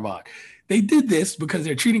babyface to my mind. They did this because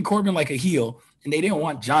they're treating Corbin like a heel, and they didn't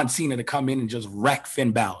want John Cena to come in and just wreck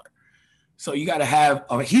Finn Balor. So you got to have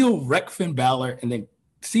a heel wreck Finn Balor, and then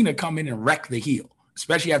Cena come in and wreck the heel,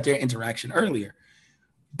 especially after their interaction earlier.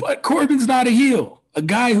 But Corbin's not a heel. A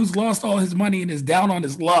guy who's lost all his money and is down on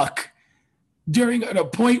his luck during a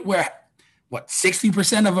point where,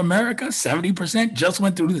 60% of America, 70% just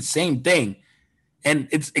went through the same thing. And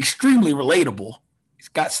it's extremely relatable. He's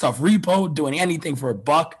got stuff repoed, doing anything for a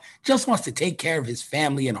buck, just wants to take care of his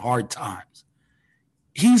family in hard times.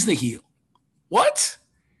 He's the heel. What?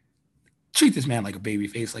 Treat this man like a baby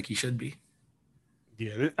face, like he should be.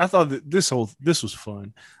 Yeah, I thought that this was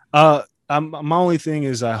fun. My only thing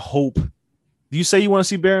is, I hope. Do you say you want to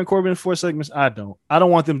see Baron Corbin in 4 segments? I don't. I don't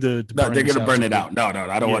want them to no, they're going to burn it out. No,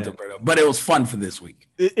 I don't want them to burn it out. But it was fun for this week.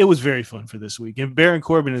 It was very fun for this week. And Baron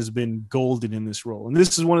Corbin has been golden in this role. And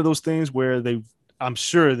this is one of those things where I'm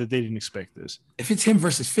sure that they didn't expect this. If it's him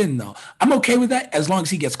versus Finn, though, I'm okay with that as long as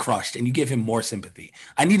he gets crushed and you give him more sympathy.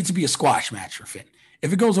 I need it to be a squash match for Finn.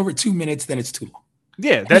 If it goes over 2 minutes, then it's too long.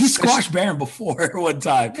 Yeah, he squashed Baron before one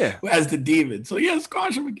time as the demon. So yeah,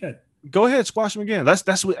 squash him again. Go ahead, squash him again.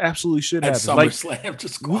 That's what absolutely should happen. At SummerSlam,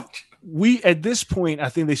 just squash. We at this point, I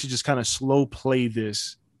think they should just kind of slow play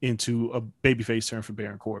this into a babyface turn for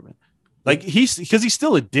Baron Corbin. Like he's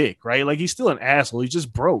still a dick, right? Like he's still an asshole. He's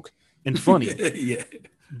just broke and funny. Yeah.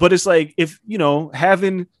 But it's like if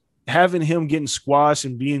having him getting squashed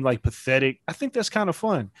and being like pathetic, I think that's kind of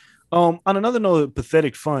fun. On another note,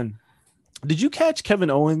 pathetic fun. Did you catch Kevin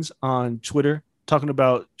Owens on Twitter tweeting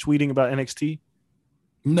about NXT?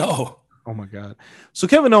 No. Oh my God. So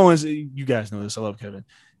Kevin Owens, you guys know this. I love Kevin.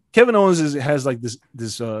 Kevin Owens has like this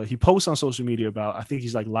he posts on social media about, I think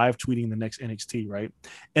he's like live tweeting the next NXT, right?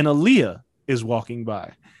 And Aaliyah is walking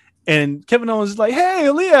by. And Kevin Owens is like, "Hey,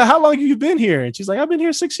 Aaliyah, how long have you been here?" And she's like, "I've been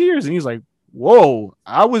here 6 years." And he's like, "Whoa,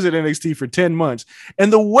 I was at NXT for 10 months.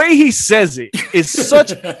 And the way he says it is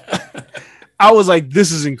such, I was like,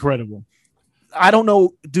 this is incredible. I don't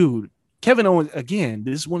know, dude. Kevin Owens, again,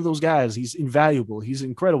 this is one of those guys. He's invaluable. He's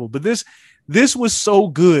incredible. But this was so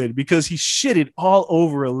good because he shitted all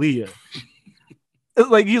over Aaliyah.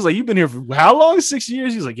 Like, he's like, "You've been here for how long? 6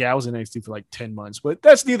 years?" He's like, "Yeah, I was in NXT for like 10 months, but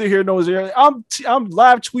that's neither here nor there." I'm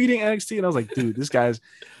live tweeting NXT. And I was like, dude, this guy's,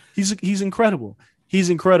 he's incredible. He's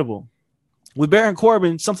incredible. With Baron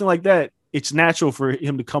Corbin, something like that, it's natural for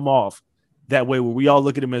him to come off that way where we all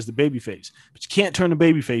look at him as the babyface. But you can't turn the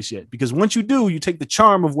babyface yet, because once you do, you take the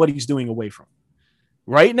charm of what he's doing away from him.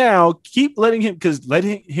 Right now, keep letting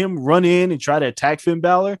him run in and try to attack Finn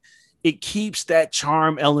Balor. It keeps that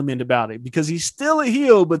charm element about it because he's still a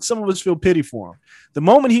heel, but some of us feel pity for him. The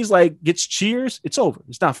moment he's like gets cheers, it's over.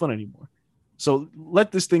 It's not fun anymore. So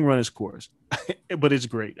let this thing run its course. But it's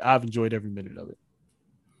great. I've enjoyed every minute of it.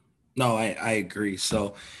 No, I agree.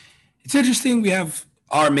 So it's interesting. We have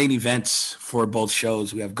our main events for both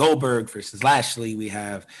shows. We have Goldberg versus Lashley. We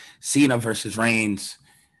have Cena versus Reigns.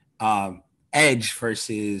 Edge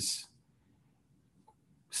versus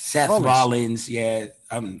Seth Rollins. Yeah,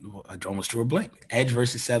 I almost drew a blank. Edge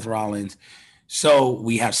versus Seth Rollins. So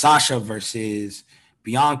we have Sasha versus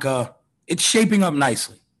Bianca. It's shaping up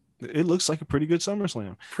nicely. It looks like a pretty good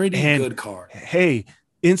SummerSlam. Good card. Hey,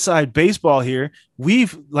 inside baseball here, we're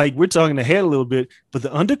talking ahead a little bit, but the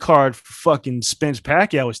undercard for fucking Spence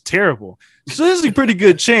Pacquiao is terrible. So this is a pretty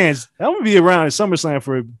good chance I'm gonna be around at SummerSlam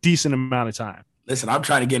for a decent amount of time. Listen, I'm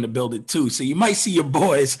trying to get in the building too, so you might see your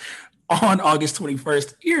boys on August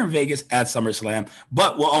 21st here in Vegas at SummerSlam,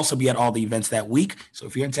 but we'll also be at all the events that week. So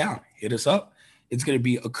if you're in town, hit us up. It's going to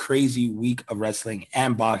be a crazy week of wrestling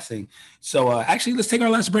and boxing. So actually, let's take our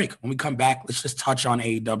last break. When we come back, let's just touch on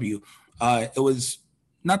AEW. It was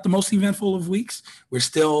not the most eventful of weeks. We're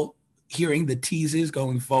still hearing the teases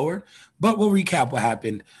going forward, but we'll recap what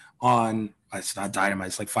happened on, it's not Dynamite,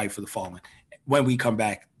 it's like Fight for the Fallen. When we come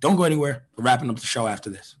back, don't go anywhere. We're wrapping up the show after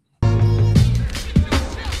this.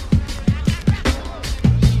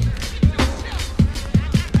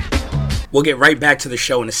 We'll get right back to the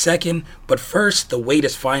show in a second, but first, the wait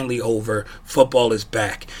is finally over. Football is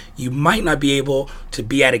back. You might not be able to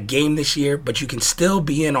be at a game this year, but you can still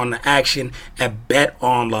be in on the action at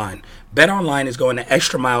BetOnline. BetOnline is going the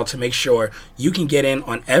extra mile to make sure you can get in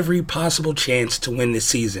on every possible chance to win this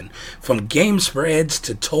season. From game spreads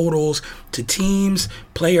to totals to teams,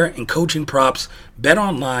 player, and coaching props,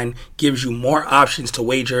 BetOnline gives you more options to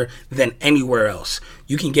wager than anywhere else.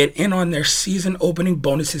 You can get in on their season opening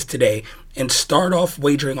bonuses today and start off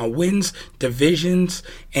wagering on wins, divisions,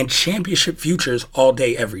 and championship futures all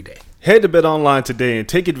day, every day. Head to BetOnline today and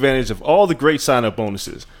take advantage of all the great sign-up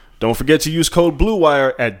bonuses. Don't forget to use code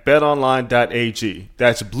BlueWire at betonline.ag.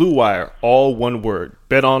 That's BlueWire, all one word.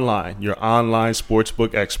 BetOnline, your online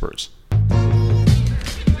sportsbook experts.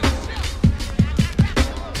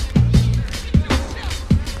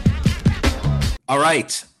 All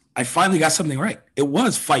right. I finally got something right. It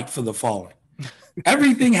was Fight for the Fallen.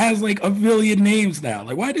 Everything has like a million names now.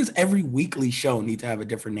 Like, why does every weekly show need to have a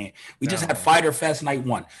different name? We just had Fyter Fest Night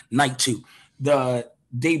 1, Night 2. The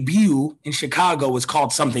debut in Chicago was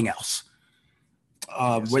called something else,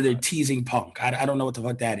 where they're teasing Punk. I don't know what the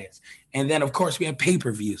fuck that is. And then, of course, we have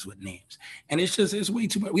pay-per-views with names. And it's way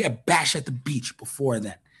too much. We had Bash at the Beach before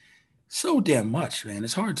that. So damn much, man.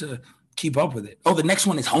 It's hard to keep up with it. Oh, the next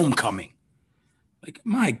one is Homecoming. Like,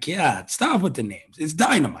 my God, stop with the names. It's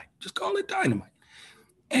Dynamite. Just call it Dynamite.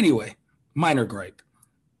 Anyway, minor gripe.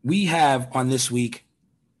 We have on this week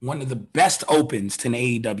one of the best opens to an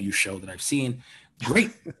AEW show that I've seen.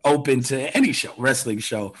 Great open to any show, wrestling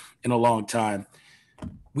show in a long time.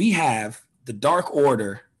 We have the Dark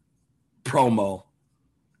Order promo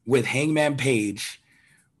with Hangman Page,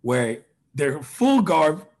 where they're full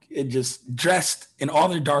garb and just dressed in all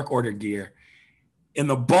their Dark Order gear. in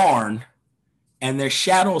the barn, and their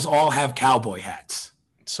shadows all have cowboy hats.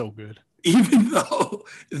 So good. Even though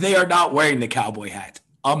they are not wearing the cowboy hat.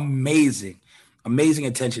 Amazing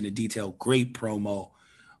attention to detail. Great promo.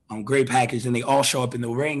 Great package. And they all show up in the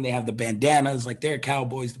ring. They have the bandanas, like they're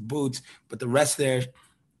cowboys, the boots, but the rest of their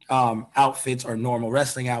outfits are normal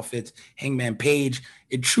wrestling outfits. Hangman Page.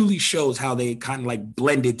 It truly shows how they kind of like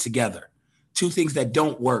blended together. Two things that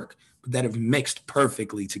don't work, but that have mixed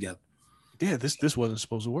perfectly together. Yeah, this wasn't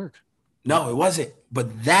supposed to work. No, it wasn't.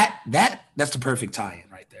 But that's the perfect tie-in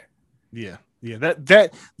right there. Yeah.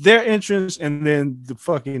 That their entrance and then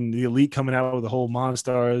the Elite coming out with the whole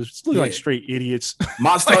Monstars. It's looking like straight idiots.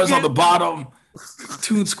 Monstars on the bottom,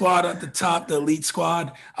 Toon Squad at the top, the Elite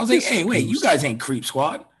Squad. I was like, hey, wait, you guys ain't Creep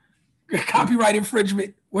Squad. Copyright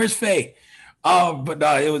infringement. Where's Faye? But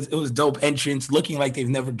no, it was dope entrance, looking like they've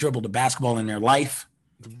never dribbled a basketball in their life.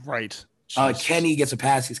 Right. Kenny gets a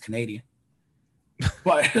pass. He's Canadian.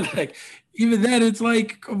 But like even then, it's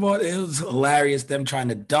like, come on, it was hilarious. Them trying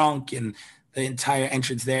to dunk and the entire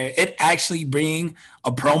entrance there. It actually being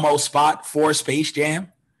a promo spot for Space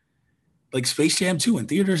Jam, like Space Jam 2 in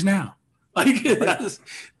theaters now. Like that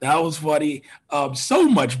was funny. So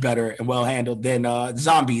much better and well handled than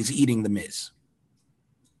zombies eating the Miz.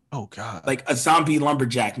 Oh God! Like a zombie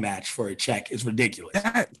lumberjack match for a check is ridiculous.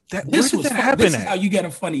 This was happen. This is how you get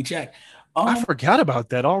a funny check. I forgot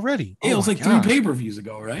about that already. It was like 3 pay-per-views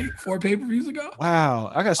ago, right? 4 pay-per-views ago. Wow,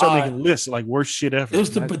 I gotta start making lists like worst shit ever. It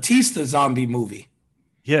was the Batista zombie movie.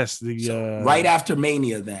 Yes, right after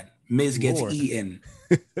Mania. Then Miz gets eaten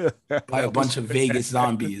by a bunch of Vegas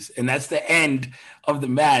zombies, and that's the end of the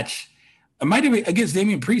match. It might have been against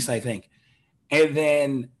Damian Priest, I think. And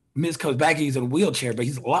then Miz comes back. He's in a wheelchair, but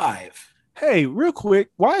he's alive. Hey, real quick,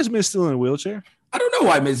 why is Miz still in a wheelchair? I don't know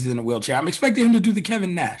why Miz is in a wheelchair. I'm expecting him to do the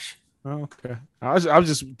Kevin Nash. Oh, okay. I was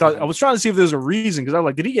trying to see if there's a reason because I was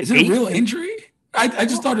like, did he get? Is it a real injury? I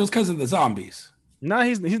just thought it was because of the zombies. No,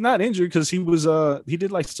 he's not injured because he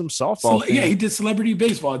did like some softball. Yeah, he did celebrity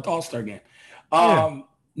baseball at the All-Star game.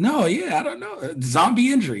 No, I don't know.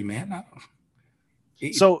 Zombie injury, man.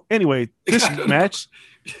 So anyway, this match,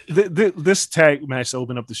 this tag match to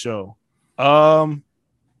open up the show,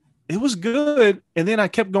 it was good, and then I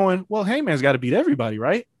kept going. Well, Hangman's got to beat everybody,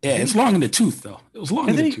 right? Yeah, it's long in the tooth, though. It was long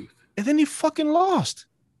in the tooth. And then he fucking lost.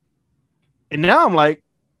 And now I'm like,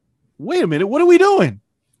 wait a minute, what are we doing?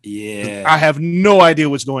 Yeah. I have no idea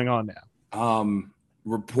what's going on now.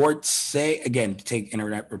 Reports say, again, take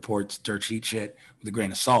internet reports, dirt sheet shit with a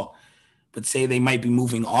grain of salt, but say they might be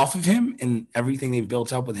moving off of him and everything they've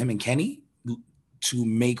built up with him and Kenny to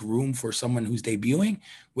make room for someone who's debuting,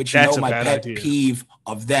 which my pet peeve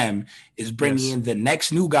of them is bringing in the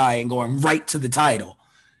next new guy and going right to the title.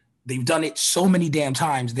 They've done it so many damn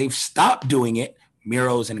times. They've stopped doing it.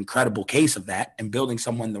 Miro's an incredible case of that and building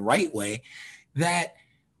someone the right way that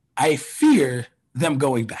I fear them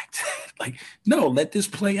going back to that. Like, no, let this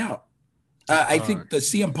play out. I think the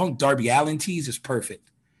CM Punk Darby Allin tease is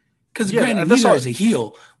perfect. Because granted, Miro is a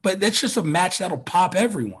heel, but that's just a match that'll pop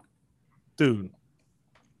everyone. Dude,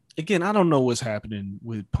 again, I don't know what's happening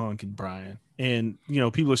with Punk and Bryan. And,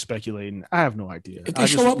 people are speculating. I have no idea. If they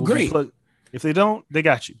show up, great. If they don't, they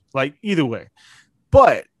got you. Like, either way.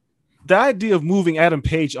 But the idea of moving Adam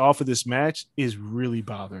Page off of this match is really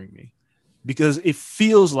bothering me because it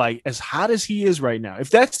feels like, as hot as he is right now, if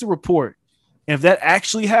that's the report, and if that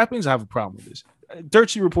actually happens, I have a problem with this. Dirt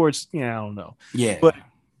sheet reports, I don't know. Yeah.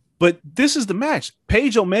 But this is the match.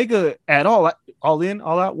 Page Omega at all in,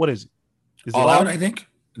 all out. What is it? Is all out, I think.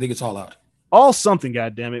 I think it's all out. All something,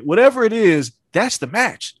 goddammit. Whatever it is, that's the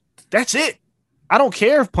match. That's it. I don't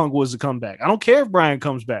care if Punk was to come back. I don't care if Bryan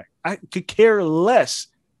comes back. I could care less.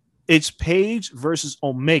 It's Page versus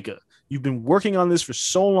Omega. You've been working on this for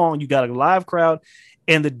so long. You got a live crowd,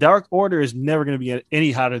 and the Dark Order is never going to be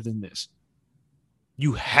any hotter than this.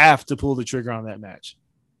 You have to pull the trigger on that match.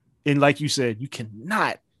 And like you said, you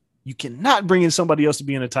cannot bring in somebody else to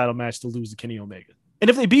be in a title match to lose to Kenny Omega. And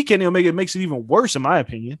if they beat Kenny Omega, it makes it even worse, in my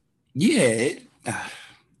opinion. Yeah.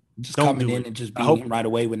 Just coming in and just beating him right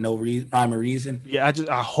away with no rhyme or reason. Yeah,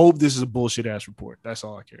 I hope this is a bullshit ass report. That's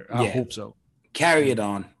all I care. I hope so. Carry it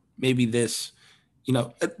on. Maybe this,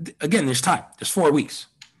 again, there's time. There's 4 weeks.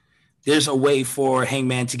 There's a way for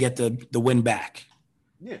Hangman to get the win back.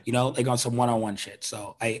 Yeah. Like on some one-on-one shit.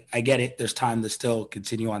 So I get it. There's time to still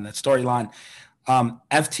continue on that storyline.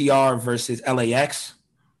 FTR versus LAX.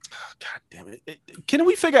 Oh, God damn it. Can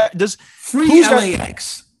we figure out free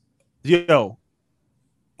LAX?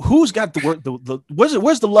 Who's got the work?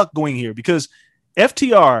 Where's the luck going here? Because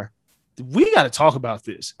FTR, we got to talk about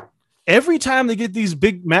this. Every time they get these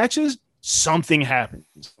big matches, something happens.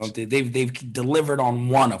 They've delivered on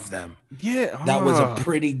one of them. Yeah, that was a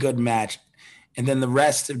pretty good match, and then the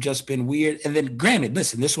rest have just been weird. And then, granted,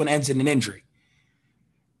 listen, this one ends in an injury,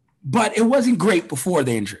 but it wasn't great before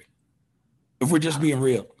the injury. If we're just being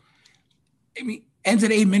real, I mean, ends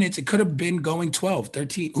at 8 minutes. It could have been going 12,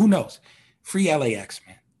 13. Who knows? Free LAX,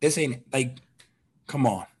 man. This ain't like, come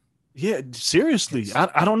on. Yeah, seriously.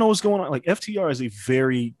 I don't know what's going on. Like, FTR is a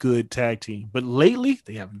very good tag team, but lately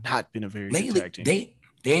they have not been a very good tag team.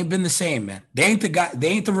 They ain't been the same, man. They ain't the guy. They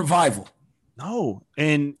ain't the Revival. No,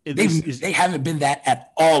 and they haven't been that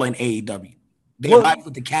at all in AEW. They arrived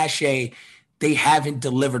with the cachet. They haven't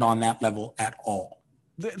delivered on that level at all.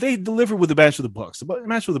 They delivered with the match with the Bucks. The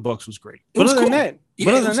match with the Bucks was great. But other than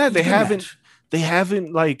that, they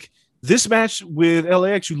haven't like this match with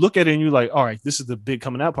LAX. You look at it and you're like, all right, this is the big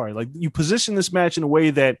coming out party. Like, you position this match in a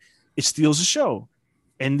way that it steals the show.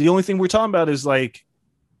 And the only thing we're talking about is like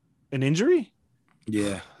an injury.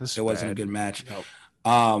 Yeah, it wasn't a good match.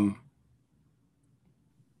 Nope.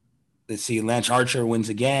 Let's see. Lance Archer wins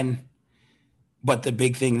again. But the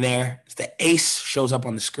big thing there is the Ace shows up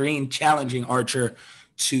on the screen challenging Archer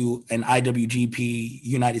to an IWGP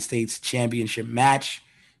United States Championship match.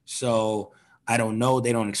 So I don't know.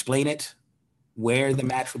 They don't explain it where the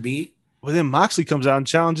match will be. Well, then Moxley comes out and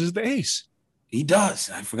challenges the Ace. He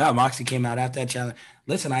does. I forgot Moxley came out after that challenge.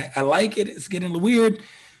 Listen, I like it. It's getting weird.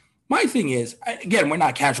 My thing is, again, we're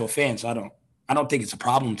not casual fans, so I don't think it's a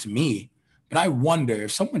problem to me. But I wonder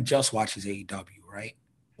if someone just watches AEW, right?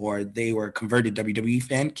 Or they were a converted WWE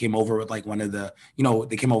fan, came over with like one of the,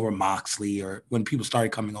 they came over with Moxley, or when people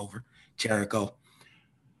started coming over, Jericho.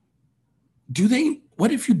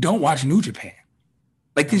 What if you don't watch New Japan?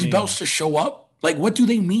 Like, these belts to show up? Like, what do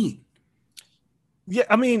they mean? Yeah,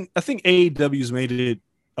 I mean, I think AEW's made it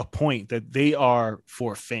a point that they are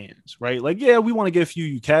for fans, right? Like, yeah, we want to get a few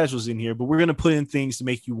you casuals in here, but we're going to put in things to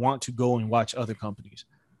make you want to go and watch other companies,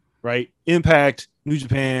 right? Impact, New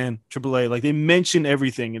Japan, AAA, like, they mention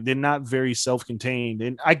everything, and they're not very self-contained.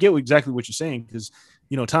 And I get exactly what you're saying, because,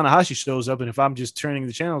 Tanahashi shows up, and if I'm just turning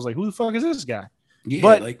the channels, like, who the fuck is this guy? Yeah,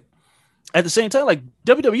 but at the same time, like,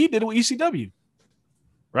 WWE did it with ECW,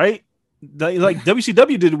 right? Like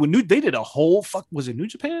WCW did it with they did a whole was it New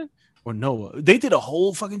Japan or Noah? They did a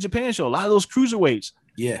whole fucking Japan show. A lot of those cruiserweights.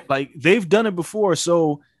 Yeah. Like, they've done it before.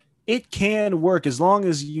 So it can work as long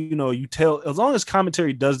as, as long as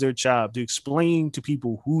commentary does their job to explain to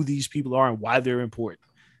people who these people are and why they're important.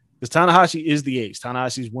 Because Tanahashi is the Ace.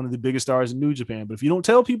 Tanahashi is one of the biggest stars in New Japan. But if you don't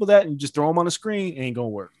tell people that and you just throw them on the screen, it ain't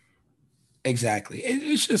going to work. Exactly.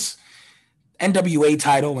 It's just NWA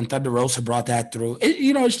title when Thunder Rosa brought that through.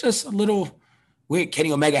 It's just a little weird.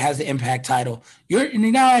 Kenny Omega has the Impact title. You're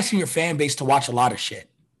now asking your fan base to watch a lot of shit.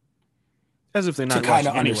 As if they're not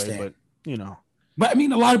watching anyway, but But I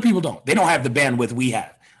mean, a lot of people don't. They don't have the bandwidth we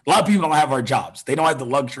have. A lot of people don't have our jobs. They don't have the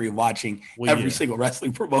luxury of watching every single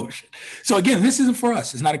wrestling promotion. So again, this isn't for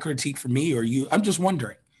us. It's not a critique for me or you. I'm just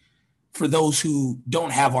wondering, for those who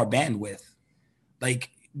don't have our bandwidth,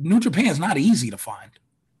 like, New Japan is not easy to find.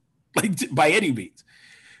 Like, by any means.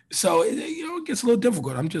 So, it gets a little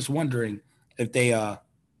difficult. I'm just wondering if they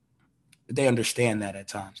understand that at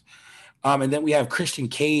times. And then we have Christian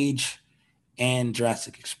Cage and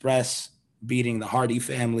Jurassic Express beating the Hardy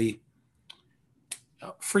family.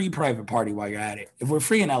 Free Private Party while you're at it. If we're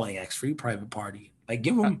free in LAX, free Private Party. Like,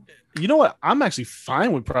 give them. You know what? I'm actually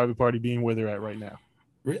fine with Private Party being where they're at right now.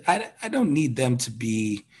 I don't need them to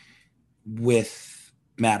be with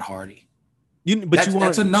Matt Hardy.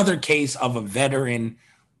 That's another case of a veteran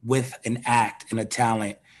with an act and a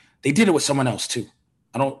talent. They did it with someone else too.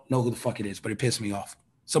 I don't know who the fuck it is, but it pissed me off.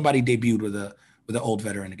 Somebody debuted with an old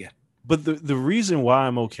veteran again. But the reason why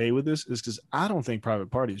I'm okay with this is because I don't think Private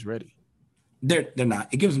Party is ready. They're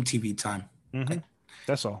not. It gives them TV time. Mm-hmm.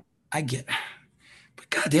 That's all. I get. But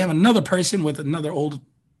goddamn, another person with another old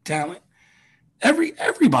talent.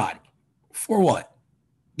 Everybody. For what?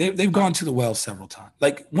 They've gone to the well several times.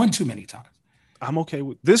 Like, one too many times. I'm okay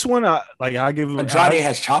with this one. I give him. Andrade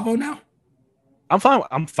has Chavo now. I'm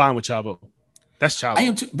fine with Chavo. That's Chavo. I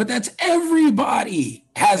am too, but that's everybody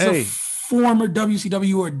has a former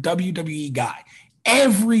WCW or WWE guy.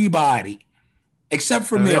 Everybody, except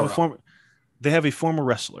for Miro. They have a former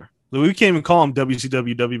wrestler. We can't even call them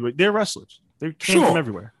WCW, but they're wrestlers. They came from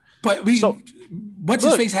everywhere. But what's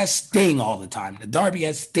his face has Sting all the time. The Darby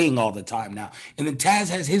has Sting all the time now. And then Taz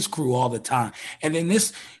has his crew all the time. And then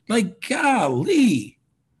this, like, golly.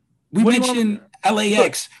 We mentioned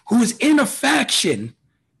LAX, who is in a faction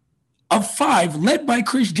of 5 led by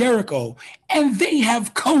Chris Jericho. And they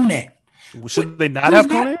have Conan. Should they not have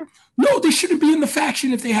Conan? No, they shouldn't be in the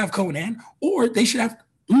faction if they have Conan. Or they should have,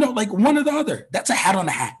 like one or the other. That's a hat on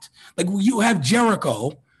a hat. Like you have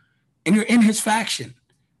Jericho and you're in his faction.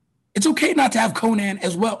 It's okay not to have Conan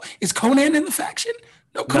as well. Is Conan in the faction?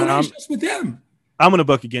 No, Conan's just with them. I'm going to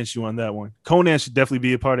buck against you on that one. Conan should definitely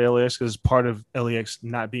be a part of LAX because it's part of LAX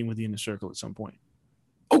not being with the Inner Circle at some point.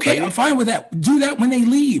 Okay, I'm fine with that. Do that when they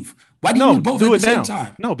leave. Why do you need both at the same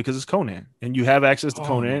time? No, because it's Conan. And you have access to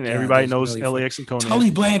Conan. And everybody knows really LAX and Conan.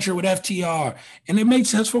 Tully Blanchard with FTR. And it makes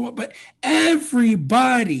sense for what? But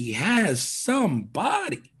everybody has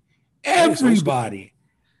somebody. Everybody.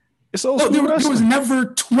 It's old school wrestling. There was never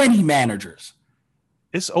 20 managers.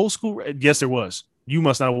 It's old school. Yes, there was. You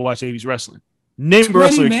must not watch 80s wrestling. Name a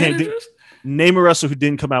wrestler who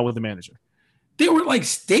didn't come out with a manager. They were like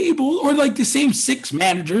stable or like the same 6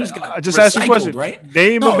 managers. I just asked you a question, right?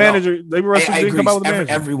 Name a manager. Name a wrestler who didn't come out with a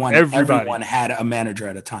manager. Everyone had a manager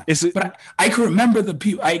at a time. But I can remember the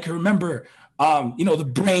people. I can remember,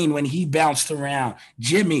 the Brain when he bounced around.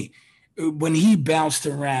 Jimmy when he bounced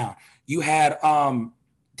around. You had,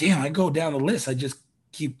 I go down the list.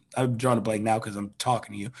 I'm drawing a blank now because I'm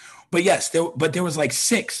talking to you. But yes, there was like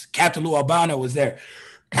 6. Captain Lou Albano was there.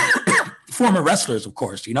 Former wrestlers, of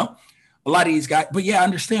course, a lot of these guys. But yeah, I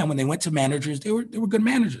understand when they went to managers, they were good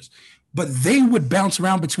managers. But they would bounce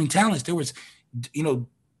around between talents. There was,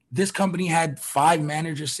 this company had 5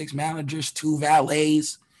 managers, 6 managers, 2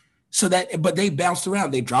 valets. But they bounced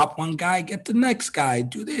around. They drop one guy, get the next guy,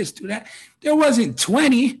 do this, do that. There wasn't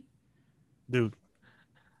 20. Dude.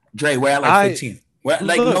 Dre, we're at like 15.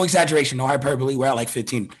 No exaggeration, no hyperbole. We're at like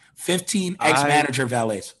 15. 15 ex-manager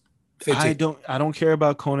valets. 15. I don't care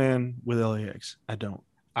about Conan with LAX. I don't.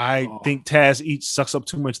 I think Taz each sucks up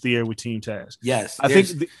too much of the air with Team Taz. Yes, I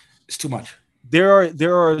think it's too much. There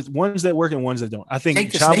are ones that work and ones that don't. I think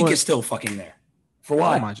Jake the Snake is still fucking there. For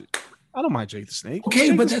what? I don't mind Jake the Snake. Okay,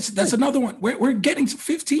 Jake but that's another one. We're getting to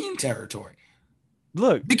 15 territory.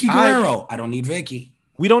 Look, Vicky Guerrero. I don't need Vicky.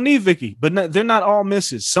 We don't need Vicky, but they're not all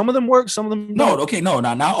misses. Some of them work, some of them don't.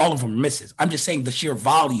 Not all of them are misses. I'm just saying the sheer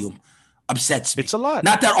volume upsets me. It's a lot.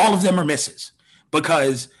 Not that all of them are misses,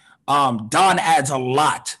 because Don adds a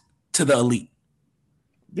lot to the elite.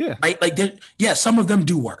 Yeah. Right? Like, some of them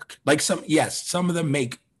do work. Like some of them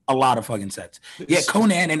make a lot of fucking sense. Yeah,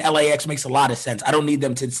 Conan and LAX makes a lot of sense. I don't need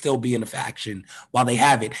them to still be in a faction while they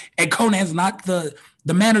have it. And Conan's not the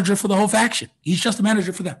manager for the whole faction. He's just a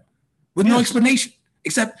manager for them with no explanation.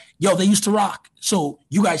 Except, they used to rock. So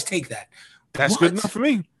you guys take that. That's good enough for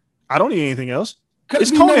me. I don't need anything else.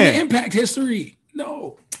 Because we know the Impact history.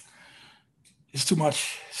 No. It's too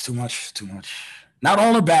much. It's too much. It's too much. Not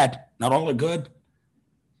all are bad. Not all are good.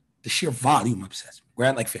 The sheer volume obsessed. We're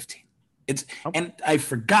at like 15. And I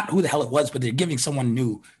forgot who the hell it was, but they're giving someone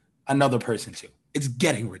new another person too. It's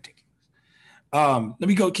getting ridiculous. Let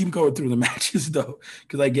me keep going through the matches though,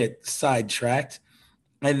 because I get sidetracked.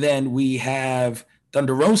 And then we have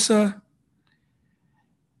Thunder Rosa.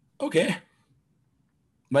 Okay.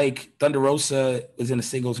 Like Thunder Rosa was in a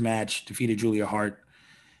singles match, defeated Julia Hart.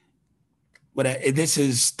 But this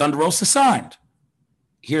is Thunder Rosa signed.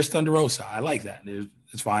 Here's Thunder Rosa. I like that.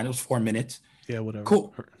 It's fine. It was 4 minutes. Yeah, whatever.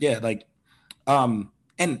 Cool. Yeah, like, and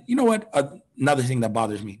you know what? Another thing that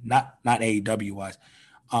bothers me, not AEW wise,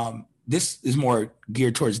 this is more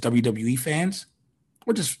geared towards WWE fans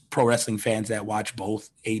or just pro wrestling fans that watch both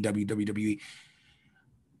AEW, WWE.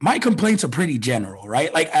 My complaints are pretty general,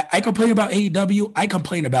 right? Like I complain about AEW, I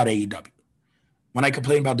complain about AEW. When I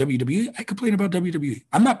complain about WWE, I complain about WWE.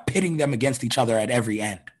 I'm not pitting them against each other at every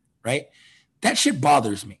end, right? That shit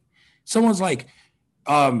bothers me. Someone's like,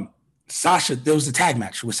 Sasha, there was a tag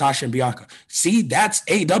match with Sasha and Bianca. See, that's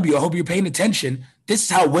AEW. I hope you're paying attention. This is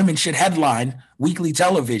how women should headline weekly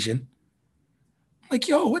television. Like,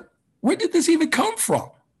 where did this even come from?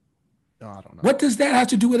 No, I don't know. What does that have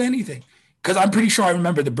to do with anything? Because I'm pretty sure I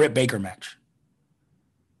remember the Britt Baker match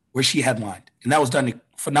where she headlined, and that was done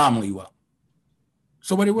phenomenally well.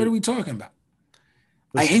 So what are we talking about?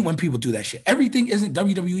 Listen. I hate when people do that shit. Everything isn't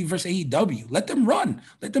WWE versus AEW. Let them run.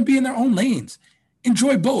 Let them be in their own lanes.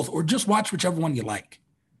 Enjoy both, or just watch whichever one you like.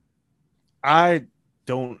 I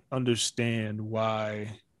don't understand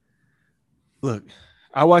why. Look,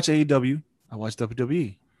 I watch AEW. I watch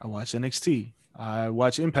WWE. I watch NXT. I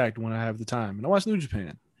watch Impact when I have the time. And I watch New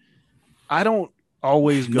Japan. I don't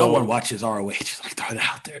always go. No one watches ROH. Just like throw it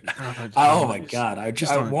out there. Oh my God. I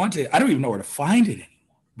don't even know where to find it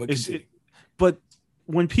anymore. But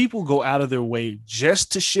when people go out of their way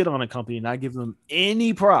just to shit on a company and not give them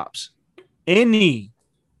any props,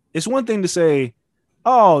 it's one thing to say,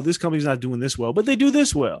 oh, this company's not doing this well, but they do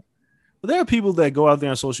this well. But there are people that go out there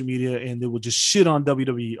on social media and they will just shit on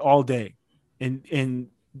WWE all day and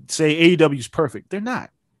say AEW is perfect. They're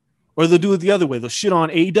not. Or they'll do it the other way. They'll shit on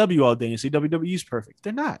AEW all day and say WWE is perfect.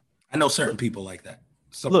 They're not. I know certain people like that.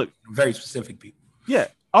 Look, very specific people. Yeah.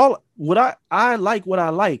 I like what I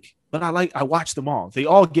like, but I watch them all. They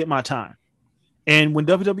all get my time. And when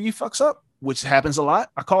WWE fucks up, which happens a lot,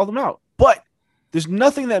 I call them out. But there's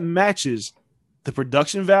nothing that matches the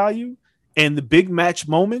production value and the big match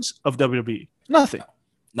moments of WWE. Nothing.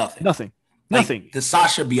 Like the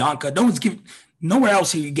Sasha Bianca, nowhere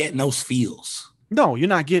else are you getting those feels. No, you're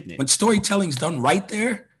not getting it. When storytelling's done right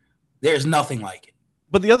there, there's nothing like it.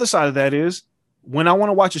 But the other side of that is when I want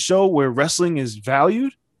to watch a show where wrestling is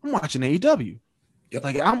valued, I'm watching AEW. Yep.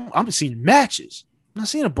 Like I'm seeing matches. I'm not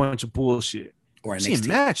seeing a bunch of bullshit. Or I'm seeing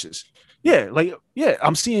matches.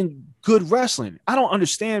 I'm seeing good wrestling. I don't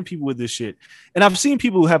understand people with this shit. And I've seen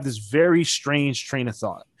people who have this very strange train of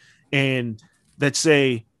thought and that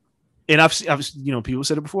say, and I've people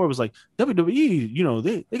said it before. It was like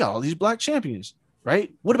WWE, they got all these black champions,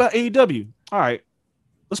 right? What about AEW? All right,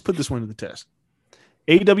 let's put this one to the test.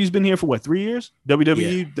 AEW's been here for what, 3 years?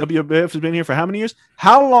 WWF has been here for how many years?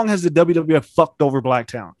 How long has the WWF fucked over black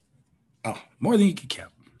talent? Oh, more than you can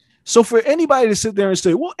count. So for anybody to sit there and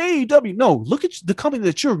say, well, AEW, no, look at the company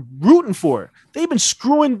that you're rooting for. They've been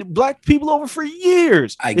screwing black people over for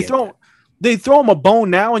years. They throw them a bone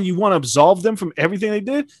now and you want to absolve them from everything they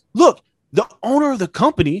did? Look, the owner of the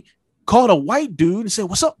company called a white dude and said,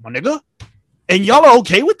 what's up, my nigga? And y'all are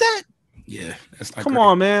okay with that? Yeah. That's not Come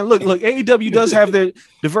on, man. Look, AEW does have their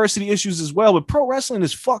diversity issues as well, but pro wrestling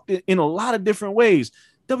is fucked in a lot of different ways.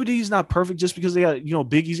 WWE is not perfect just because they got,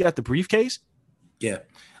 Big E's got the briefcase. Yeah.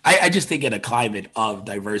 I just think in a climate of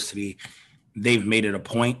diversity, they've made it a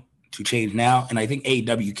point to change now. And I think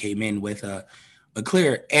AEW came in with a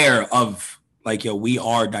clear air of like, we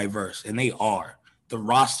are diverse, and they are. The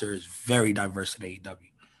roster is very diverse at AEW.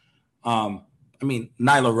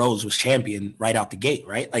 Nyla Rose was champion right out the gate,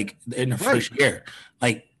 right? Like in the first year,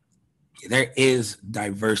 like there is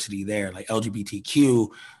diversity there, like LGBTQ,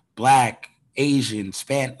 Black, Asian,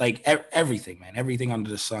 like everything, man, everything under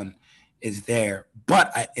the sun is there.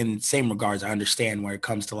 But in the same regards, I understand where it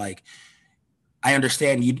comes to like, I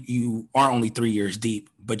understand you are only 3 years deep,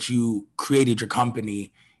 but you created your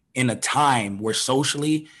company in a time where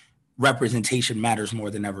socially representation matters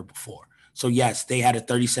more than ever before. So yes, they had a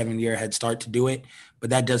 37-year head start to do it,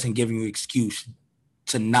 but that doesn't give you an excuse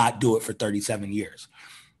to not do it for 37 years.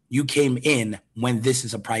 You came in when this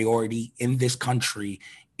is a priority in this country,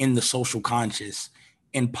 in the social conscious,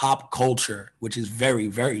 in pop culture, which is very,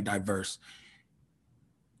 very diverse.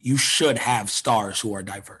 You should have stars who are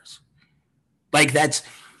diverse. Like that's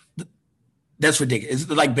ridiculous.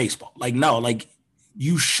 It's like baseball. Like, no, like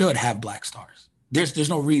you should have black stars. There's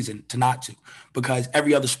no reason to not to, because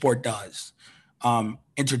every other sport does.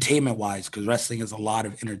 Entertainment wise, because wrestling is a lot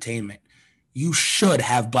of entertainment. You should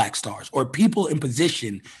have black stars or people in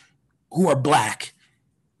position who are black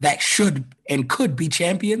that should and could be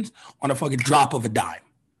champions on a fucking drop of a dime.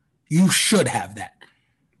 You should have that,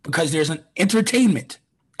 because there's an entertainment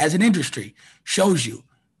as an industry shows you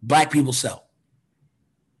black people sell.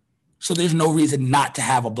 So there's no reason not to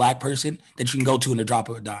have a black person that you can go to in the drop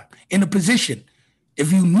of a dime in a position,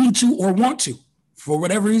 if you need to or want to, for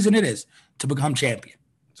whatever reason it is, to become champion.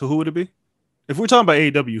 So who would it be? If we're talking about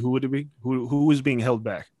AEW, who would it be? Who is being held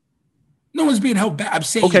back? No one's being held back. I'm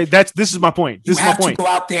saying, okay, this is my point. This is my point. To go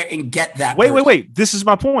out there and get that. Wait. This is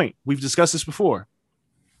my point. We've discussed this before.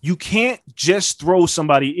 You can't just throw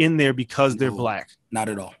somebody in there because they're black. Not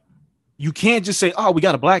at all. You can't just say, oh, we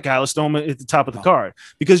got a black guy, let's throw him at the top of the card.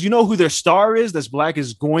 Because you know who their star is that's black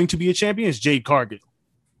is going to be a champion is Jade Cargill.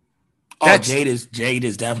 Jade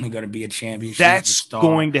is definitely going to be a champion. That's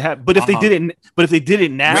going to happen. But if they did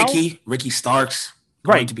it now, Ricky Starks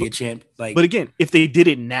going to be a champ. Like, but again, if they did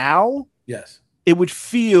it now, yes, it wouldn't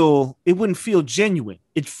feel genuine.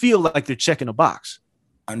 It'd feel like they're checking a box.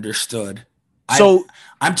 Understood. So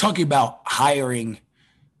I'm talking about hiring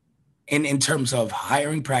in terms of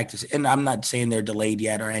hiring practice. And I'm not saying they're delayed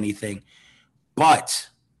yet or anything, but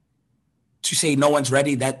to say no one's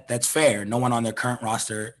ready, that's fair. No one on their current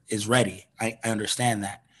roster is ready. I understand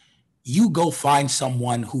that. You go find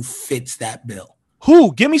someone who fits that bill.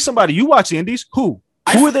 Who? Give me somebody. You watch the Indies. Who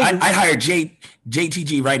are they? I hired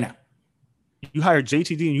JTG right now. You hired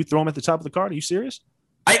JTG and you throw him at the top of the card? Are you serious?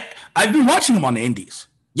 I've been watching him on the Indies.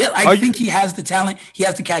 Yeah, I think he has the talent. He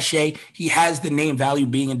has the cachet. He has the name value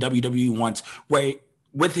being in WWE once, where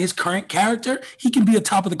with his current character, he can be a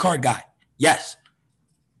top of the card guy. Yes.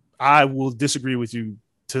 I will disagree with you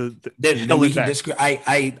to then we can disagree.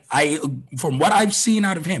 I from what I've seen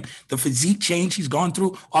out of him, the physique change he's gone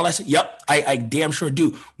through, all I said, yep, I damn sure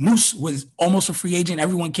do. Moose was almost a free agent.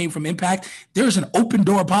 Everyone came from Impact. There's an open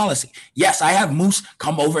door policy. Yes, I have Moose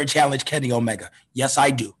come over and challenge Kenny Omega. Yes, I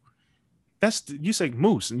do. You say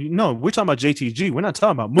Moose. No, we're talking about JTG. We're not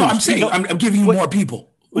talking about Moose. No, I'm saying I'm giving you more people.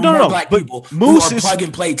 No, black people Moose who are is plug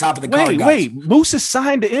and play top of the card guys. Wait, Moose is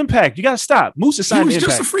signed to Impact. You got to stop. Moose is signed to Impact. He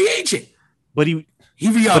was just a free agent, but he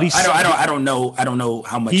I don't know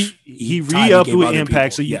how much he re-upped with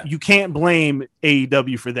Impact, so you can't blame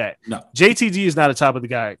AEW for that. No, JTG is not a top of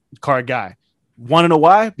the card guy. Want to know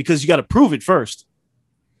why? Because you got to prove it first.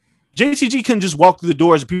 JTG can just walk through the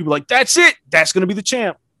doors and people are like, that's it. That's going to be the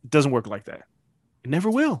champ. It doesn't work like that. It never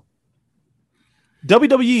will.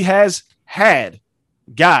 WWE has had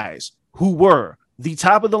guys who were the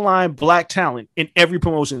top of the line black talent in every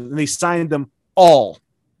promotion, and they signed them all.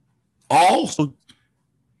 So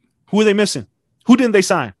who are they missing? Who didn't they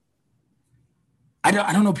sign? I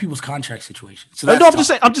don't know people's contract situation. So no,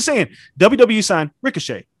 I'm just saying. WWE signed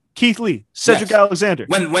Ricochet, Keith Lee, Cedric Alexander.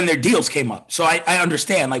 When their deals came up. So I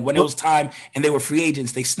understand. Like when it was time and they were free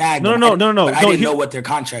agents, they snagged them. No. But I didn't know what their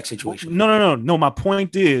contract situation was. No. My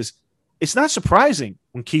point is, it's not surprising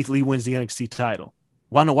when Keith Lee wins the NXT title.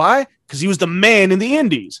 Want to know why? Because he was the man in the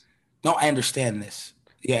Indies. No, I understand this.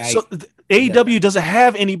 Yeah. So AEW doesn't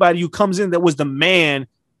have anybody who comes in that was the man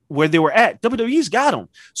where they were at. WWE's got them.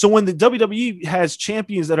 So when the WWE has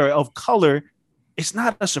champions that are of color, it's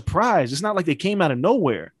not a surprise. It's not like they came out of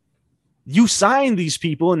nowhere. You signed these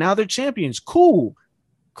people and now they're champions. Cool.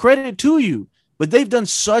 Credit to you. But they've done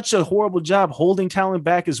such a horrible job holding talent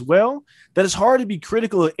back as well that it's hard to be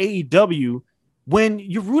critical of AEW when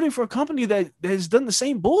you're rooting for a company that has done the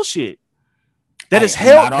same bullshit. That is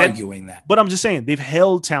held. I'm not arguing that. But I'm just saying they've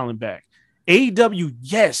held talent back. AEW,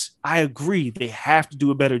 yes, I agree. They have to do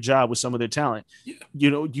a better job with some of their talent. Yeah. You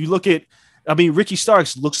know, you look at, Ricky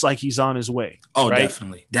Starks looks like he's on his way. Oh, right?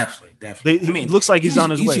 Definitely. Looks like he's on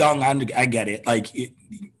his way. He's young. I get it. Like you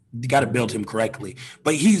got to build him correctly,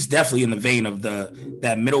 but he's definitely in the vein of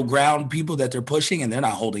that middle ground people that they're pushing, and they're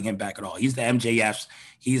not holding him back at all. He's the MJFs.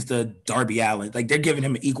 He's the Darby Allin. Like they're giving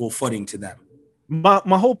him an equal footing to them. My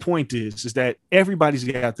whole point is that everybody's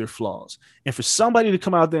got their flaws. And for somebody to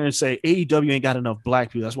come out there and say AEW ain't got enough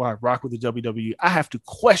black people, that's why I rock with the WWE, I have to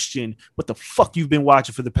question what the fuck you've been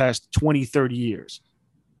watching for the past 20, 30 years.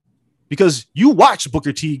 Because you watched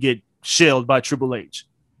Booker T get shelled by Triple H.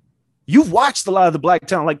 You've watched a lot of the black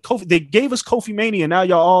talent. Like Kofi, they gave us Kofi Mania, and now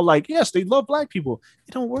y'all all like, yes, they love black people.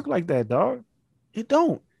 It don't work like that, dog. It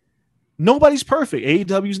don't. Nobody's perfect.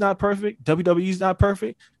 AEW's not perfect. WWE's not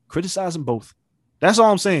perfect. Criticize them both. That's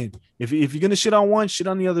all I'm saying. If you're going to shit on one, shit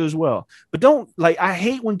on the other as well. But don't, I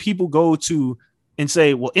hate when people go to and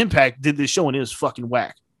say, well, Impact did this show and it was fucking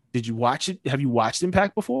whack. Did you watch it? Have you watched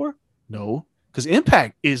Impact before? No. Because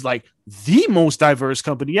Impact is like the most diverse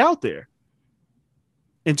company out there.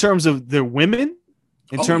 In terms of their women,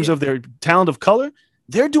 in terms of their talent of color,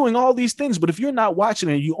 they're doing all these things. But if you're not watching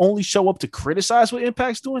it, you only show up to criticize what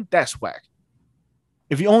Impact's doing, that's whack.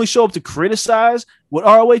 If you only show up to criticize what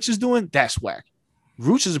ROH is doing, that's whack.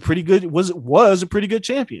 Rooch is was a pretty good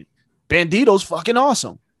champion. Bandito's fucking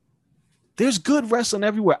awesome. There's good wrestling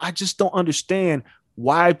everywhere. I just don't understand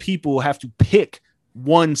why people have to pick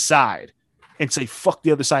one side and say fuck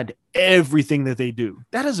the other side to everything that they do.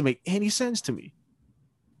 That doesn't make any sense to me.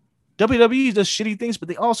 WWE does shitty things, but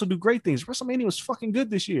they also do great things. WrestleMania was fucking good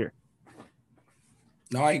this year.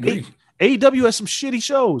 No, I agree. AEW has some shitty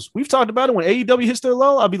shows. We've talked about it. When AEW hits their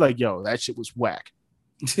low, I'll be like, yo, that shit was whack.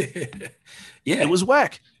 Yeah, it was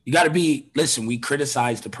whack. You got to listen, we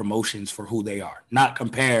criticize the promotions for who they are, not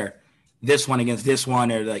compare this one against this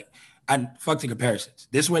one or fuck the comparisons.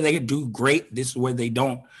 This is where they do great. This is where they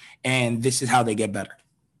don't. And this is how they get better.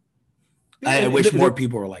 I wish more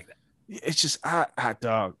people were like that. It's just,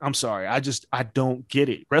 dog, I'm sorry. I don't get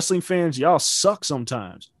it. Wrestling fans, y'all suck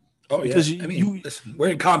sometimes. Oh, yeah. Listen, we're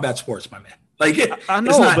in combat sports, my man. Like, I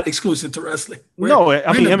know, it's not exclusive to wrestling.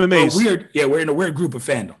 MMA's we're in a weird group of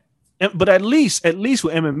fandom. But at least with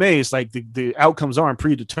MMA, it's like the outcomes aren't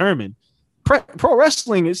predetermined. Pro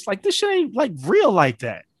wrestling, it's like this shit ain't like real like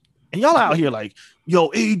that. And y'all out here like, yo,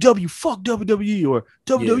 AEW, fuck WWE, or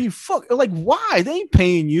WWE, fuck. Like, why? They ain't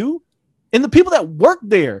paying you. And the people that work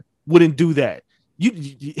there wouldn't do that.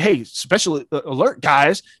 Hey, special alert,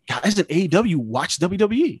 guys in AEW watch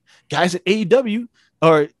WWE. Guys in AEW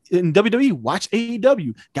or in WWE watch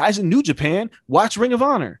AEW. Guys in New Japan watch Ring of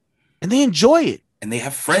Honor, and they enjoy it. And they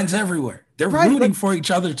have friends everywhere. They're rooting for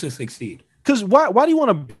each other to succeed. Because why do you want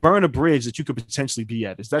to burn a bridge that you could potentially be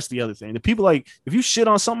at? That's the other thing. The people like, if you shit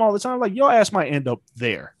on something all the time, like your ass might end up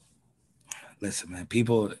there. Listen, man,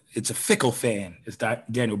 people, it's a fickle fan, as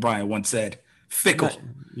Daniel Bryan once said. Fickle.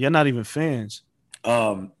 You're not even fans.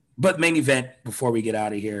 But main event, before we get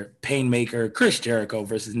out of here, Painmaker, Chris Jericho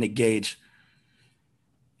versus Nick Gage.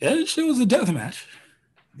 Yeah, it was a death match.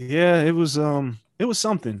 Yeah, it was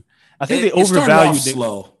something. I think they overvalued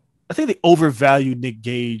slow. I think they overvalued Nick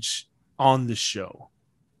Gage on the show.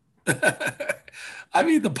 I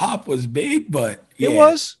mean, the pop was big, but yeah, it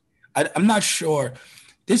was. I'm not sure.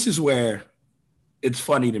 This is where it's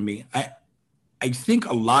funny to me. I think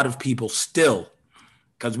a lot of people still,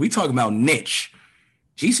 because we talk about niche,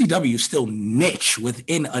 GCW is still niche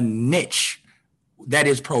within a niche that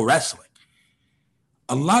is pro wrestling.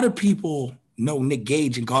 A lot of people know Nick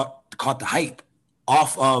Gage and caught the hype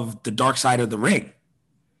off of the Dark Side of the Ring.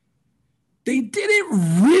 They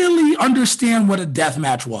didn't really understand what a death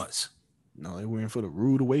match was. No, they were in for the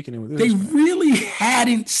rude awakening with this. They really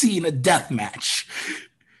hadn't seen a death match.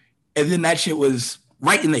 And then that shit was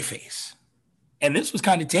right in their face. And this was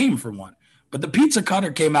kind of tame for one. But the pizza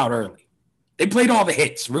cutter came out early. They played all the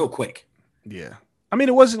hits real quick. Yeah. I mean,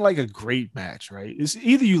 it wasn't like a great match, right? It's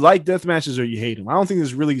either you like death matches or you hate them. I don't think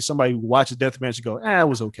there's really somebody who watches a death match and go, it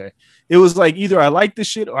was okay. It was like either I like this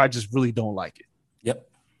shit or I just really don't like it. Yep.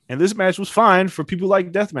 And this match was fine for people who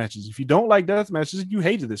like death matches. If you don't like death matches, you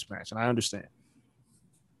hated this match, and I understand.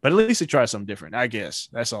 But at least they tried something different, I guess.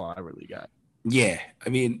 That's all I really got. Yeah. I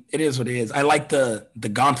mean, it is what it is. I like the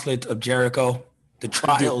gauntlet of Jericho, the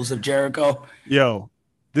trials of Jericho. Yo,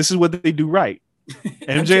 this is what they do right.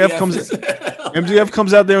 MJF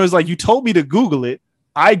comes out there and was like, you told me to Google it.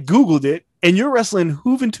 I Googled it, and you're wrestling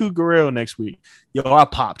Juventud Guerrero next week. Yo, I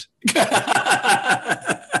popped.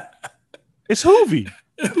 It's Hoovy.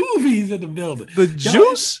 Hoovy's in the building. The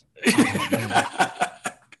juice?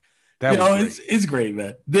 It's great,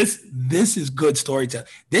 man. This is good storytelling.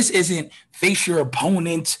 This isn't face your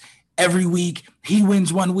opponent every week. He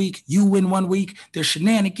wins 1 week, you win 1 week. There's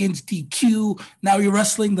shenanigans, DQ. Now you're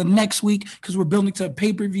wrestling the next week because we're building to a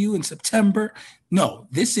pay-per-view in September. No,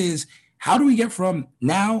 this is how do we get from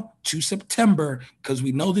now to September, because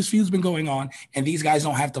we know this feud's been going on and these guys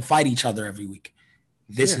don't have to fight each other every week.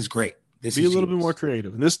 This is great. Be a little bit more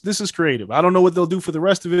creative. And this is creative. I don't know what they'll do for the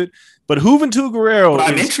rest of it, but Juventud Guerrero. But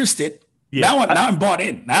I'm interested. Yeah, now I'm bought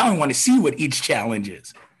in. Now I want to see what each challenge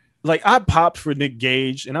is. Like I popped for Nick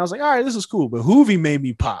Gage, and I was like, all right, this is cool. But Hoovy made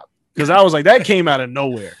me pop because I was like, that came out of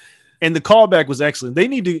nowhere. And the callback was excellent. They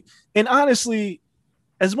need to, and honestly,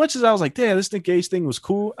 as much as I was like, damn, this Nick Gage thing was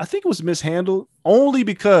cool, I think it was mishandled only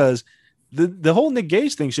because the whole Nick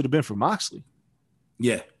Gage thing should have been for Moxley.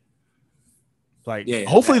 Yeah.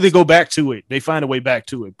 Hopefully they go back to it. They find a way back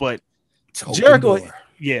to it. But Jericho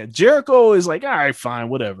is like, all right, fine,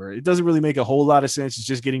 whatever. It doesn't really make a whole lot of sense. It's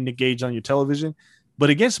just getting Nick Gage on your television. But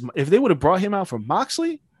if they would have brought him out from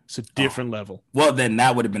Moxley, it's a different level. Well, then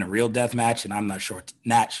that would have been a real death match, and I'm not sure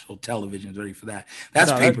national television is ready for that.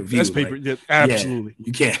 That's pay-per-view. That's pay-per-view. Absolutely.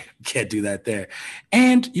 Yeah, you can't do that there.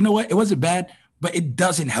 And you know what? It wasn't bad, but it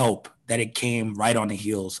doesn't help that it came right on the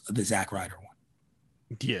heels of the Zack Ryder one.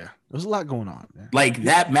 Yeah, there's a lot going on, man. Like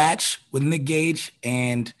that match with Nick Gage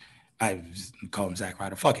and I call him Zack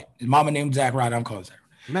Ryder. Fuck it. His mama named Zack Ryder. I'm calling Zack Ryder.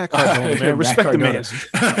 Matt Cardona, man. Respect the man.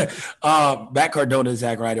 Matt Cardona,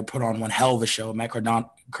 Zack Ryder put on one hell of a show. Matt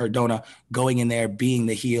Cardona going in there, being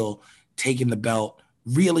the heel, taking the belt,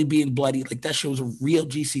 really being bloody. Like that shows a real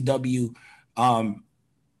GCW,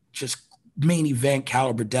 just main event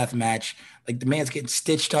caliber death match. Like the man's getting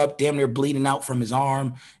stitched up, damn near bleeding out from his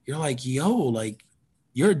arm. You're like, yo, like,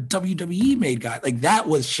 you're a WWE made guy. Like that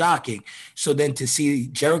was shocking. So then to see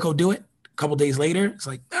Jericho do it a couple days later, it's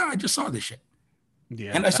like, I just saw this shit.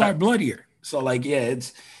 Yeah. And I saw it bloodier. So like, yeah,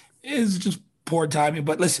 it's just poor timing.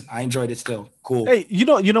 But listen, I enjoyed it still. Cool. Hey, you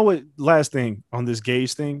know what? Last thing on this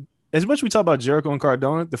Gage thing. As much as we talk about Jericho and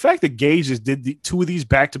Cardona, the fact that Gage just did the two of these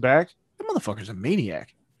back to back, that motherfucker's a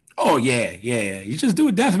maniac. Oh yeah. He's just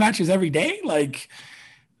doing death matches every day. Like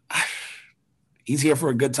he's here for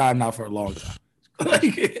a good time, not for a long time.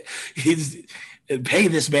 Like pay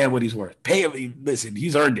this man what he's worth. Pay him. Listen,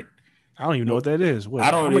 he's earned it. I don't even know what that is. What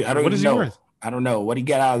is he worth? I don't know. What he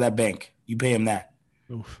got out of that bank? You pay him that.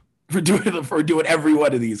 Oof. For doing every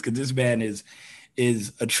one of these, because this man is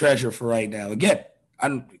a treasure for right now. Again,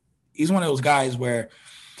 he's one of those guys where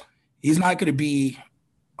he's not going to be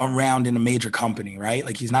around in a major company, right?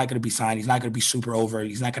 Like he's not going to be signed. He's not going to be super over.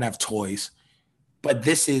 He's not going to have toys. But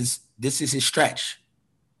this is his stretch.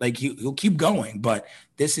 Like he'll keep going, but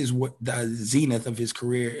this is what the zenith of his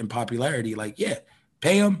career and popularity. Like, yeah,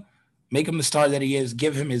 pay him, Make him the star that he is.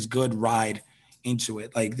 Give him his good ride into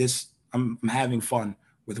it. Like this, I'm having fun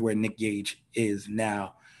with where Nick Gage is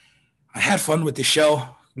now. I had fun with the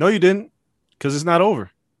show. No, you didn't, because it's not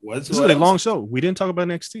over. This is a long show. We didn't talk about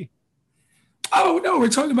NXT. Oh, no, we're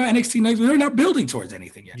talking about NXT next. We're not building towards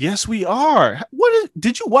anything yet. Yes, we are.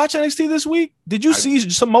 Did you watch NXT this week? Did you see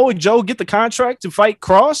Samoa Joe get the contract to fight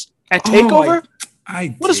Cross at TakeOver?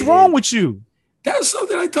 What is wrong with you? That's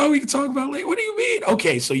something I thought we could talk about later. What do you mean?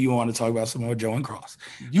 Okay, so you want to talk about Samoa Joe and Cross.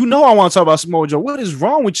 You know I want to talk about Samoa Joe. What is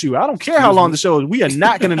wrong with you? I don't care how long the show is. We are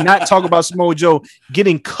not going to not talk about Samoa Joe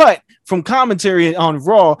getting cut from commentary on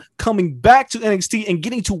Raw, coming back to NXT, and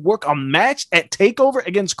getting to work a match at TakeOver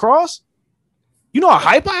against Cross. You know how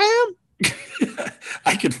hype I am?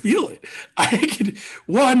 I could feel it.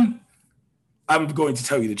 I'm going to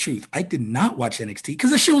tell you the truth. I did not watch NXT because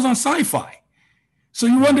the show was on Sci-Fi. So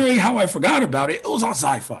you're wondering how I forgot about it. It was on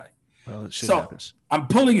Sci-Fi. Well, it happens. I'm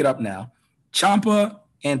pulling it up now. Ciampa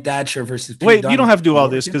and Thatcher versus Pete Wait, Dunne. you don't have to do all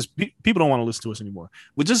this because people don't want to listen to us anymore.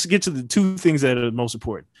 We'll just get to the two things that are the most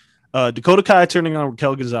important. Dakota Kai turning on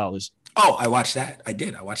Raquel Gonzalez. Oh, I watched that. I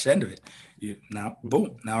did. I watched the end of it. Now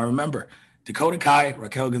I remember. Dakota Kai,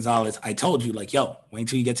 Raquel Gonzalez. I told you, like, yo, wait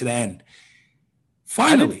until you get to the end.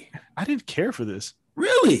 Finally. I didn't care for this.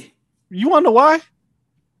 Really? You want to know why?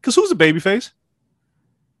 Because who's the babyface?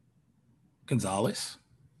 Gonzalez.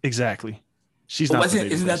 Exactly. She's not.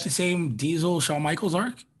 Isn't that the same Diesel Shawn Michaels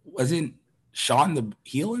arc? Wasn't Shawn the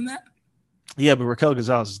heel in that? Yeah, but Raquel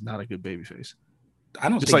Gonzalez is not a good babyface. I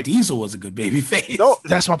don't think Diesel was a good babyface. No,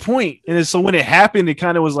 that's my point. And so when it happened, it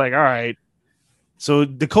kind of was like, all right. So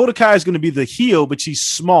Dakota Kai is going to be the heel, but she's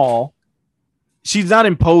small. She's not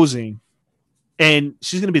imposing. And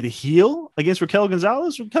she's going to be the heel against Raquel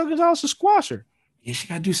Gonzalez. Raquel Gonzalez is a squasher. Yeah, she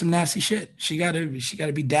got to do some nasty shit. She got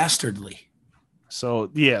to be dastardly.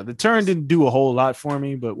 So, yeah, the turn didn't do a whole lot for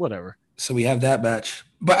me, but whatever. So we have that match.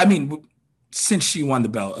 But, I mean, since she won the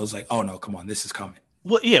belt, I was like, oh, no, come on, this is coming.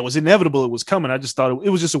 Well, yeah, it was inevitable it was coming. I just thought it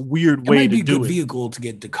was just a weird way to do it. It might be a good vehicle to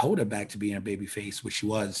get Dakota back to being a babyface, which she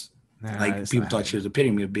was. People thought she was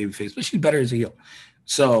epitome of babyface, but she's better as a heel.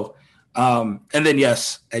 So, and then,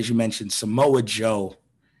 yes, as you mentioned, Samoa Joe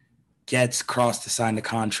gets Cross to sign the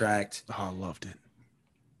contract. Oh, I loved it.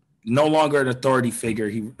 No longer an authority figure.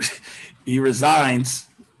 He resigns,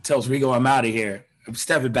 tells Rigo, I'm out of here. I'm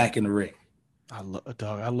stepping back in the ring. I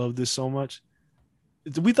love this so much.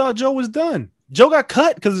 We thought Joe was done. Joe got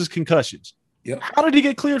cut because of his concussions. Yep. How did he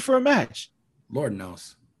get cleared for a match? Lord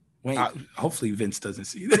knows. Wait, hopefully Vince doesn't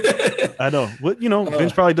see that. I know. But,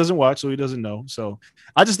 Vince probably doesn't watch, so he doesn't know. So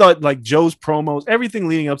I just thought, like, Joe's promos, everything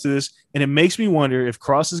leading up to this, and it makes me wonder if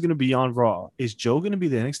Cross is going to be on Raw. Is Joe going to be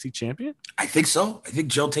the NXT champion? I think so. I think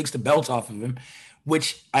Joe takes the belt off of him,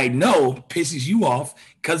 which I know pisses you off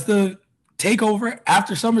because the TakeOver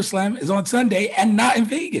after SummerSlam is on Sunday and not in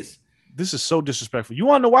Vegas. This is so disrespectful. You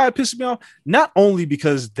want to know why it pisses me off? Not only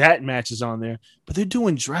because that match is on there, but they're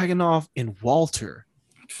doing Dragunov and Walter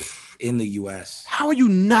in the U.S. How are you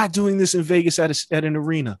not doing this in Vegas at an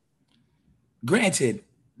arena? Granted,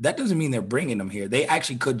 that doesn't mean they're bringing them here. They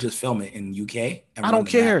actually could just film it in UK. I don't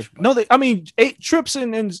care. Match, no, 8 Trips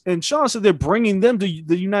and Sean said they're bringing them to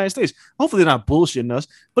the United States. Hopefully they're not bullshitting us.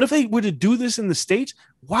 But if they were to do this in the States,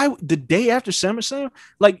 why the day after SummerSlam?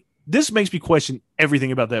 Like, this makes me question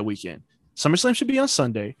everything about that weekend. SummerSlam should be on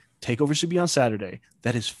Sunday. TakeOver should be on Saturday.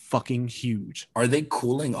 That is fucking huge. Are they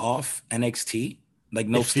cooling off NXT? Like,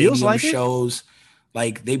 no stadium shows.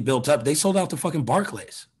 Like, they built up. They sold out the fucking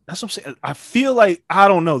Barclays. That's what I'm saying. I feel like, I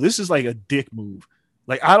don't know. This is like a dick move.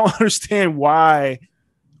 Like, I don't understand why.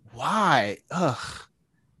 Ugh.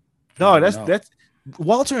 No, that's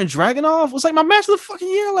Walter and Dragunov was like my match of the fucking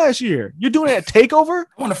year last year. You're doing it at TakeOver?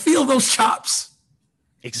 I want to feel those chops.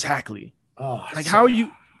 Exactly. Oh, like, how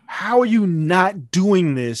are you not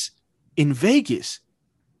doing this in Vegas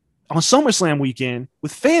on SummerSlam weekend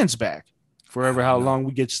with fans back? Forever, how long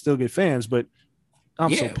we still get fans, but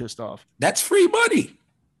I'm so pissed off. That's free money.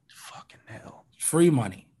 Fucking hell. Free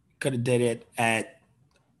money. Could have did it at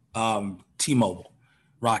T-Mobile,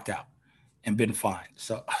 rocked out, and been fine.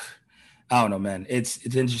 So I don't know, man. It's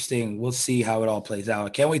interesting. We'll see how it all plays out. I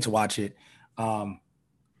can't wait to watch it.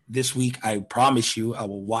 This week, I promise you, I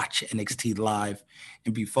will watch NXT live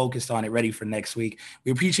and be focused on it, ready for next week.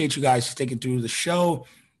 We appreciate you guys sticking through the show.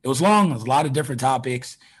 It was long. It was a lot of different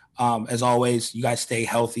topics. As always, you guys stay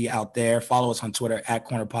healthy out there. Follow us on Twitter at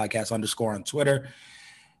 @cornerpodcast_ on Twitter,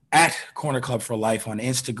 at Corner Club for Life on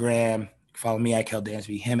Instagram. Follow me at Kel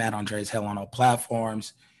Dansby, him at Andreas Hell on all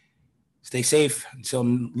platforms. Stay safe until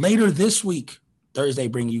later this week. Thursday,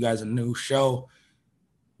 bringing you guys a new show.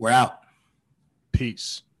 We're out.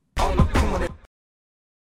 Peace.